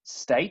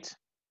state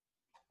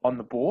on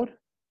the board.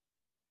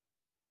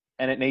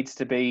 And it needs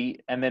to be...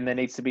 And then there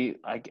needs to be,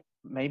 like,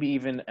 maybe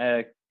even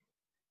a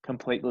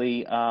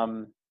completely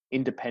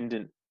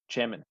independent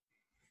chairman.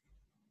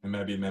 And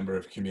maybe a member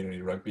of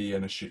Community Rugby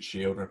and a Shit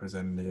Shield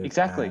representative.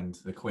 Exactly. And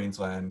the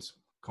Queensland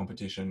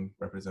competition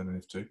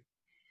representative too.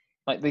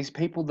 Like, these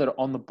people that are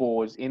on the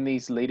boards in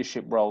these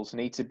leadership roles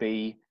need to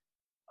be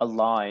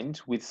aligned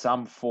with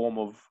some form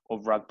of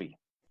rugby.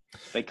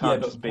 They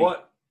can't just be...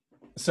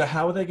 So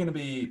how are they going to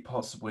be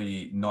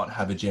possibly not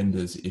have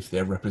agendas if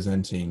they're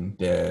representing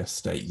their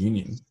state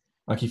union?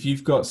 Like, if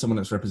you've got someone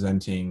that's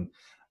representing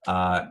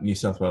New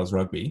South Wales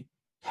Rugby,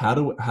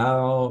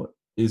 how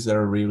is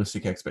there a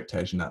realistic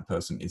expectation that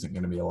person isn't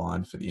going to be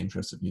aligned for the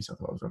interests of New South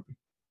Wales Rugby?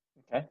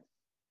 Okay.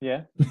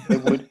 Yeah, they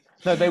would.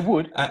 No, they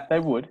would. They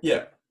would.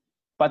 Yeah.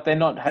 But they're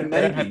not.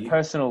 They don't have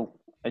personal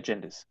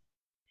agendas.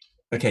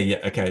 Okay, yeah,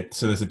 okay.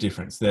 So there's a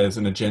difference. There's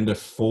an agenda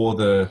for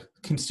the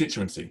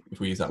constituency, if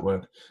we use that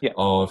word,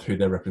 of who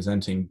they're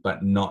representing,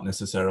 but not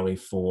necessarily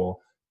for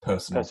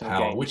personal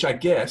power, gain. Which I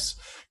guess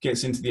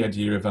gets into the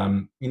idea of,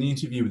 in the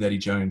interview with Eddie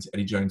Jones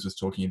was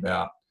talking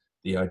about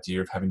the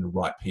idea of having the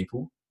right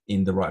people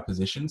in the right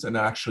positions. And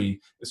actually,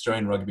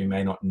 Australian rugby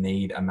may not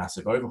need a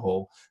massive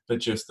overhaul, but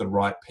just the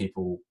right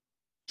people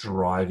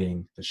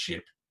driving the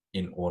ship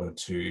in order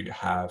to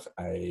have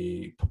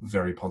a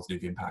very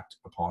positive impact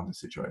upon the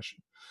situation.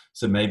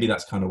 So maybe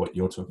that's kind of what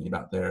you're talking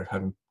about there,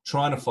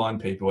 trying to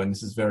find people, and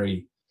this is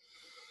very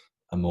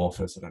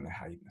amorphous. I don't know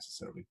how you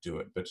necessarily do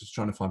it, but just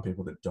trying to find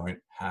people that don't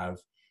have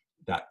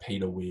that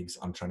Peter Wiggs,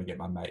 I'm trying to get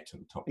my mate to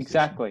the top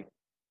Exactly. position.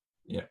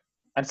 Yeah.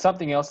 And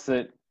something else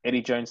that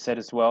Eddie Jones said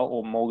as well,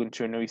 or Morgan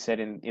Tuanui said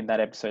in that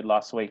episode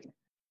last week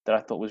that I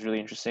thought was really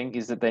interesting,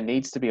 is that there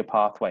needs to be a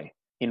pathway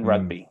in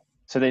rugby.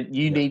 So that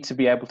you need to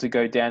be able to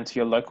go down to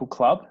your local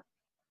club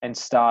and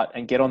start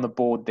and get on the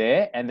board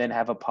there, and then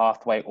have a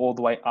pathway all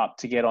the way up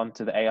to get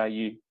onto the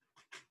ARU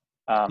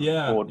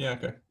board. Yeah,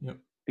 okay. Yep.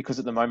 Because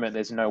at the moment,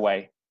 there's no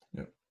way.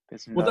 Yep.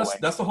 There's no way.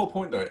 That's the whole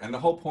point, though. And the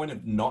whole point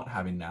of not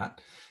having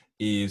that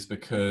is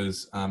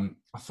because I've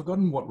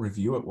forgotten what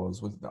review it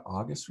was. Was it the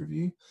Argus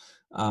review?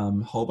 A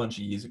whole bunch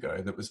of years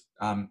ago that was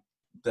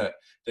that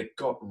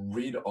got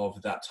rid of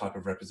that type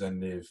of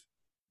representative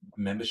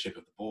membership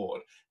of the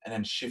board and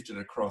then shifted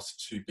across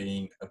to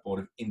being a board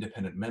of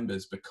independent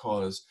members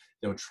because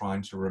they were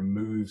trying to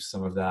remove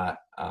some of that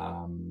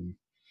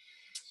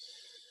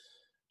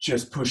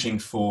just pushing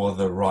for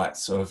the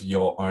rights of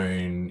your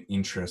own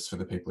interests for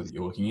the people that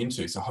you're looking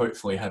into. So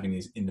hopefully having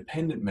these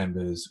independent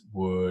members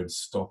would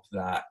stop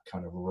that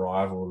kind of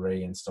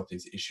rivalry and stop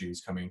these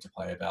issues coming into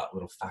play about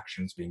little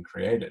factions being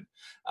created.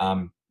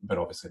 But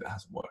obviously that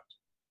hasn't worked.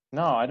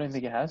 No, I don't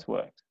think it has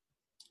worked.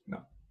 No.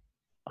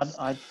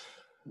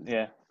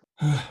 Yeah.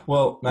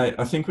 Well, mate,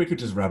 I think we could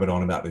just rabbit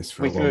on about this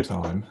for a long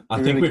time.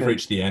 I think we've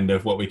reached the end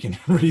of what we can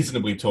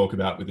reasonably talk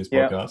about with this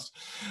podcast.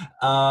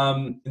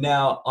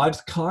 Now, I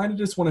kind of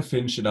just want to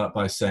finish it up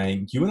by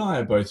saying you and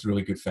I are both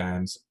really good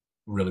fans,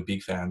 really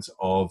big fans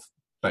of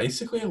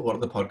basically a lot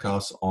of the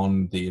podcasts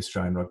on the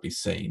Australian rugby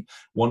scene,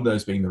 one of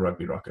those being the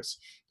Rugby Ruckus.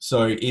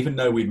 So even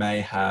though we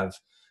may have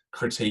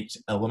critiqued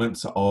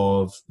elements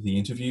of the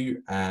interview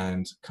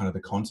and kind of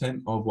the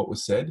content of what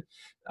was said,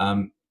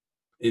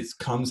 it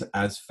comes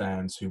as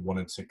fans who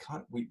wanted to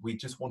we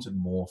just wanted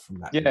more from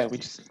that. Yeah,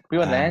 we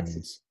wanted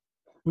answers.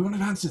 We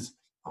wanted answers.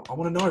 I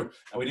want to know.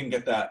 And we didn't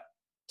get that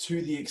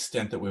to the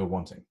extent that we were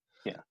wanting.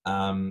 Yeah.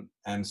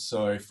 And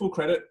so full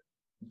credit,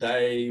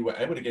 they were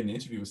able to get an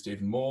interview with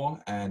Stephen Moore,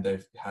 and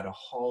they've had a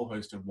whole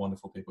host of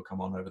wonderful people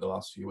come on over the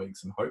last few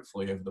weeks, and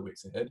hopefully over the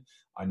weeks ahead.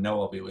 I know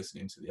I'll be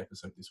listening to the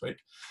episode this week.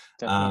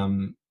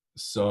 Definitely.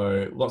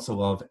 So lots of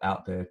love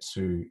out there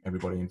to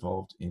everybody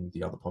involved in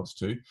the other pods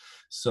too.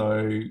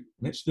 So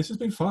Mitch, this has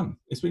been fun.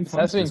 It's been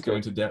fun to go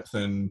into depth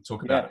and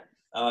talk about it.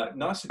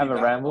 Nice to be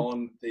back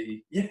on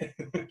the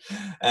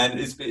and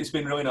it's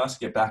been really nice to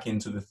get back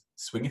into the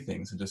swing of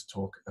things and just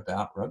talk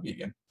about rugby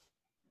again.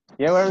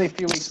 Yeah, we're only a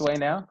few weeks away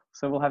now,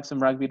 so we'll have some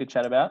rugby to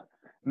chat about.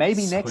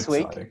 Maybe next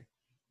week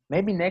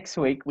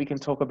we can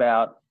talk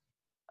about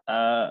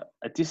a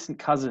distant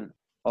cousin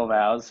of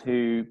ours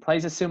who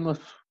plays a similar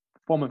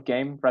form of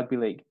game, rugby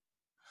league.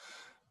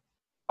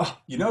 Oh,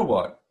 you know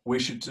what we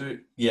should do?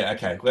 Yeah,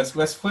 okay.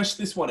 Let's flesh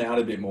this one out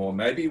a bit more.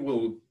 Maybe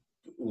we'll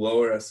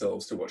lower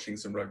ourselves to watching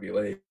some rugby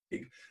league,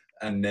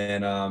 and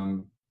then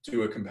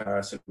do a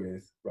comparison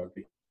with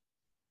rugby,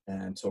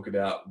 and talk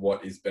about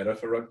what is better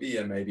for rugby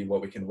and maybe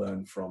what we can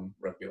learn from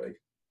rugby league.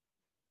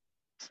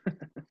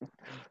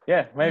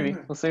 Yeah, maybe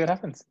we'll see what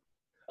happens.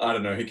 I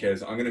don't know. Who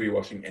cares? I'm going to be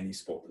watching any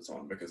sport that's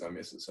on because I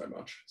miss it so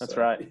much. That's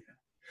right. Yeah.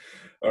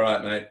 All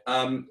right, mate.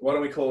 Why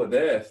don't we call it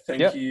there?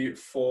 Thank you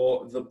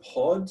for the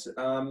pod.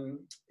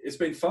 It's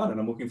been fun, and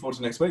I'm looking forward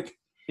to next week.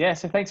 Yeah,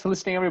 so thanks for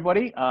listening,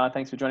 everybody.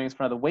 Thanks for joining us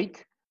for another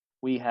week.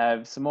 We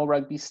have some more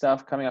rugby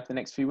stuff coming up the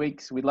next few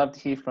weeks. We'd love to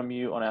hear from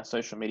you on our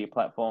social media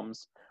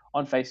platforms,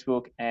 on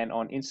Facebook and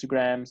on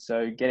Instagram.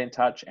 So get in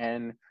touch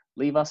and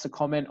leave us a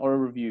comment or a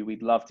review.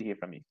 We'd love to hear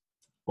from you.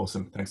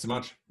 Awesome. Thanks so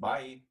much.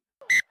 Bye.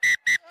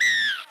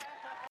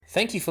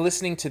 Thank you for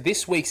listening to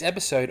this week's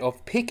episode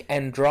of Pick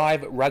and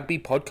Drive Rugby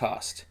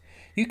Podcast.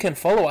 You can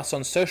follow us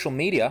on social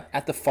media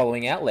at the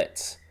following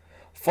outlets.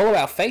 Follow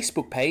our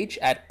Facebook page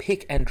at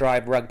Pick and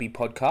Drive Rugby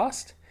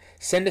Podcast.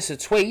 Send us a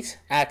tweet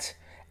at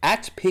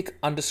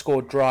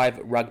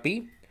pick_drive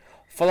rugby.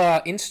 Follow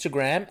our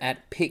Instagram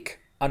at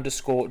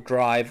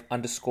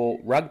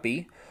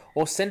pick_drive_rugby,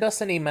 or send us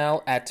an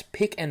email at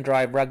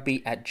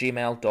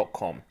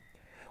pickanddriverugby@gmail.com.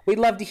 We'd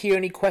love to hear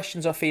any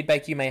questions or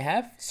feedback you may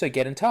have, so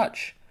get in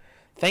touch.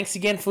 Thanks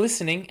again for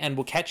listening, and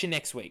we'll catch you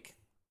next week.